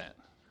 30%.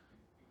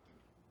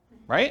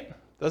 Right?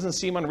 Doesn't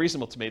seem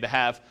unreasonable to me to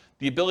have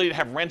the ability to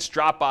have rents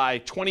drop by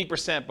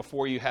 20%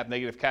 before you have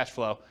negative cash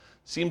flow.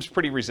 Seems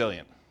pretty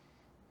resilient.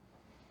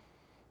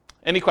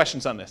 Any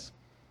questions on this?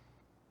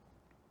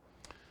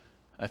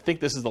 I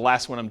think this is the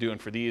last one I'm doing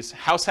for these.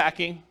 House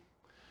hacking.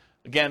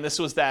 Again, this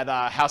was that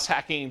house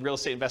hacking real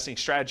estate investing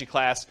strategy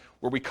class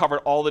where we covered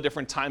all the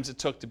different times it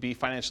took to be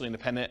financially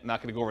independent. I'm not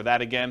going to go over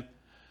that again.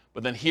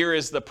 But then here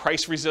is the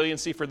price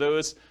resiliency for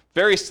those.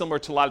 Very similar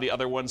to a lot of the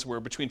other ones where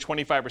between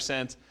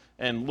 25%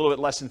 and a little bit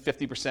less than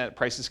 50%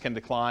 prices can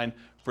decline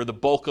for the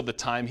bulk of the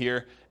time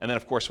here. And then,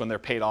 of course, when they're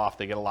paid off,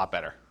 they get a lot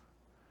better.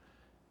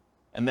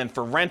 And then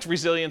for rent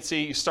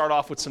resiliency, you start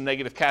off with some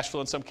negative cash flow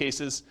in some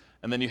cases,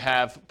 and then you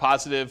have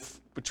positive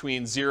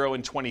between 0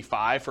 and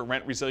 25 for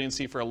rent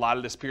resiliency for a lot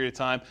of this period of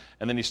time,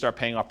 and then you start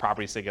paying off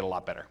properties, they get a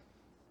lot better.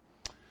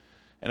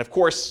 And of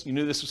course, you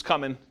knew this was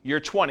coming. Year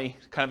 20,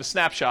 kind of a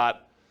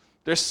snapshot.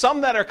 There's some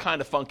that are kind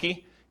of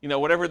funky.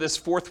 Whatever this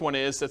fourth one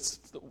is, that's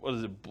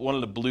one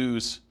of the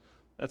blues.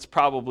 That's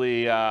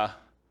probably the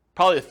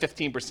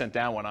 15%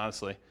 down one,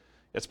 honestly.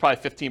 It's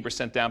probably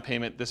 15% down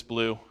payment, this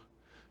blue,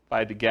 if I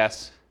had to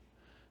guess.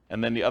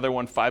 And then the other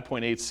one,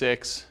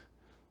 5.86,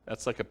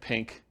 that's like a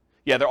pink.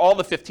 Yeah, they're all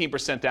the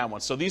 15% down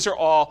ones. So these are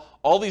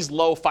all these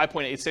low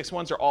 5.86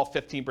 ones are all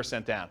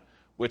 15% down,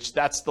 which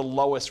that's the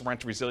lowest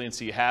rent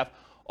resiliency you have.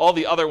 All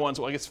the other ones,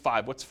 well, I guess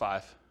 5. What's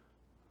 5?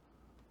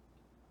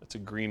 That's a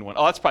green one.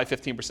 Oh, that's probably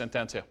 15%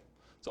 down too.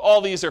 So all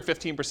these are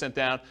 15%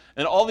 down.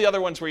 And all the other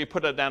ones where you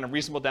put down a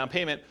reasonable down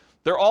payment,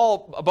 they're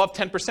all above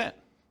 10%,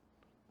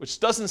 which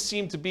doesn't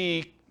seem to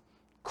be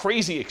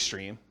crazy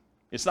extreme.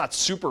 It's not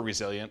super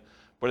resilient,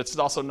 but it's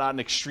also not an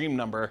extreme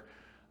number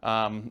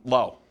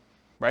low,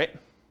 right?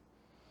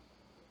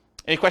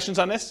 Any questions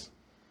on this?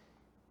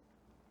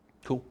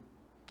 Cool.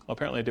 Well,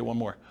 apparently I did one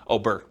more. Oh,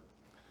 BRRRR.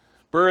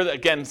 BRRRR,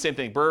 again, same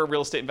thing. BRRRR,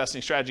 real estate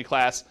investing strategy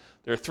class.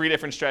 There are 3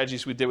 different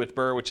strategies we did with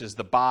BRRRR, which is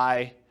the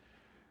buy,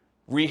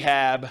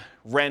 rehab,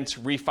 rent,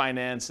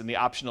 refinance, and the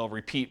optional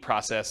repeat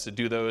process to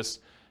do those.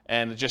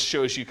 And it just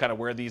shows you kind of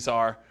where these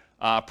are.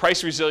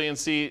 Price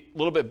resiliency, a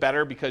little bit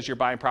better because you're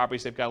buying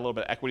properties. They've got a little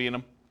bit of equity in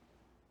them.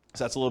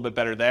 So that's a little bit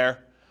better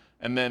there.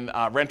 And then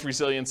rent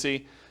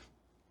resiliency,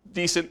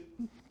 decent,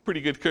 pretty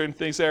good current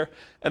things there.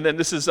 And then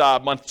this is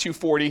month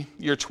 240,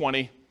 year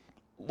 20.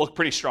 Look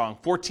pretty strong.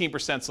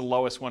 14% is the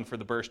lowest one for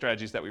the BRRRR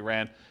strategies that we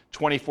ran.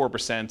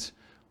 24%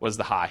 was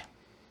the high.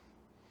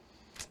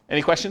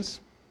 Any questions?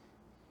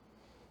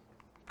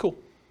 Cool.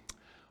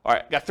 All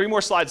right, got 3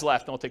 more slides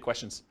left, and we'll take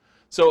questions.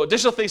 So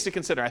additional things to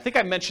consider. I think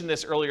I mentioned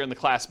this earlier in the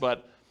class,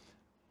 but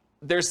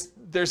there's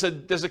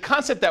a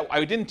concept that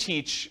I didn't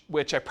teach,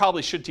 which I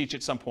probably should teach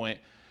at some point.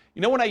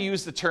 You know when I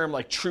use the term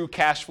like true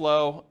cash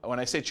flow, when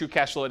I say true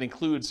cash flow, it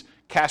includes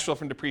cash flow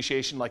from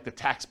depreciation, like the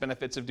tax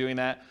benefits of doing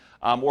that.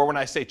 Or when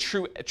I say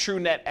true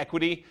net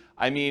equity,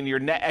 I mean your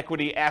net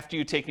equity after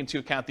you take into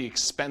account the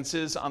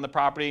expenses on the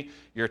property,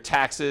 your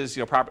taxes,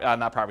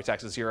 not property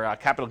taxes, your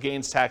capital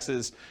gains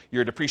taxes,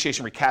 your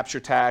depreciation recapture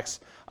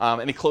tax,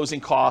 any closing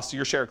costs,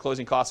 your share of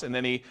closing costs, and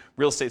any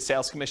real estate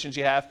sales commissions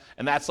you have.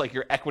 And that's like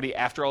your equity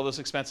after all those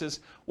expenses.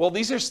 Well,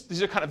 these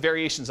are kind of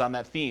variations on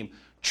that theme.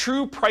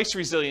 True price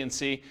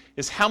resiliency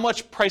is how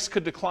much price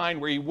could decline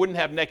where you wouldn't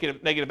have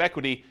negative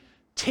equity,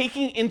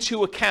 taking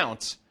into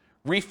account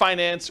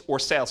refinance or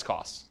sales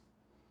costs.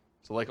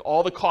 So like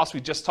all the costs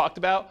we just talked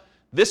about,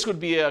 this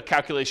would be a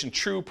calculation.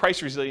 True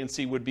price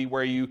resiliency would be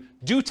where you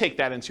do take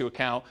that into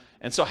account.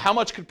 And so how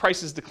much could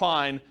prices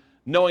decline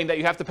knowing that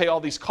you have to pay all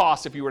these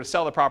costs if you were to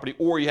sell the property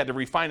or you had to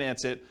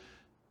refinance it?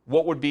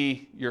 What would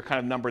be your kind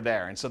of number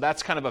there? And so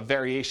that's kind of a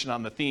variation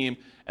on the theme.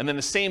 And then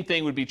the same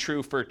thing would be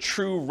true for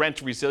true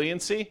rent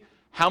resiliency.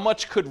 How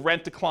much could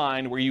rent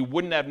decline where you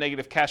wouldn't have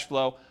negative cash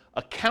flow,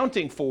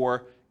 accounting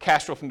for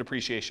cash flow from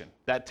depreciation,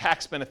 that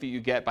tax benefit you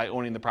get by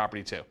owning the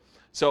property too.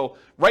 So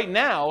right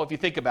now, if you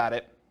think about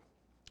it,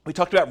 we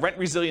talked about rent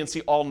resiliency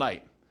all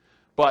night.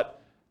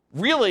 But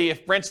really,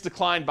 if rents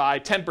decline by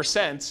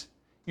 10%,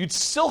 you'd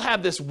still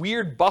have this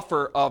weird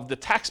buffer of the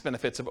tax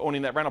benefits of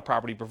owning that rental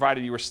property,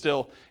 provided you were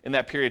still in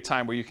that period of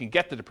time where you can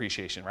get the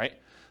depreciation, right?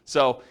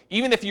 So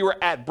even if you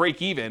were at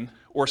break even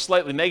or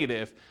slightly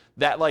negative,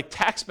 that like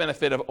tax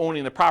benefit of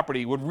owning the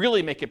property would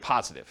really make it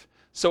positive.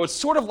 So it's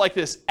sort of like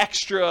this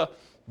extra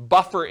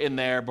buffer in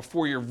there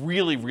before you're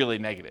really, really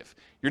negative.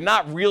 You're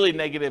not really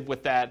negative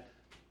with that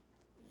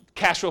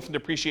cash flow from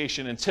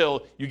depreciation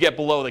until you get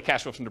below the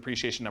cash flow from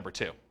depreciation number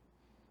 2. Does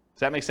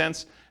that make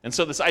sense? And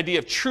so this idea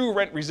of true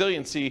rent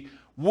resiliency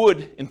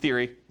would, in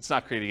theory, it's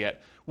not created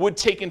yet, would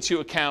take into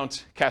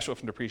account cash flow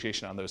from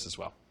depreciation on those as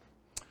well.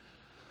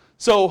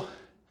 So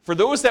for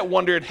those that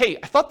wondered, hey,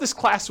 I thought this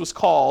class was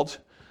called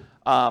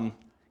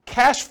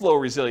cash flow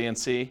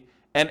resiliency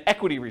and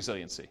equity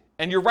resiliency.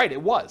 And you're right,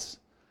 it was.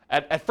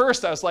 At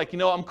first, I was like,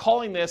 I'm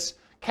calling this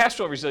cash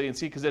flow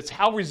resiliency because it's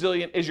how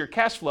resilient is your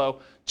cash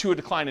flow to a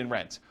decline in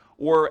rent.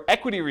 Or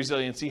equity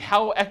resiliency,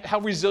 how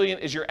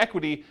resilient is your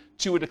equity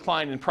to a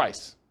decline in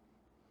price.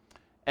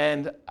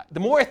 And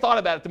the more I thought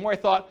about it, the more I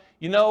thought,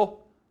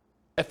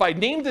 if I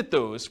named it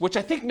those, which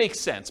I think makes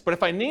sense, but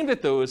if I named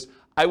it those,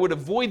 I would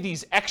avoid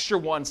these extra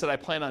ones that I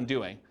plan on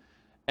doing.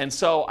 And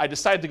so I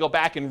decided to go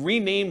back and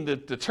rename the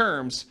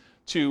terms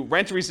to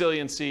rent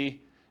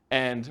resiliency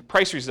and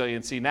price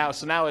resiliency.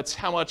 So now it's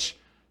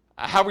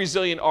how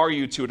resilient are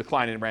you to a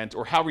decline in rent,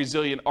 or how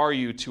resilient are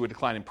you to a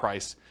decline in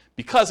price?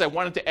 Because I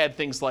wanted to add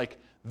things like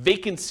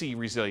vacancy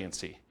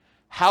resiliency.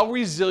 How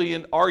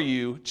resilient are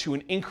you to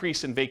an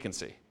increase in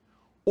vacancy?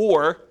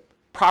 Or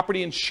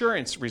property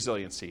insurance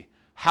resiliency.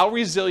 How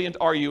resilient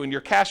are you in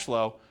your cash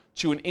flow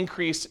to an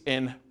increase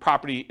in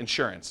property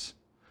insurance?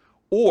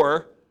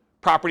 Or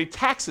property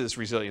taxes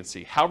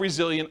resiliency. How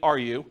resilient are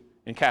you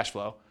in cash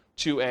flow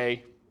to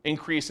a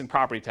increase in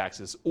property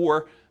taxes?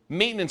 Or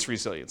maintenance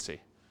resiliency.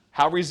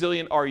 How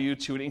resilient are you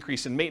to an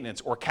increase in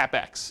maintenance or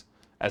CapEx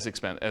as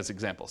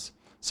examples?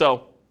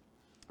 So,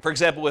 for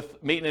example,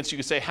 with maintenance, you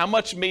could say, how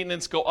much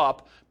maintenance go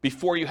up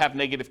before you have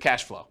negative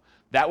cash flow?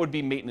 That would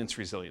be maintenance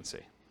resiliency.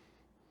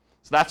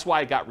 So that's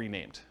why it got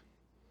renamed.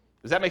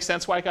 Does that make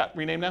sense why it got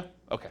renamed now?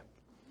 Okay.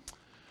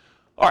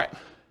 All right.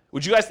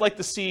 Would you guys like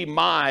to see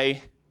my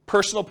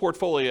personal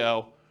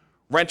portfolio,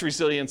 rent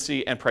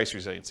resiliency, and price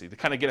resiliency to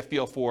kind of get a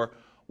feel for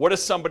what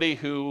is somebody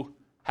who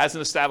has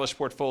an established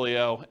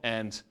portfolio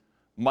and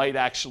might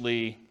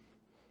actually,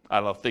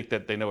 think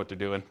that they know what they're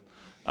doing,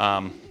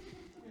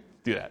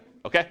 do that,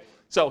 okay?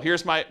 So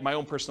here's my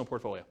own personal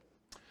portfolio.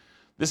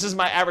 This is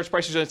my average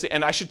price resiliency,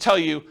 and I should tell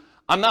you,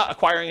 I'm not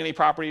acquiring any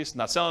properties,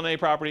 not selling any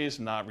properties,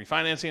 not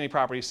refinancing any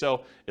properties,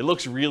 so it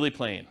looks really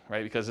plain,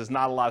 right? Because there's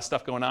not a lot of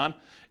stuff going on.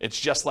 It's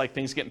just like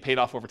things getting paid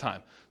off over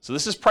time. So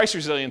this is price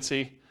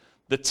resiliency.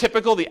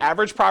 The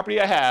average property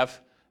I have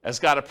has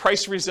got a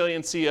price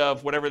resiliency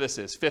of whatever this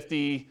is,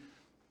 58%,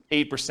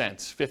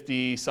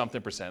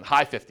 50-something%,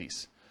 high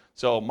 50s.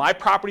 So my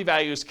property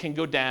values can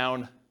go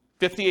down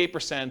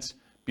 58%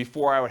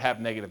 before I would have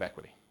negative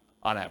equity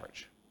on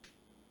average.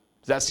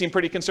 Does that seem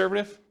pretty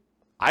conservative?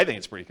 I think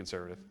it's pretty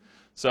conservative.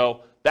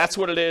 So that's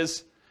what it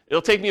is.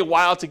 It'll take me a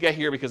while to get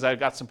here because I've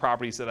got some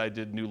properties that I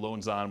did new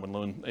loans on when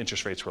loan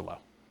interest rates were low.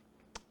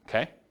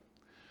 Okay?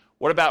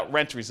 What about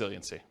rent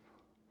resiliency?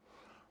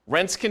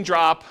 Rents can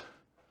drop,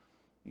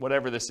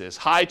 whatever this is,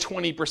 high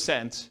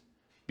 20%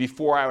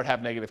 before I would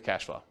have negative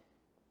cash flow.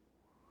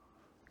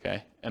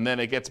 Okay? And then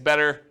it gets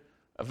better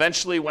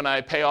eventually when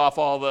I pay off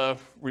all the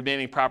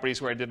remaining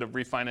properties where I did a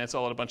refinance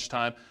all at a bunch of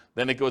time.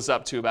 Then it goes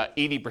up to about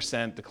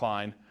 80%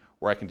 decline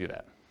where I can do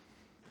that.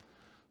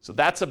 So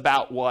that's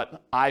about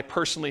what I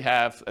personally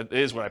have, it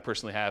is what I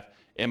personally have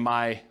in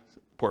my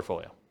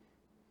portfolio.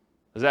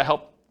 Does that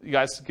help you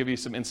guys, give you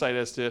some insight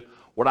as to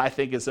what I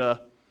think is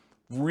a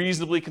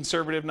reasonably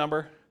conservative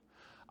number?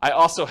 I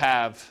also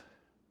have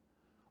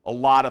a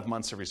lot of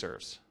months of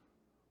reserves,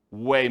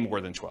 way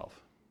more than 12.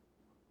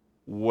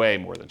 Way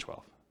more than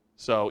 12.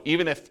 So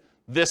even if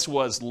this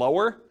was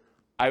lower,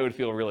 I would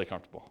feel really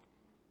comfortable.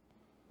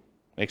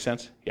 Make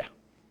sense? Yeah.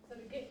 So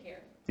to get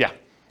here, Yeah.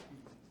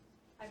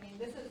 I mean,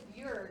 this is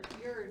your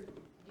years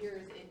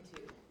into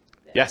this.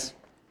 Yes.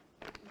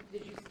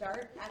 Did you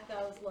start at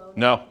those low?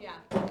 No. Yeah.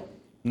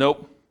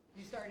 Nope.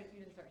 You didn't start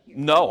here.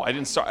 No, I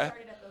didn't start. You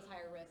started at those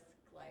higher risk,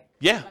 like.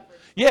 Yeah. leverage.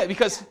 Yeah,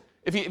 because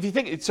if you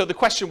think, so the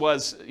question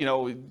was,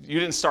 you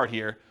didn't start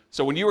here.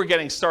 So when you were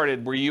getting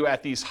started, were you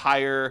at these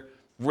higher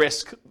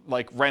risk,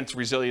 like rent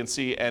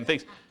resiliency and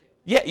things?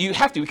 Yeah, you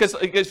have to, because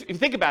if you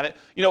think about it,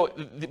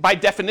 by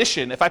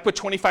definition, if I put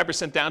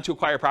 25% down to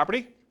acquire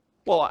property,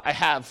 well, I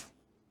have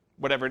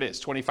whatever it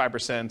is,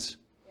 25%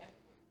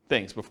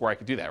 things before I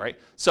could do that, right?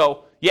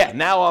 So yeah,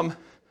 now I'm,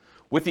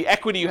 with the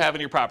equity you have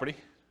in your property,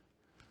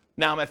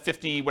 now I'm at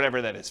 50,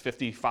 whatever that is,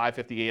 55,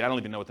 58, I don't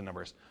even know what the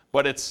number is,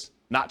 but it's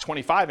not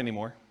 25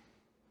 anymore,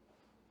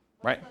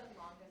 right? What's the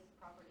longest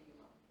property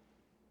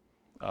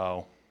you own?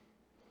 Oh,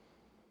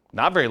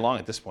 not very long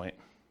at this point.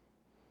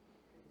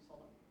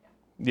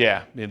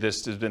 Yeah,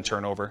 this has been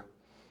turnover.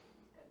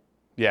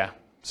 Yeah,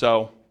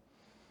 so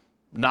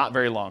not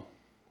very long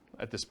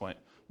at this point.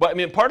 But I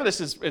mean, part of this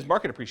is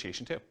market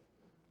appreciation too,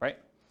 right?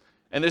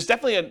 And there's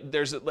definitely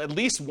there's at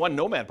least one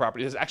nomad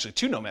property. There's actually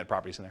 2 nomad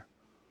properties in there.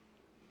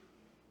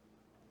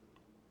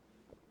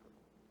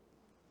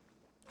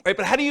 Right,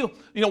 but how do you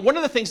one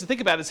of the things to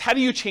think about is how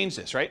do you change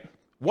this, right?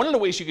 One of the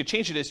ways you could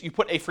change it is you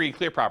put a free and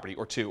clear property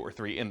or 2 or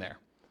 3 in there.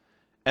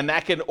 And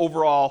that can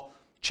overall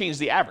change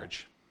the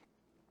average,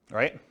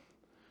 right?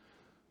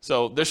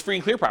 So there's free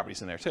and clear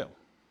properties in there too.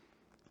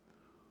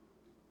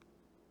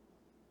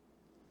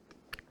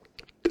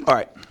 All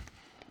right.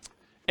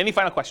 Any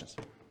final questions?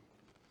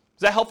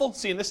 Is that helpful,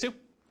 seeing this too?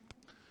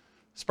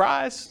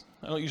 Surprise.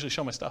 I don't usually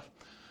show my stuff.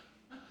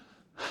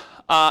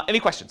 Any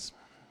questions?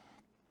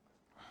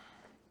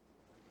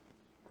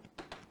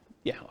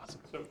 Yeah, awesome.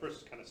 So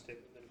first kind of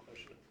statement, then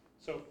question.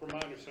 So from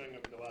my understanding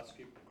of the last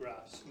few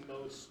graphs,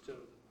 most of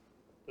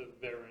the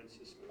variance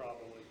is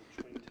probably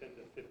between 10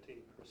 to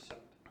 15%.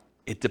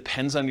 It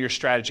depends on your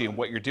strategy and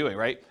what you're doing,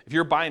 right? If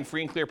you're buying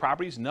free and clear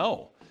properties,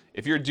 no.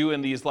 If you're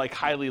doing these like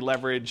highly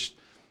leveraged,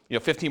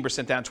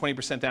 15% down,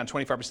 20% down,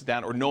 25%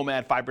 down, or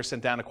Nomad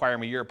 5% down, acquire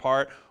them a year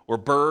apart, or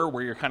Burr,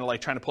 where you're kind of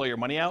like trying to pull your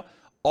money out,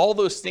 all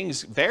those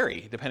things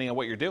vary depending on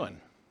what you're doing.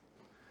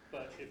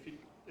 But if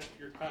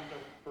you're kind of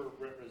for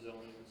rent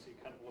resiliency,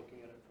 kind of looking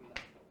at it from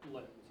that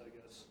lens, I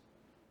guess.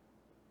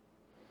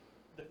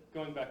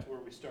 Going back to where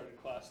we started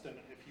class, then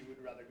if you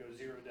would rather go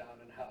 0 down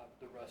and have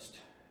the rest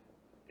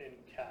in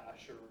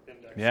cash or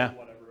index or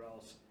whatever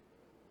else.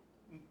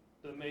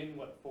 The main,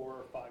 4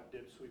 or 5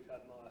 dips we've had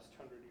in the last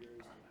 100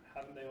 years,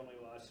 haven't they only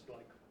lasted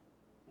like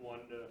 1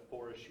 to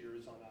 4-ish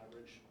years on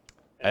average?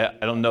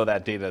 I don't know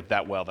that data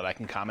that well that I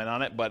can comment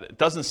on it, but it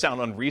doesn't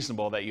sound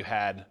unreasonable that you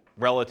had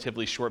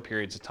relatively short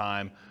periods of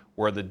time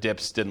where the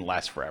dips didn't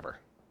last forever.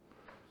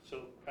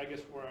 So I guess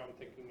where I'm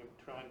thinking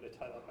of trying to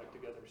tie that back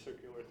together,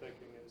 circular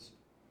thinking, is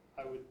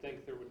I would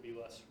think there would be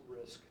less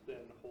risk than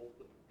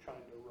trying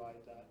to ride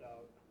that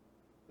out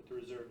with the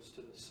reserves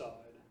to the side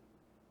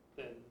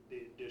than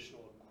the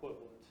additional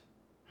equivalent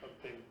of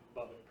being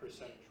above it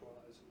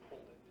percentage-wise and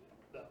holding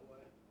it that way.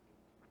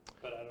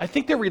 But I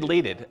think they're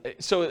related.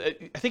 So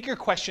I think your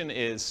question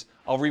is,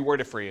 I'll reword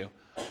it for you.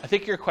 I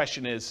think your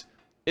question is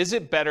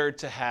it better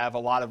to have a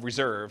lot of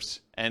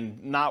reserves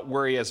and not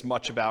worry as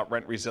much about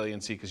rent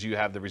resiliency because you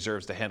have the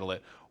reserves to handle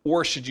it?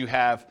 Or should you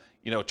have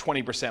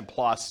 20%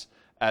 plus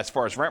as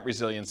far as rent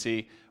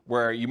resiliency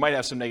where you might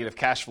have some negative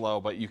cash flow,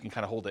 but you can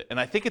kind of hold it? And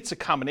I think it's a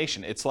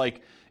combination. It's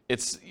like,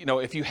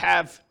 if you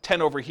have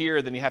 10 over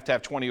here, then you have to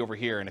have 20 over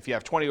here. And if you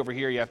have 20 over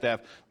here, you have to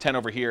have 10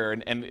 over here.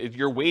 And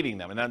you're weighting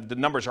them. And the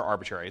numbers are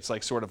arbitrary. It's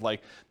like sort of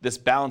like this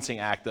balancing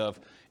act of,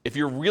 if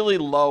you're really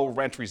low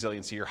rent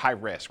resiliency, you're high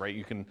risk, right?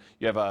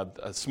 You have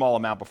a small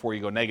amount before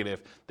you go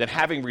negative, then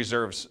having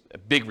reserves,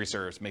 big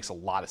reserves, makes a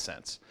lot of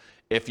sense.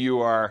 If you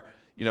are,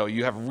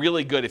 you have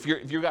really good, if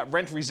you've got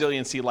rent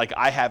resiliency like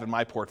I have in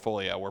my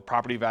portfolio, where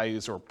property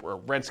values or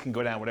rents can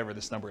go down, whatever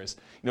this number is,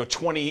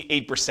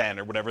 28%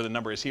 or whatever the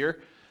number is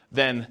here,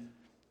 then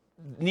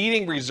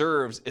needing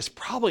reserves is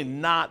probably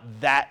not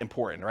that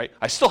important, right?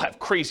 I still have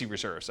crazy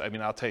reserves. I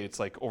mean, I'll tell you, it's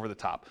like over the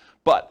top.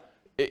 But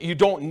you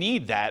don't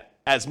need that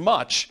as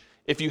much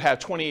if you have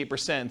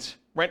 28%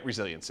 rent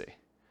resiliency.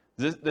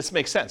 This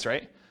makes sense,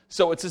 right?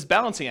 So it's this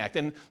balancing act.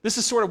 And this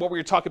is sort of what we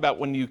were talking about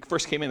when you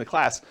first came into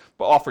class,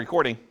 but off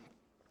recording,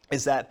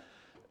 is that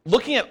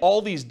looking at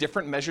all these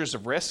different measures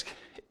of risk,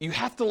 you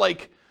have to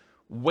like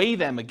weigh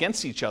them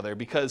against each other,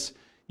 because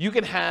you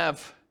can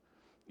have,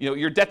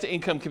 your debt to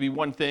income can be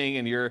one thing,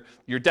 and your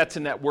debt to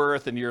net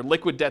worth, and your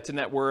liquid debt to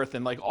net worth,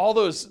 and like all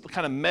those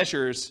kind of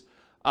measures,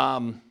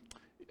 debt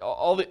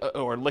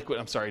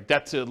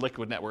to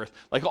liquid net worth,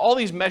 like all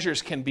these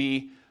measures can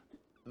be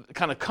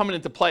kind of coming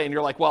into play, and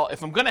you're like, well,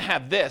 if I'm going to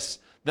have this,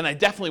 then I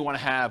definitely want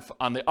to have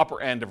on the upper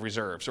end of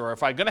reserves. Or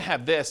if I'm going to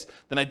have this,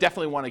 then I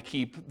definitely want to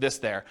keep this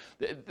there.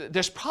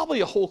 There's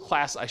probably a whole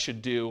class I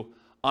should do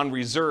on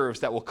reserves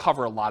that will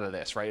cover a lot of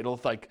this, right? It'll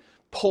like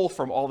pull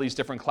from all these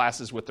different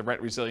classes with the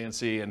rent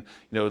resiliency and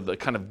the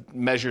kind of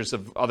measures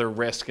of other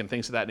risk and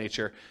things of that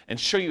nature, and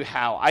show you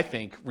how I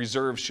think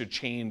reserves should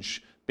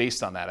change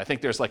based on that. I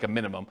think there's like a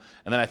minimum,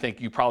 and then I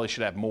think you probably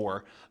should have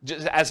more.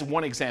 Just as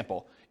one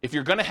example, if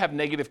you're going to have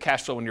negative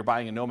cash flow when you're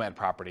buying a nomad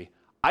property,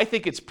 I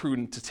think it's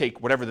prudent to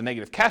take whatever the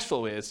negative cash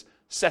flow is,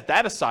 set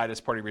that aside as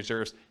part of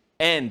reserves,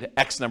 and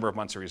X number of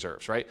months of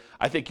reserves, right?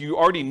 I think you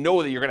already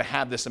know that you're going to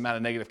have this amount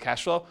of negative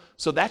cash flow,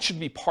 so that should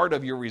be part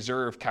of your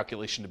reserve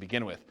calculation to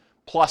begin with,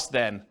 plus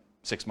then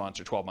 6 months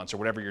or 12 months or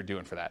whatever you're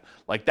doing for that.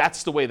 Like,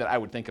 that's the way that I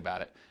would think about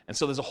it. And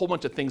so there's a whole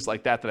bunch of things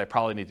like that that I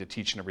probably need to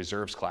teach in a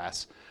reserves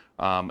class,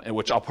 and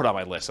which I'll put on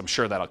my list. I'm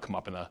sure that'll come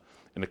up in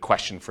a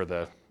question for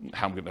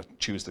how I'm going to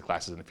choose the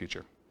classes in the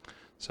future.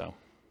 So, does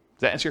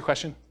that answer your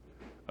question?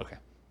 Okay.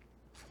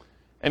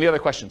 Any other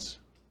questions?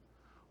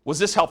 Was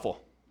this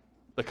helpful?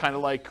 The kind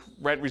of like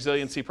rent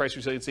resiliency, price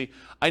resiliency.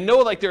 I know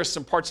like there's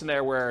some parts in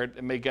there where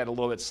it may get a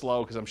little bit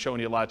slow because I'm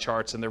showing you a lot of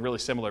charts and they're really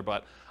similar,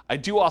 but I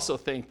do also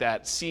think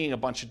that seeing a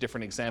bunch of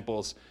different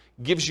examples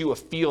gives you a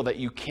feel that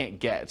you can't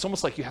get. It's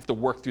almost like you have to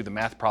work through the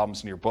math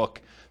problems in your book,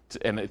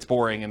 and it's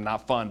boring and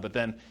not fun, but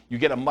then you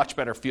get a much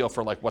better feel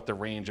for like what the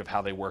range of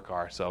how they work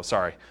are. So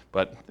sorry,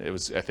 but I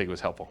think it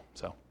was helpful.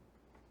 So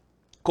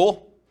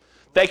cool.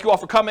 Thank you all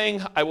for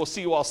coming. I will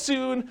see you all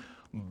soon.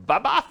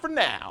 Bye-bye for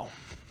now.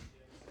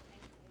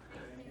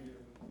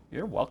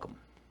 You're welcome.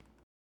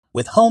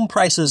 With home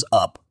prices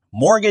up,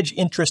 mortgage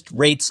interest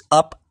rates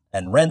up,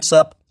 and rents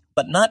up,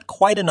 but not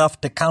quite enough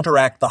to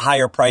counteract the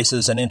higher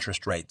prices and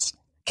interest rates,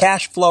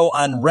 cash flow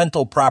on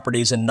rental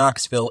properties in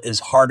Knoxville is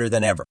harder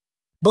than ever.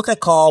 Book a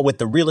call with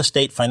the Real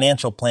Estate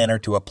Financial Planner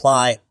to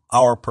apply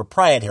our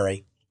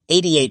proprietary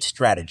 88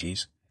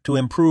 strategies to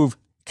improve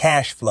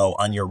cash flow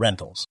on your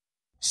rentals.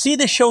 See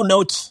the show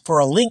notes for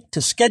a link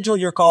to schedule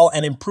your call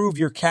and improve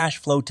your cash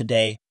flow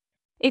today.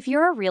 If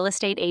you're a real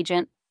estate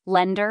agent,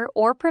 lender,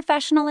 or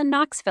professional in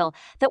Knoxville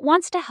that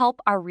wants to help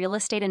our real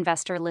estate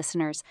investor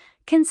listeners,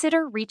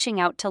 consider reaching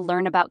out to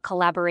learn about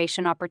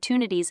collaboration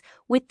opportunities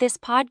with this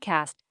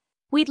podcast.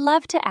 We'd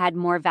love to add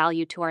more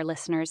value to our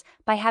listeners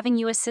by having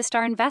you assist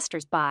our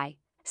investors buy,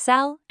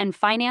 sell, and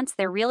finance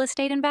their real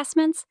estate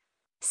investments.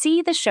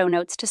 See the show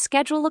notes to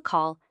schedule a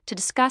call to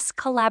discuss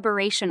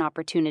collaboration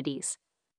opportunities.